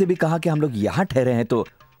तुमने किसी से भी कहा कि हम लोग यहाँ ठहरे हैं तो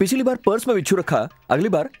पिछली बार पर्स में बिच्छू रखा, अगली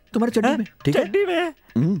बार तुम्हारे चड्डी में, ठीक है? चड्डी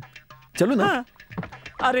में? चलो ना।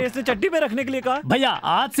 अरे इसने चड्डी में रखने के लिए कहा। भैया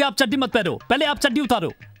आज से आप चड्डी मत पहनो, पहले आप चड्डी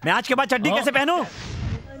उतारो। मैं आज के बाद चड्डी कैसे पहनूं?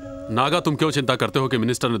 नागा, तुम क्यों चिंता करते हो कि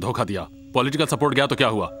मिनिस्टर ने धोखा दिया? पॉलिटिकल सपोर्ट गया तो क्या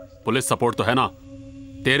हुआ, पुलिस सपोर्ट तो है ना।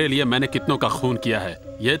 तेरे लिए मैंने कितनों का खून किया है,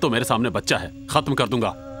 ये तो मेरे सामने बच्चा है, खत्म कर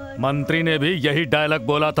दूंगा। मंत्री ने भी यही डायलॉग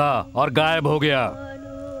बोला था और गायब हो गया।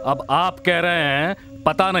 अब आप कह रहे हैं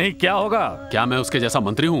पता नहीं क्या होगा। क्या मैं उसके जैसा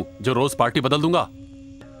मंत्री हूँ जो रोज पार्टी बदल दूंगा?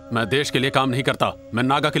 मैं देश के लिए काम नहीं करता, मैं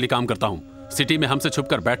नागा के लिए काम करता हूँ। सिटी में हमसे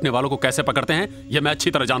छुपकर बैठने वालों को कैसे पकड़ते हैं ये मैं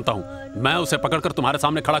अच्छी तरह जानता हूँ। मैं उसे पकड़कर तुम्हारे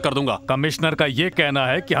सामने खड़ा कर दूंगा। कमिश्नर का ये कहना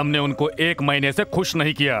है कि हमने उनको 1 महीने से खुश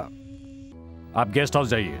नहीं किया। आप गेस्ट हाउस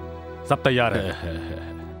जाइए, सब तैयार है।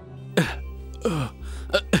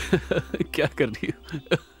 क्या कर रही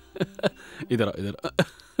हो? इधर इधर।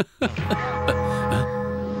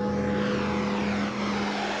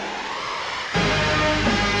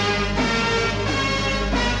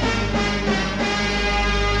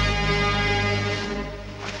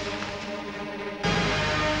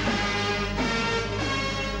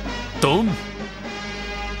 तो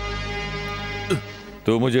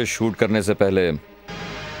मुझे शूट करने से पहले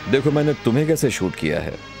देखो मैंने तुम्हें कैसे शूट किया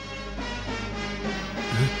है।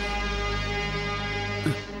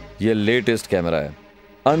 ये लेटेस्ट कैमरा है,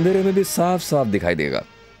 अंधेरे में भी साफ साफ दिखाई देगा।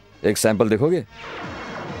 एक सैंपल देखोगे?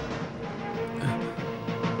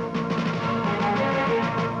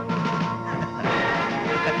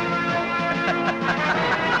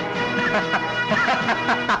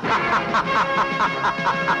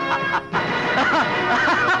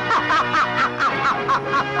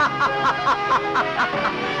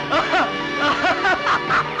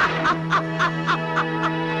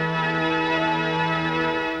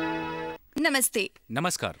 नमस्ते।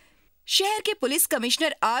 नमस्कार। शहर के पुलिस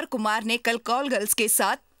कमिश्नर आर कुमार ने कल कॉल गर्ल्स के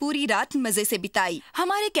साथ पूरी रात मजे से बिताई।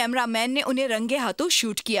 हमारे कैमरामैन ने उन्हें रंगे हाथों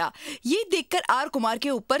शूट किया। ये देखकर आर कुमार के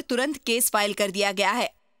ऊपर तुरंत केस फाइल कर दिया गया है।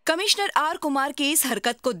 कमिश्नर आर कुमार की इस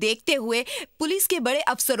हरकत को देखते हुए पुलिस के बड़े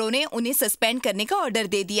अफसरों ने उन्हें सस्पेंड करने का ऑर्डर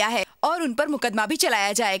दे दिया है और उन पर मुकदमा भी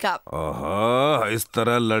चलाया जाएगा। इस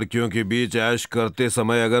तरह लड़कियों के बीच ऐश करते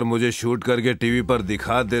समय अगर मुझे शूट करके टीवी पर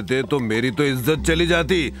दिखा देते तो मेरी तो इज्जत चली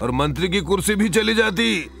जाती और मंत्री की कुर्सी भी चली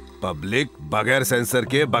जाती। पब्लिक बगैर सेंसर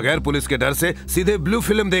के, बगैर पुलिस के डर से सीधे ब्लू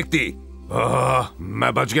फिल्म देखती।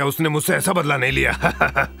 मैं बच गया, उसने मुझसे ऐसा बदला नहीं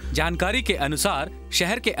लिया। जानकारी के अनुसार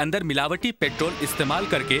शहर के अंदर मिलावटी पेट्रोल इस्तेमाल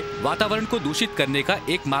करके वातावरण को दूषित करने का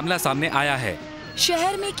एक मामला सामने आया है।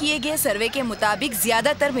 शहर में किए गए सर्वे के मुताबिक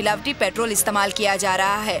ज्यादातर मिलावटी पेट्रोल इस्तेमाल किया जा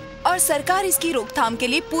रहा है और सरकार इसकी रोकथाम के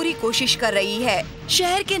लिए पूरी कोशिश कर रही है।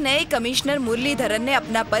 शहर के नए कमिश्नर मुरलीधरन ने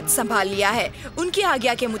अपना पद संभाल लिया है। उनकी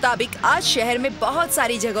आज्ञा के मुताबिक आज शहर में बहुत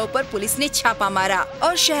सारी जगहों पर पुलिस ने छापा मारा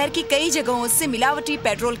और शहर की कई जगहों से मिलावटी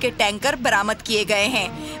पेट्रोल के टैंकर बरामद किए गए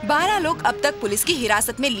हैं। 12 लोग अब तक पुलिस की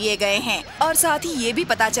हिरासत में लिए गए हैं और साथ ही ये भी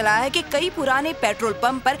पता चला है कि कई पुराने पेट्रोल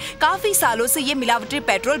पंप पर काफी सालों से ये मिलावटी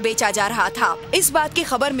पेट्रोल बेचा जा रहा था। इस बात की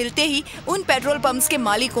खबर मिलते ही उन पेट्रोल पंप्स के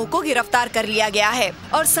मालिकों को गिरफ्तार कर लिया गया है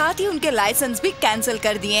और साथ ही उनके लाइसेंस भी कैंसिल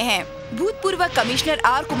कर दिए हैं। भूतपूर्व कमिश्नर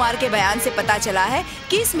आर कुमार के बयान से पता चला है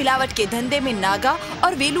कि इस मिलावट के धंधे में नागा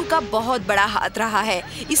और वेलू का बहुत बड़ा हाथ रहा है।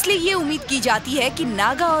 इसलिए ये उम्मीद की जाती है कि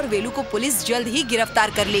नागा और वेलू को पुलिस जल्द ही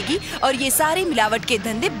गिरफ्तार कर लेगी और ये सारे मिलावट के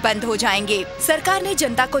धंधे बंद हो जाएंगे। सरकार ने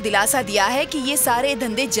जनता को दिलासा दिया है कि ये सारे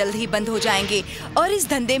धंधे जल्द ही बंद हो जाएंगे और इस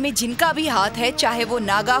धंधे में जिनका भी हाथ है, चाहे वो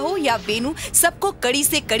नागा हो या वेलू, सबको कड़ी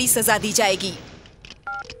से कड़ी सजा दी जाएगी।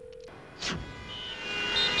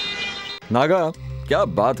 नागा, क्या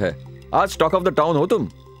बात है, आज टॉक ऑफ द टाउन हो तुम।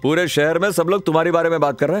 पूरे शहर में सब लोग तुम्हारे बारे में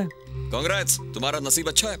बात कर रहे हैं। कांग्रेस, तुम्हारा नसीब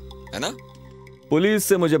अच्छा है ना? पुलिस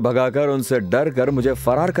से मुझे भगाकर, उनसे डर कर मुझे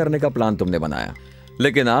फरार करने का प्लान तुमने बनाया,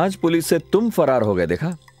 लेकिन आज पुलिस से तुम फरार हो गए,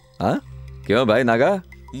 देखा? हाँ, क्यों भाई नागा?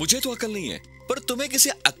 मुझे तो अकल नहीं है, पर तुम्हें किसी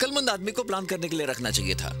अक्लमंद आदमी को प्लान करने के लिए रखना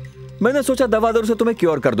चाहिए था। मैंने सोचा दवा दारू से तुम्हें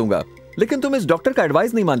क्योर कर दूंगा, लेकिन तुम इस डॉक्टर का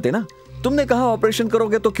एडवाइस नहीं मानते ना। तुमने कहा ऑपरेशन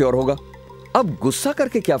करोगे तो क्योर होगा। अब गुस्सा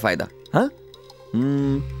करके क्या फायदा? हाँ,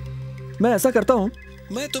 मैं ऐसा करता हूँ,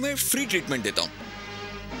 मैं तुम्हें फ्री ट्रीटमेंट देता हूँ।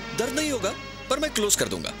 दर्द नहीं होगा, पर मैं क्लोज कर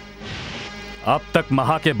दूंगा। अब तक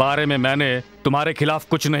महा के बारे में मैंने तुम्हारे खिलाफ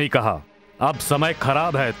कुछ नहीं कहा। अब समय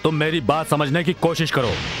खराब है, तुम मेरी बात समझने की कोशिश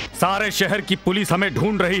करो। सारे शहर की पुलिस हमें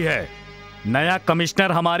ढूंढ रही है। नया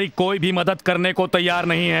कमिश्नर हमारी कोई भी मदद करने को तैयार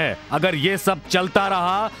नहीं है। अगर ये सब चलता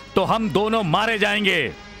रहा तो हम दोनों मारे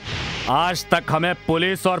जाएंगे। आज तक हमें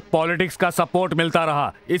पुलिस और पॉलिटिक्स का सपोर्ट मिलता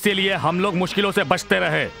रहा, इसीलिए हम लोग मुश्किलों से बचते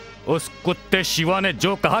रहे। उस कुत्ते शिवा ने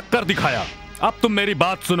जो कहा कर दिखाया। अब तुम मेरी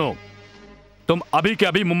बात सुनो, तुम अभी के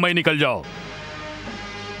अभी मुंबई निकल जाओ।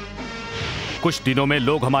 कुछ दिनों में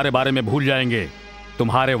लोग हमारे बारे में भूल जाएंगे।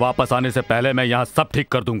 तुम्हारे वापस आने से पहले मैं यहाँ सब ठीक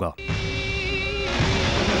कर दूंगा।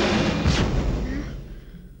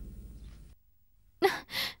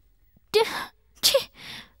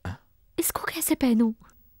 इसको कैसे पहनूं?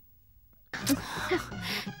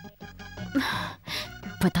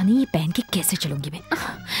 पता नहीं ये पहन के कैसे चलूंगी मैं।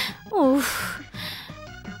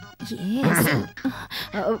 ये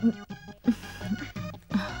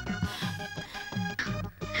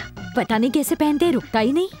पता नहीं कैसे पहनते, रुकता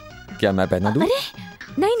ही नहीं। क्या मैं पहना दूं? अरे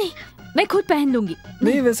नहीं नहीं, मैं खुद पहन लूंगी।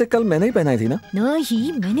 नहीं, वैसे कल मैंने ही पहनाई थी ना।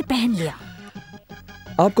 नहीं, मैंने पहन लिया।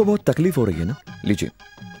 आपको बहुत तकलीफ हो रही है ना? लीजिए,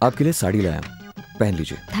 आपके लिए साड़ी लाया, पहन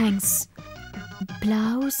लीजिए। थैंक्स।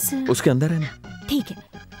 ब्लाउज उसके अंदर है ना? ठीक है।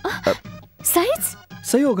 साइज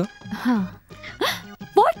सही होगा। हाँ।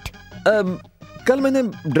 What? कल मैंने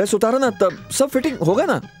ड्रेस उतारा ना, तब सब फिटिंग होगा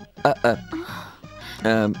ना?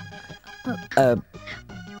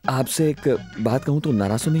 आपसे एक बात कहूँ तो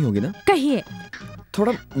नाराज तो नहीं होगी ना? कहिए।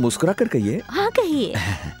 थोड़ा मुस्कुरा कर कहिए। हाँ कहिए।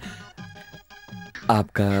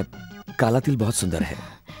 आपका काला तिल बहुत सुंदर है।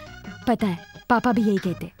 पता है, पापा भी यही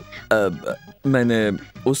कहते। मैंने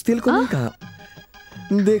उस तिल को नहीं कहा,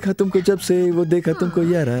 देखा तुमको जब से वो देखा तुमको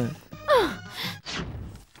यारा।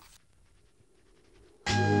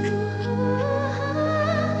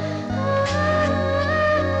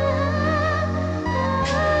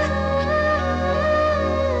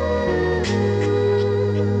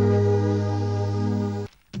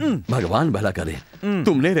 भगवान भला करे,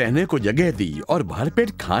 तुमने रहने को जगह दी और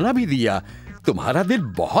भरपेट खाना भी दिया। तुम्हारा दिल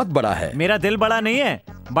बहुत बड़ा है। मेरा दिल बड़ा नहीं है,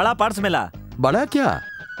 बड़ा पर्स मिला। बड़ा क्या?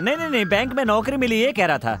 नहीं, बैंक में नौकरी मिली, ये कह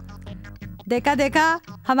रहा था। देखा देखा,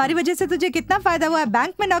 हमारी वजह से तुझे कितना फायदा हुआ।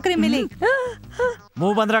 बैंक में नौकरी मिली।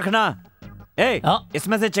 मुंह बंद रखना।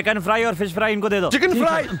 इसमें से चिकन फ्राई और फिश फ्राई इनको दे दो। Chicken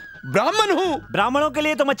fry? ब्राह्मण हूँ। ब्राह्मणों के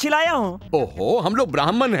लिए तो मच्छी लाया हूँ। ओहो, हम लोग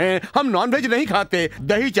ब्राह्मण हैं, हम नॉनवेज नहीं खाते,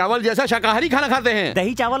 दही चावल जैसा शाकाहारी खाना खाते हैं।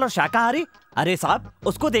 दही चावल और शाकाहारी? अरे साहब,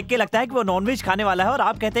 उसको देख के लगता है कि वो नॉनवेज खाने वाला है और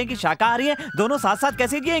आप कहते हैं कि शाकाहारी है। दोनों साथ साथ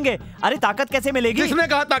कैसे जिएंगे? अरे ताकत कैसे मिलेगी? किसने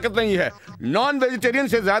कहा ताकत नहीं है? नॉन वेजिटेरियन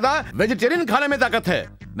से ज्यादा वेजिटेरियन खाने में ताकत है।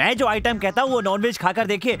 मैं जो आइटम कहता हूँ वो नॉनवेज खाकर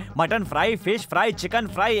देखिए। Mutton fry, fish fry, chicken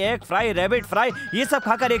fry, egg fry, rabbit fry, ये सब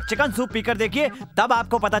खाकर एक चिकन सूप पीकर देखिए, तब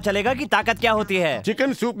आपको पता चलेगा कि ताकत क्या होती है।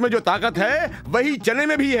 चिकन सूप में जो ताकत है वही चने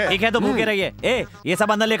में भी है। ठीक है, तो भूखे रहिए। ये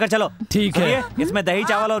सब अंदर लेकर चलो। ठीक है। इसमें दही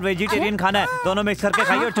चावल और वेजिटेरियन खाना है, दोनों मिक्स करके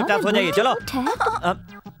खाइए और चुपचाप सो जाइए। चलो।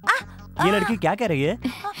 ये लड़की क्या कह रही है?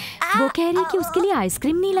 वो कह रही है कि उसके लिए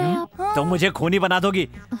आइसक्रीम नहीं लाया। तो मुझे खूनी बना दोगी?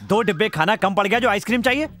 2 डिब्बे खाना कम पड़ गया जो आइसक्रीम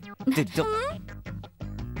चाहिए।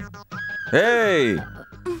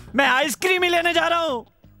 मैं आइसक्रीम ही लेने जा रहा हूँ।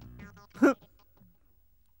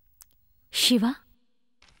 शिवा,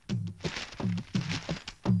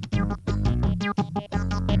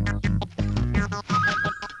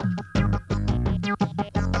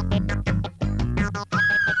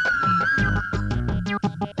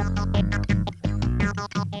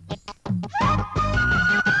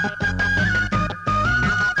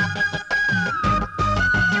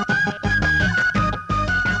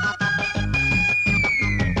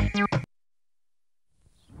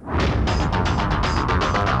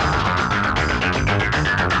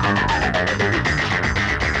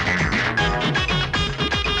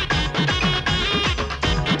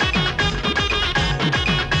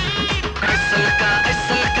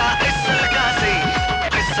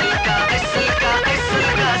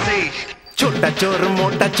 छोटा चोर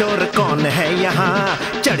मोटा चोर कौन है यहाँ,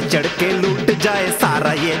 चढ़ चढ़ के लूट जाए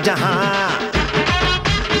सारा ये जहाँ।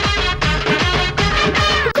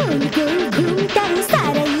 गोल गोल घूमता है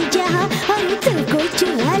सारा ये जहाँ, और तुमको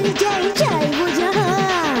चुरा ले जाए वो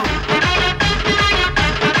जहाँ।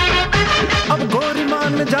 अब गोरी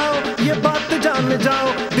मान जाओ, ये बात जान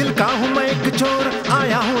जाओ, दिल का हूँ मैं एक चोर,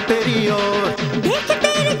 आया हूँ तेरी ओर। देख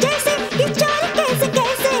तेरे जैसे ये चोर कैसे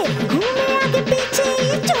कैसे घूमे आगे पीछे,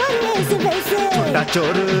 ये चोर ऐसे वैसे। छोटा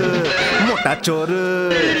चोर मोटा चोर,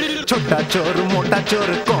 छोटा चोर मोटा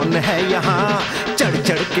चोर कौन है यहाँ, चढ़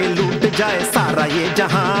चढ़ के लूट जाए सारा ये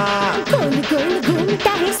जहाँ। गोल गोल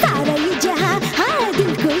घूमता है सारा ये जहाँ, हाँ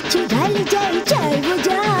दिल को चुरा ले जाए वो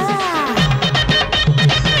जहाँ।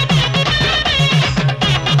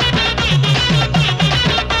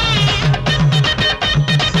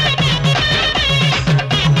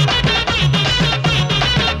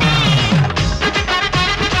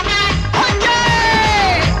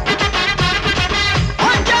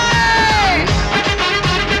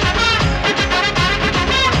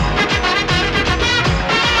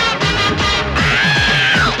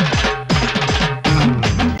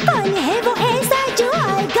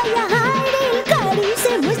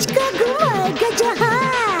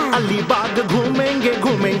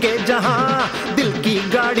 घूमेंगे जहाँ, दिल की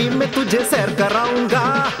गाड़ी में तुझे सैर कराऊंगा।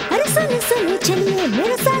 अरे सुनो सुनो चलिए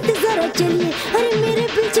मेरे साथ जरा चलिए, अरे मेरे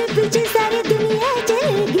पीछे पीछे सारी दुनिया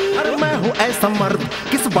चलेगी। अरे मैं हूँ ऐसा मर्द,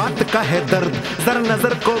 किस बात का है दर्द, जरा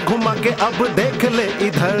नजर को घुमा के अब देख ले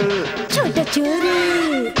इधर। छोटा चोर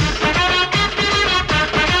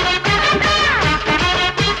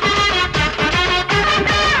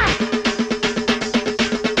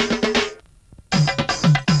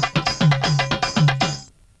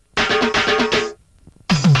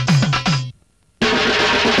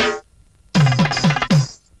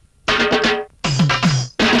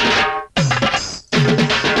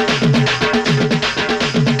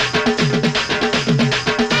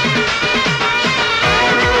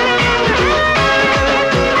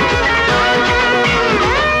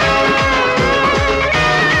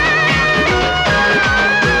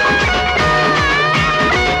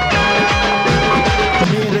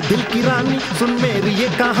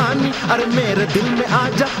अरे मेरे दिल में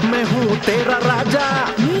आजा, मैं हूँ तेरा राजा।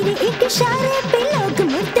 मेरे एक इशारे पे लोग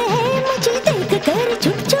मरते हैं, मुझे देख कर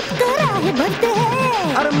छुप छुप कर राह बढ़ते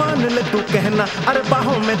हैं। अरे मान ले तू कहना, अरे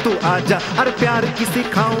बाहों में तू आजा, अरे प्यार की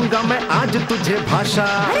सिखाऊंगा मैं आज तुझे भाषा।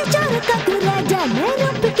 अरे चोर का तू राजा, मैं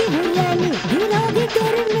रूप की हूँ रानी, हीरोगी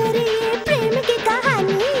तेरी मेरी ये प्रेम की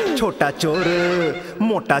कहानी। छोटा चोर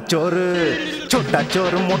मोटा चोर, छोटा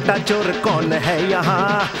चोर मोटा चोर कौन है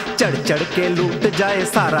यहाँ, चढ़ चढ़ के लूट जाए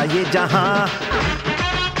सारा ये जहाँ।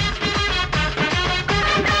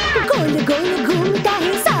 गोल गोल घूमता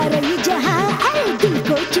है सारा ये जहाँ, अरे दिल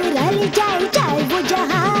को चुरा ले जाए चाहे वो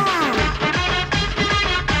जहाँ।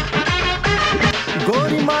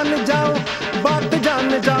 गोरी मान जाओ बात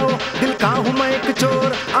जान जाओ, दिल का हूँ मैं एक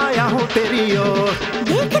चोर आया हूँ तेरी ओर।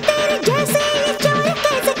 देख तेरे जैसे ये चोर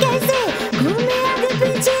कैसे कैसे घूमे आगे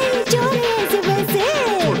पीछे, ये चोर ऐसे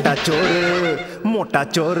वैसे। छोटा चोर मोटा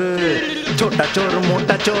चोर, छोटा चोर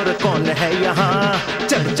मोटा चोर कौन है यहाँ,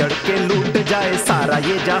 चढ़ चढ़ के लूट जाए सारा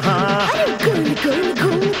ये जहाँ। अरे गोल गोल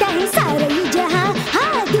घूमता है सारा ये जहाँ,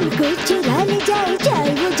 हाँ दिल को चुरा ले जाए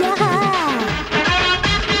चाहे वो जहाँ।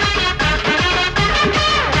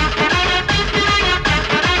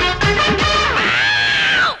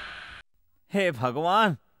 हे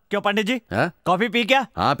भगवान, क्यों पंडित जी? हाँ? कॉफी पी क्या?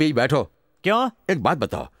 हाँ पी बैठो। क्यों? एक बात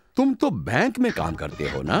बताओ, तुम तो बैंक में काम करते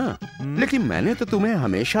हो ना, लेकिन मैंने तो तुम्हें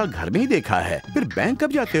हमेशा घर में ही देखा है, फिर बैंक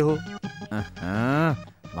कब जाते हो?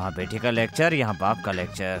 वहाँ बेटे का लेक्चर, यहाँ बाप का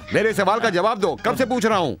लेक्चर। मेरे सवाल का जवाब दो, कब से पूछ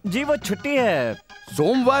रहा हूँ। जी वो छुट्टी है।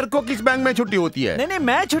 सोमवार को किस बैंक में छुट्टी होती है? नहीं नहीं,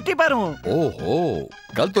 मैं छुट्टी पर हूँ। ओहो,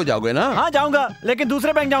 कल तो जाओगे ना? हाँ जाऊंगा, लेकिन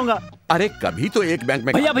दूसरे बैंक जाऊंगा। अरे कभी तो एक बैंक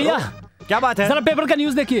में। भैया भैया, क्या बात है? जरा पेपर का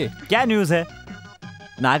न्यूज़ देखिए। क्या न्यूज़ है?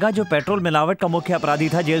 नागा जो पेट्रोल मिलावट का मुख्य अपराधी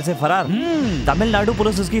था जेल से फरार। तमिलनाडु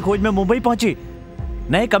पुलिस उसकी खोज में मुंबई पहुंची।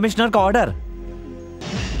 नए कमिश्नर का ऑर्डर।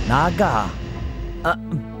 नागा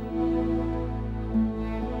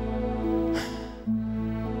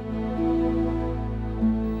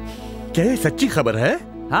क्या ये सच्ची खबर है?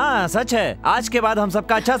 हाँ सच है। आज के बाद हम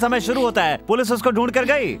सबका अच्छा समय शुरू होता है। पुलिस उसको ढूंढ कर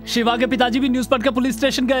गई। शिवा के पिताजी भी न्यूज़ पढ़कर पुलिस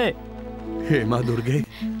स्टेशन गए। हे माँ दुर्गे,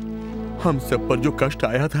 हम सब पर जो कष्ट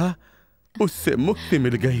आया था उससे मुक्ति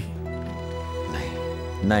मिल गई।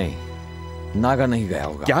 नहीं, नागा नहीं गया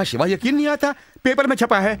होगा। क्या शिवा यकीन नहीं आता? पेपर में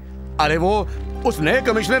छपा है। अरे वो उस नए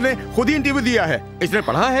कमिश्नर ने खुद ही इंटरव्यू दिया है। इसने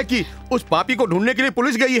पढ़ा है कि उस पापी को ढूंढने के लिए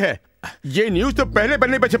पुलिस गई है। ये न्यूज़ तो पहले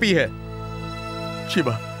पन्ने पर छपी है।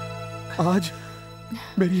 शिवा, आज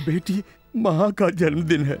मेरी बेटी महा का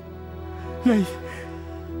जन्मदिन है। नहीं,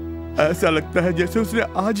 ऐसा लगता है जैसे उसने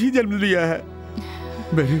आज ही जन्म लिया है।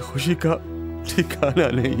 मेरी खुशी का ठिकाना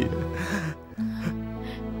नहीं है।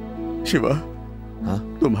 शिवा,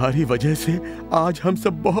 तुम्हारी वजह से आज हम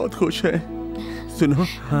सब बहुत खुश हैं। सुनो,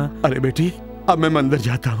 अरे बेटी, अब मैं मंदिर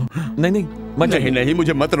जाता हूँ। नहीं, नहीं,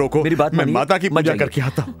 मुझे मत रोको। मेरी बात मैं मानिए। माता की पूजा करके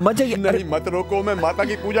आता हूँ। मत जाइए। नहीं, मत रोको, मैं माता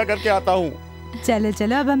की पूजा करके आता हूँ। चलो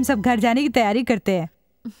चलो, अब हम सब घर जाने की तैयारी करते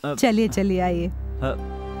हैं। चलिए चलिए, आइए।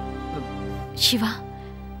 शिवा,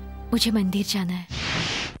 मुझे मंदिर जाना है।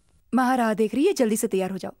 महाराज देख रही है, जल्दी से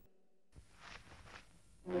तैयार हो जाओ।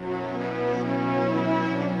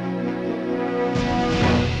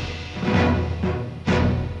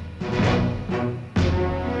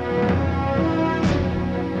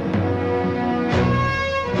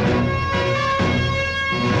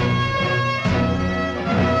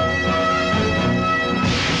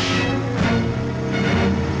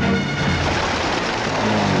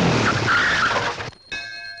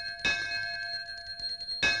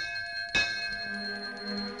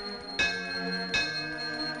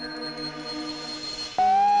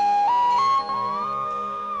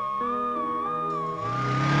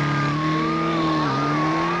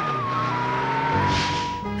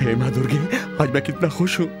 हे माँ दुर्गे, आज मैं कितना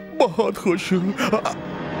खुश हूँ, बहुत खुश हूँ।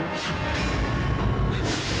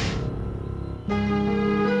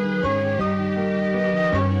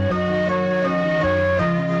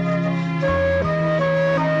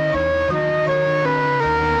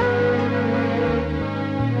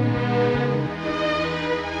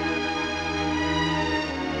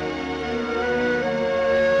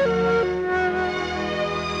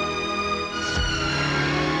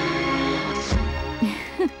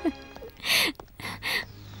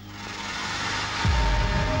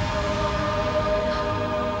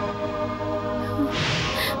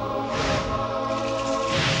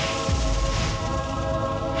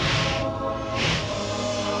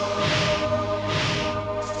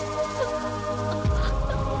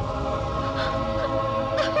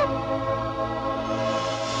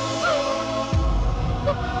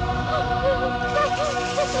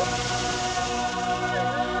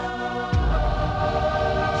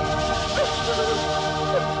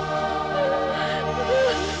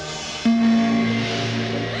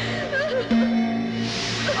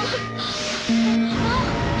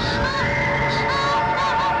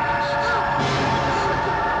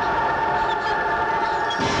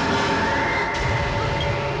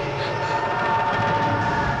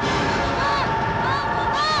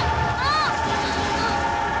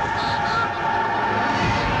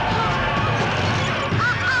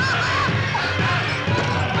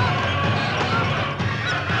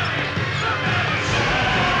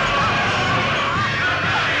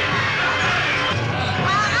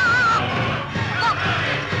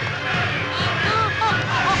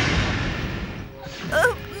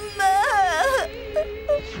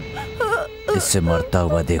 इससे मरता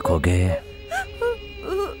हुआ देखोगे।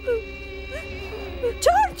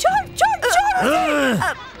 छोड़ छोड़ छोड़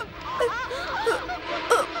छोड़।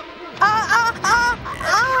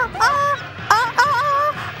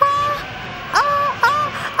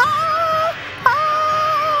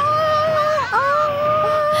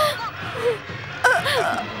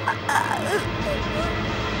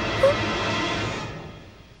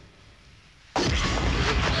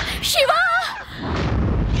 शिवा!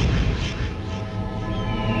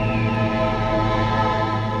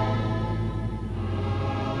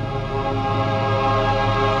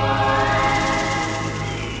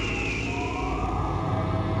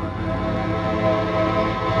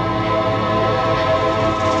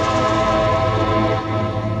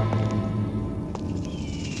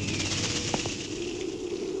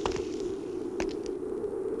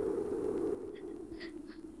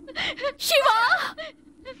 शिवा!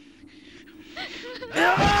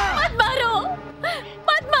 मत मारो!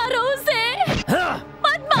 मत मारो उसे!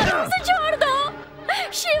 मत मारो उसे, छोड़ दो!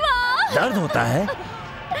 शिवा! दर्द होता है?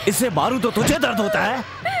 इसे मारूं तो तुझे दर्द होता है?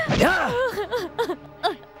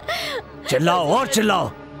 चिल्लाओ और चिल्लाओ।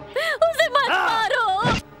 उसे मत मारो!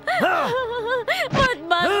 मत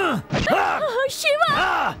मारो! शिवा!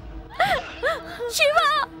 शिवा!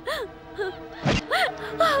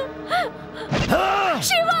 शिवा!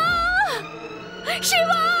 शिवा!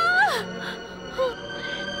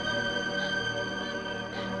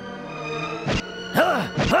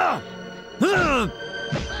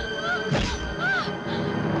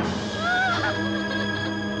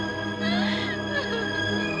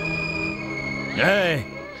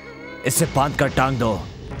 इसे बांध कर टांग दो।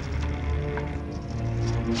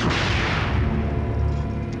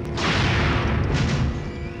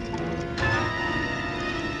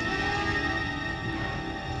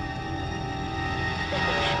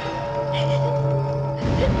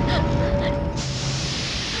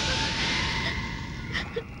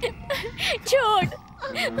 छोड़!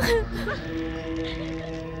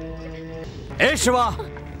 ए शिवा,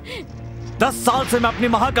 10 साल से मैं अपनी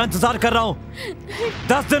माँ का इंतजार कर रहा हूँ।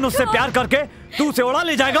 10 दिन उससे प्यार करके तू उसे उड़ा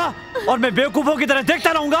ले जाएगा और मैं बेवकूफों की तरह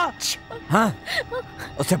देखता रहूंगा। हाँ,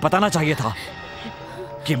 उसे बताना चाहिए था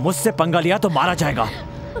कि मुझसे पंगा लिया तो मारा जाएगा।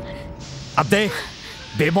 अब देख,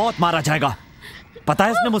 बेमौत मारा जाएगा। पता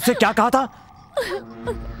है इसने मुझसे क्या कहा था?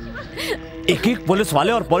 एक पुलिस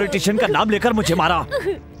वाले और पॉलिटिशियन का नाम लेकर मुझे मारा,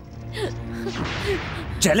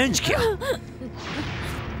 चैलेंज किया।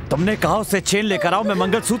 तुमने कहा उसे चेन लेकर आओ, मैं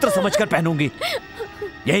मंगलसूत्र समझकर पहनूंगी।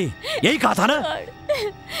 यही कहा था ना?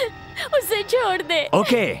 उसे छोड़ दे।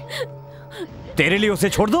 ओके, तेरे लिए उसे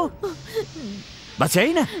छोड़ दो, बस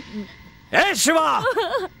यही ना? ए शिवा,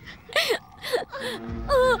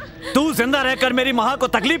 तू जिंदा रहकर मेरी माँ को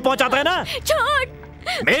तकलीफ पहुंचाता है ना? छोड़!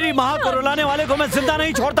 मेरी माँ को रुलाने वाले को मैं जिंदा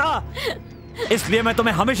नहीं छोड़ता, इसलिए मैं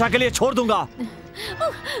तुम्हें हमेशा के लिए छोड़ दूंगा।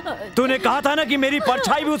 तूने कहा था ना कि मेरी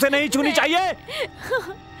परछाई भी उसे नहीं छूनी चाहिए।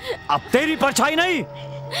 अब तेरी परछाई नहीं,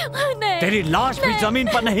 तेरी लाश भी जमीन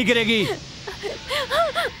पर नहीं गिरेगी।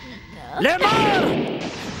 ले मार!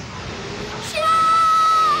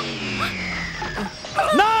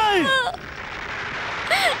 नहीं!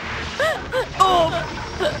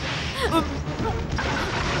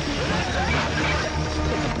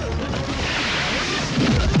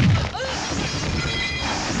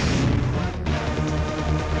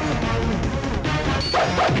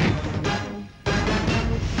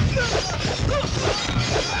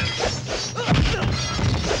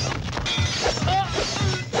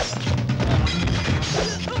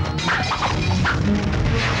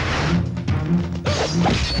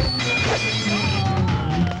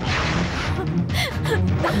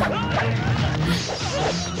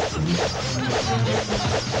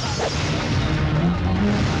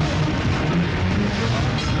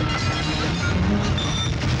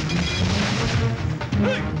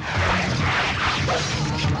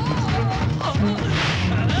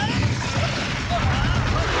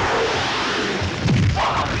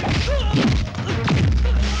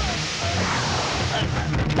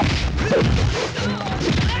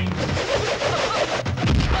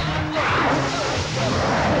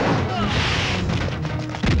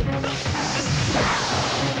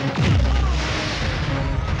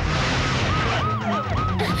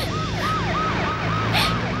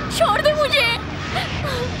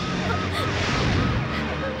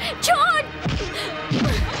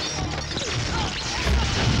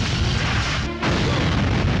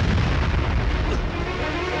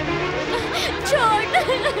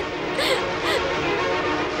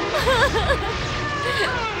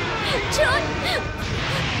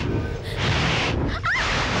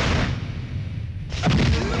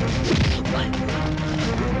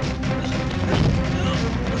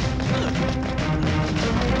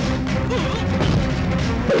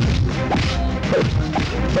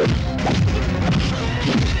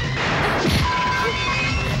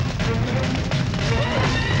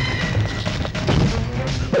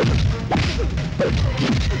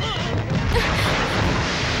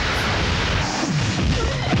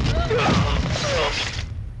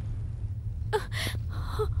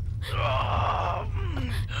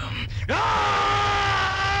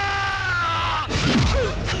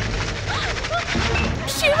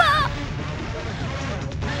 शिवा!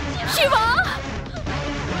 शिवा!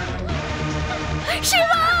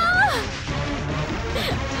 शिवा!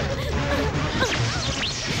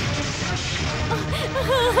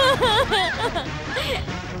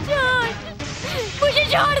 छोड़, मुझे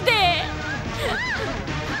छोड़ दे।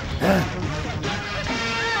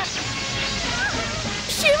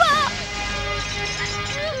 शिवा!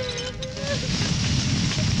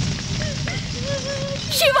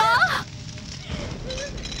 शिवा!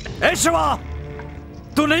 ए शिवा,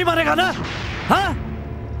 तू नहीं मरेगा ना? हाँ?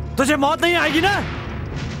 तुझे मौत नहीं आएगी ना?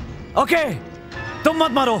 ओके, तुम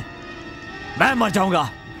मत मरो, मैं मर जाऊंगा।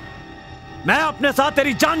 मैं अपने साथ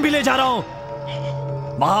तेरी जान भी ले जा रहा हूं।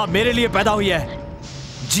 महा मेरे लिए पैदा हुई है,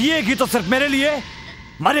 जिएगी तो सिर्फ मेरे लिए,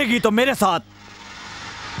 मरेगी तो मेरे साथ।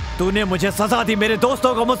 तूने मुझे सजा दी, मेरे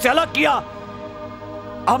दोस्तों को मुझसे अलग किया।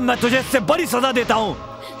 अब मैं तुझे इससे बड़ी सजा देता हूं,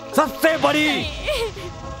 सबसे बड़ी,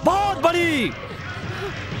 बहुत बड़ी।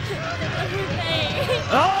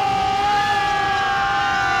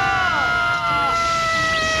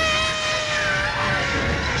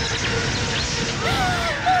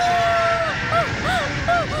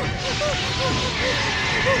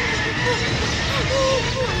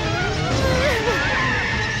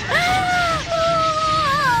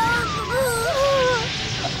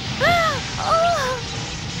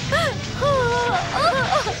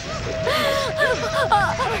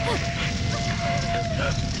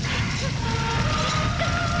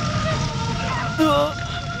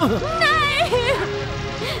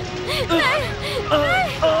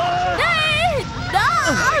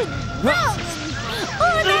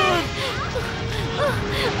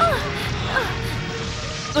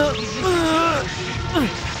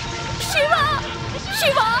 शिवा!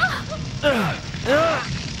 शिवा!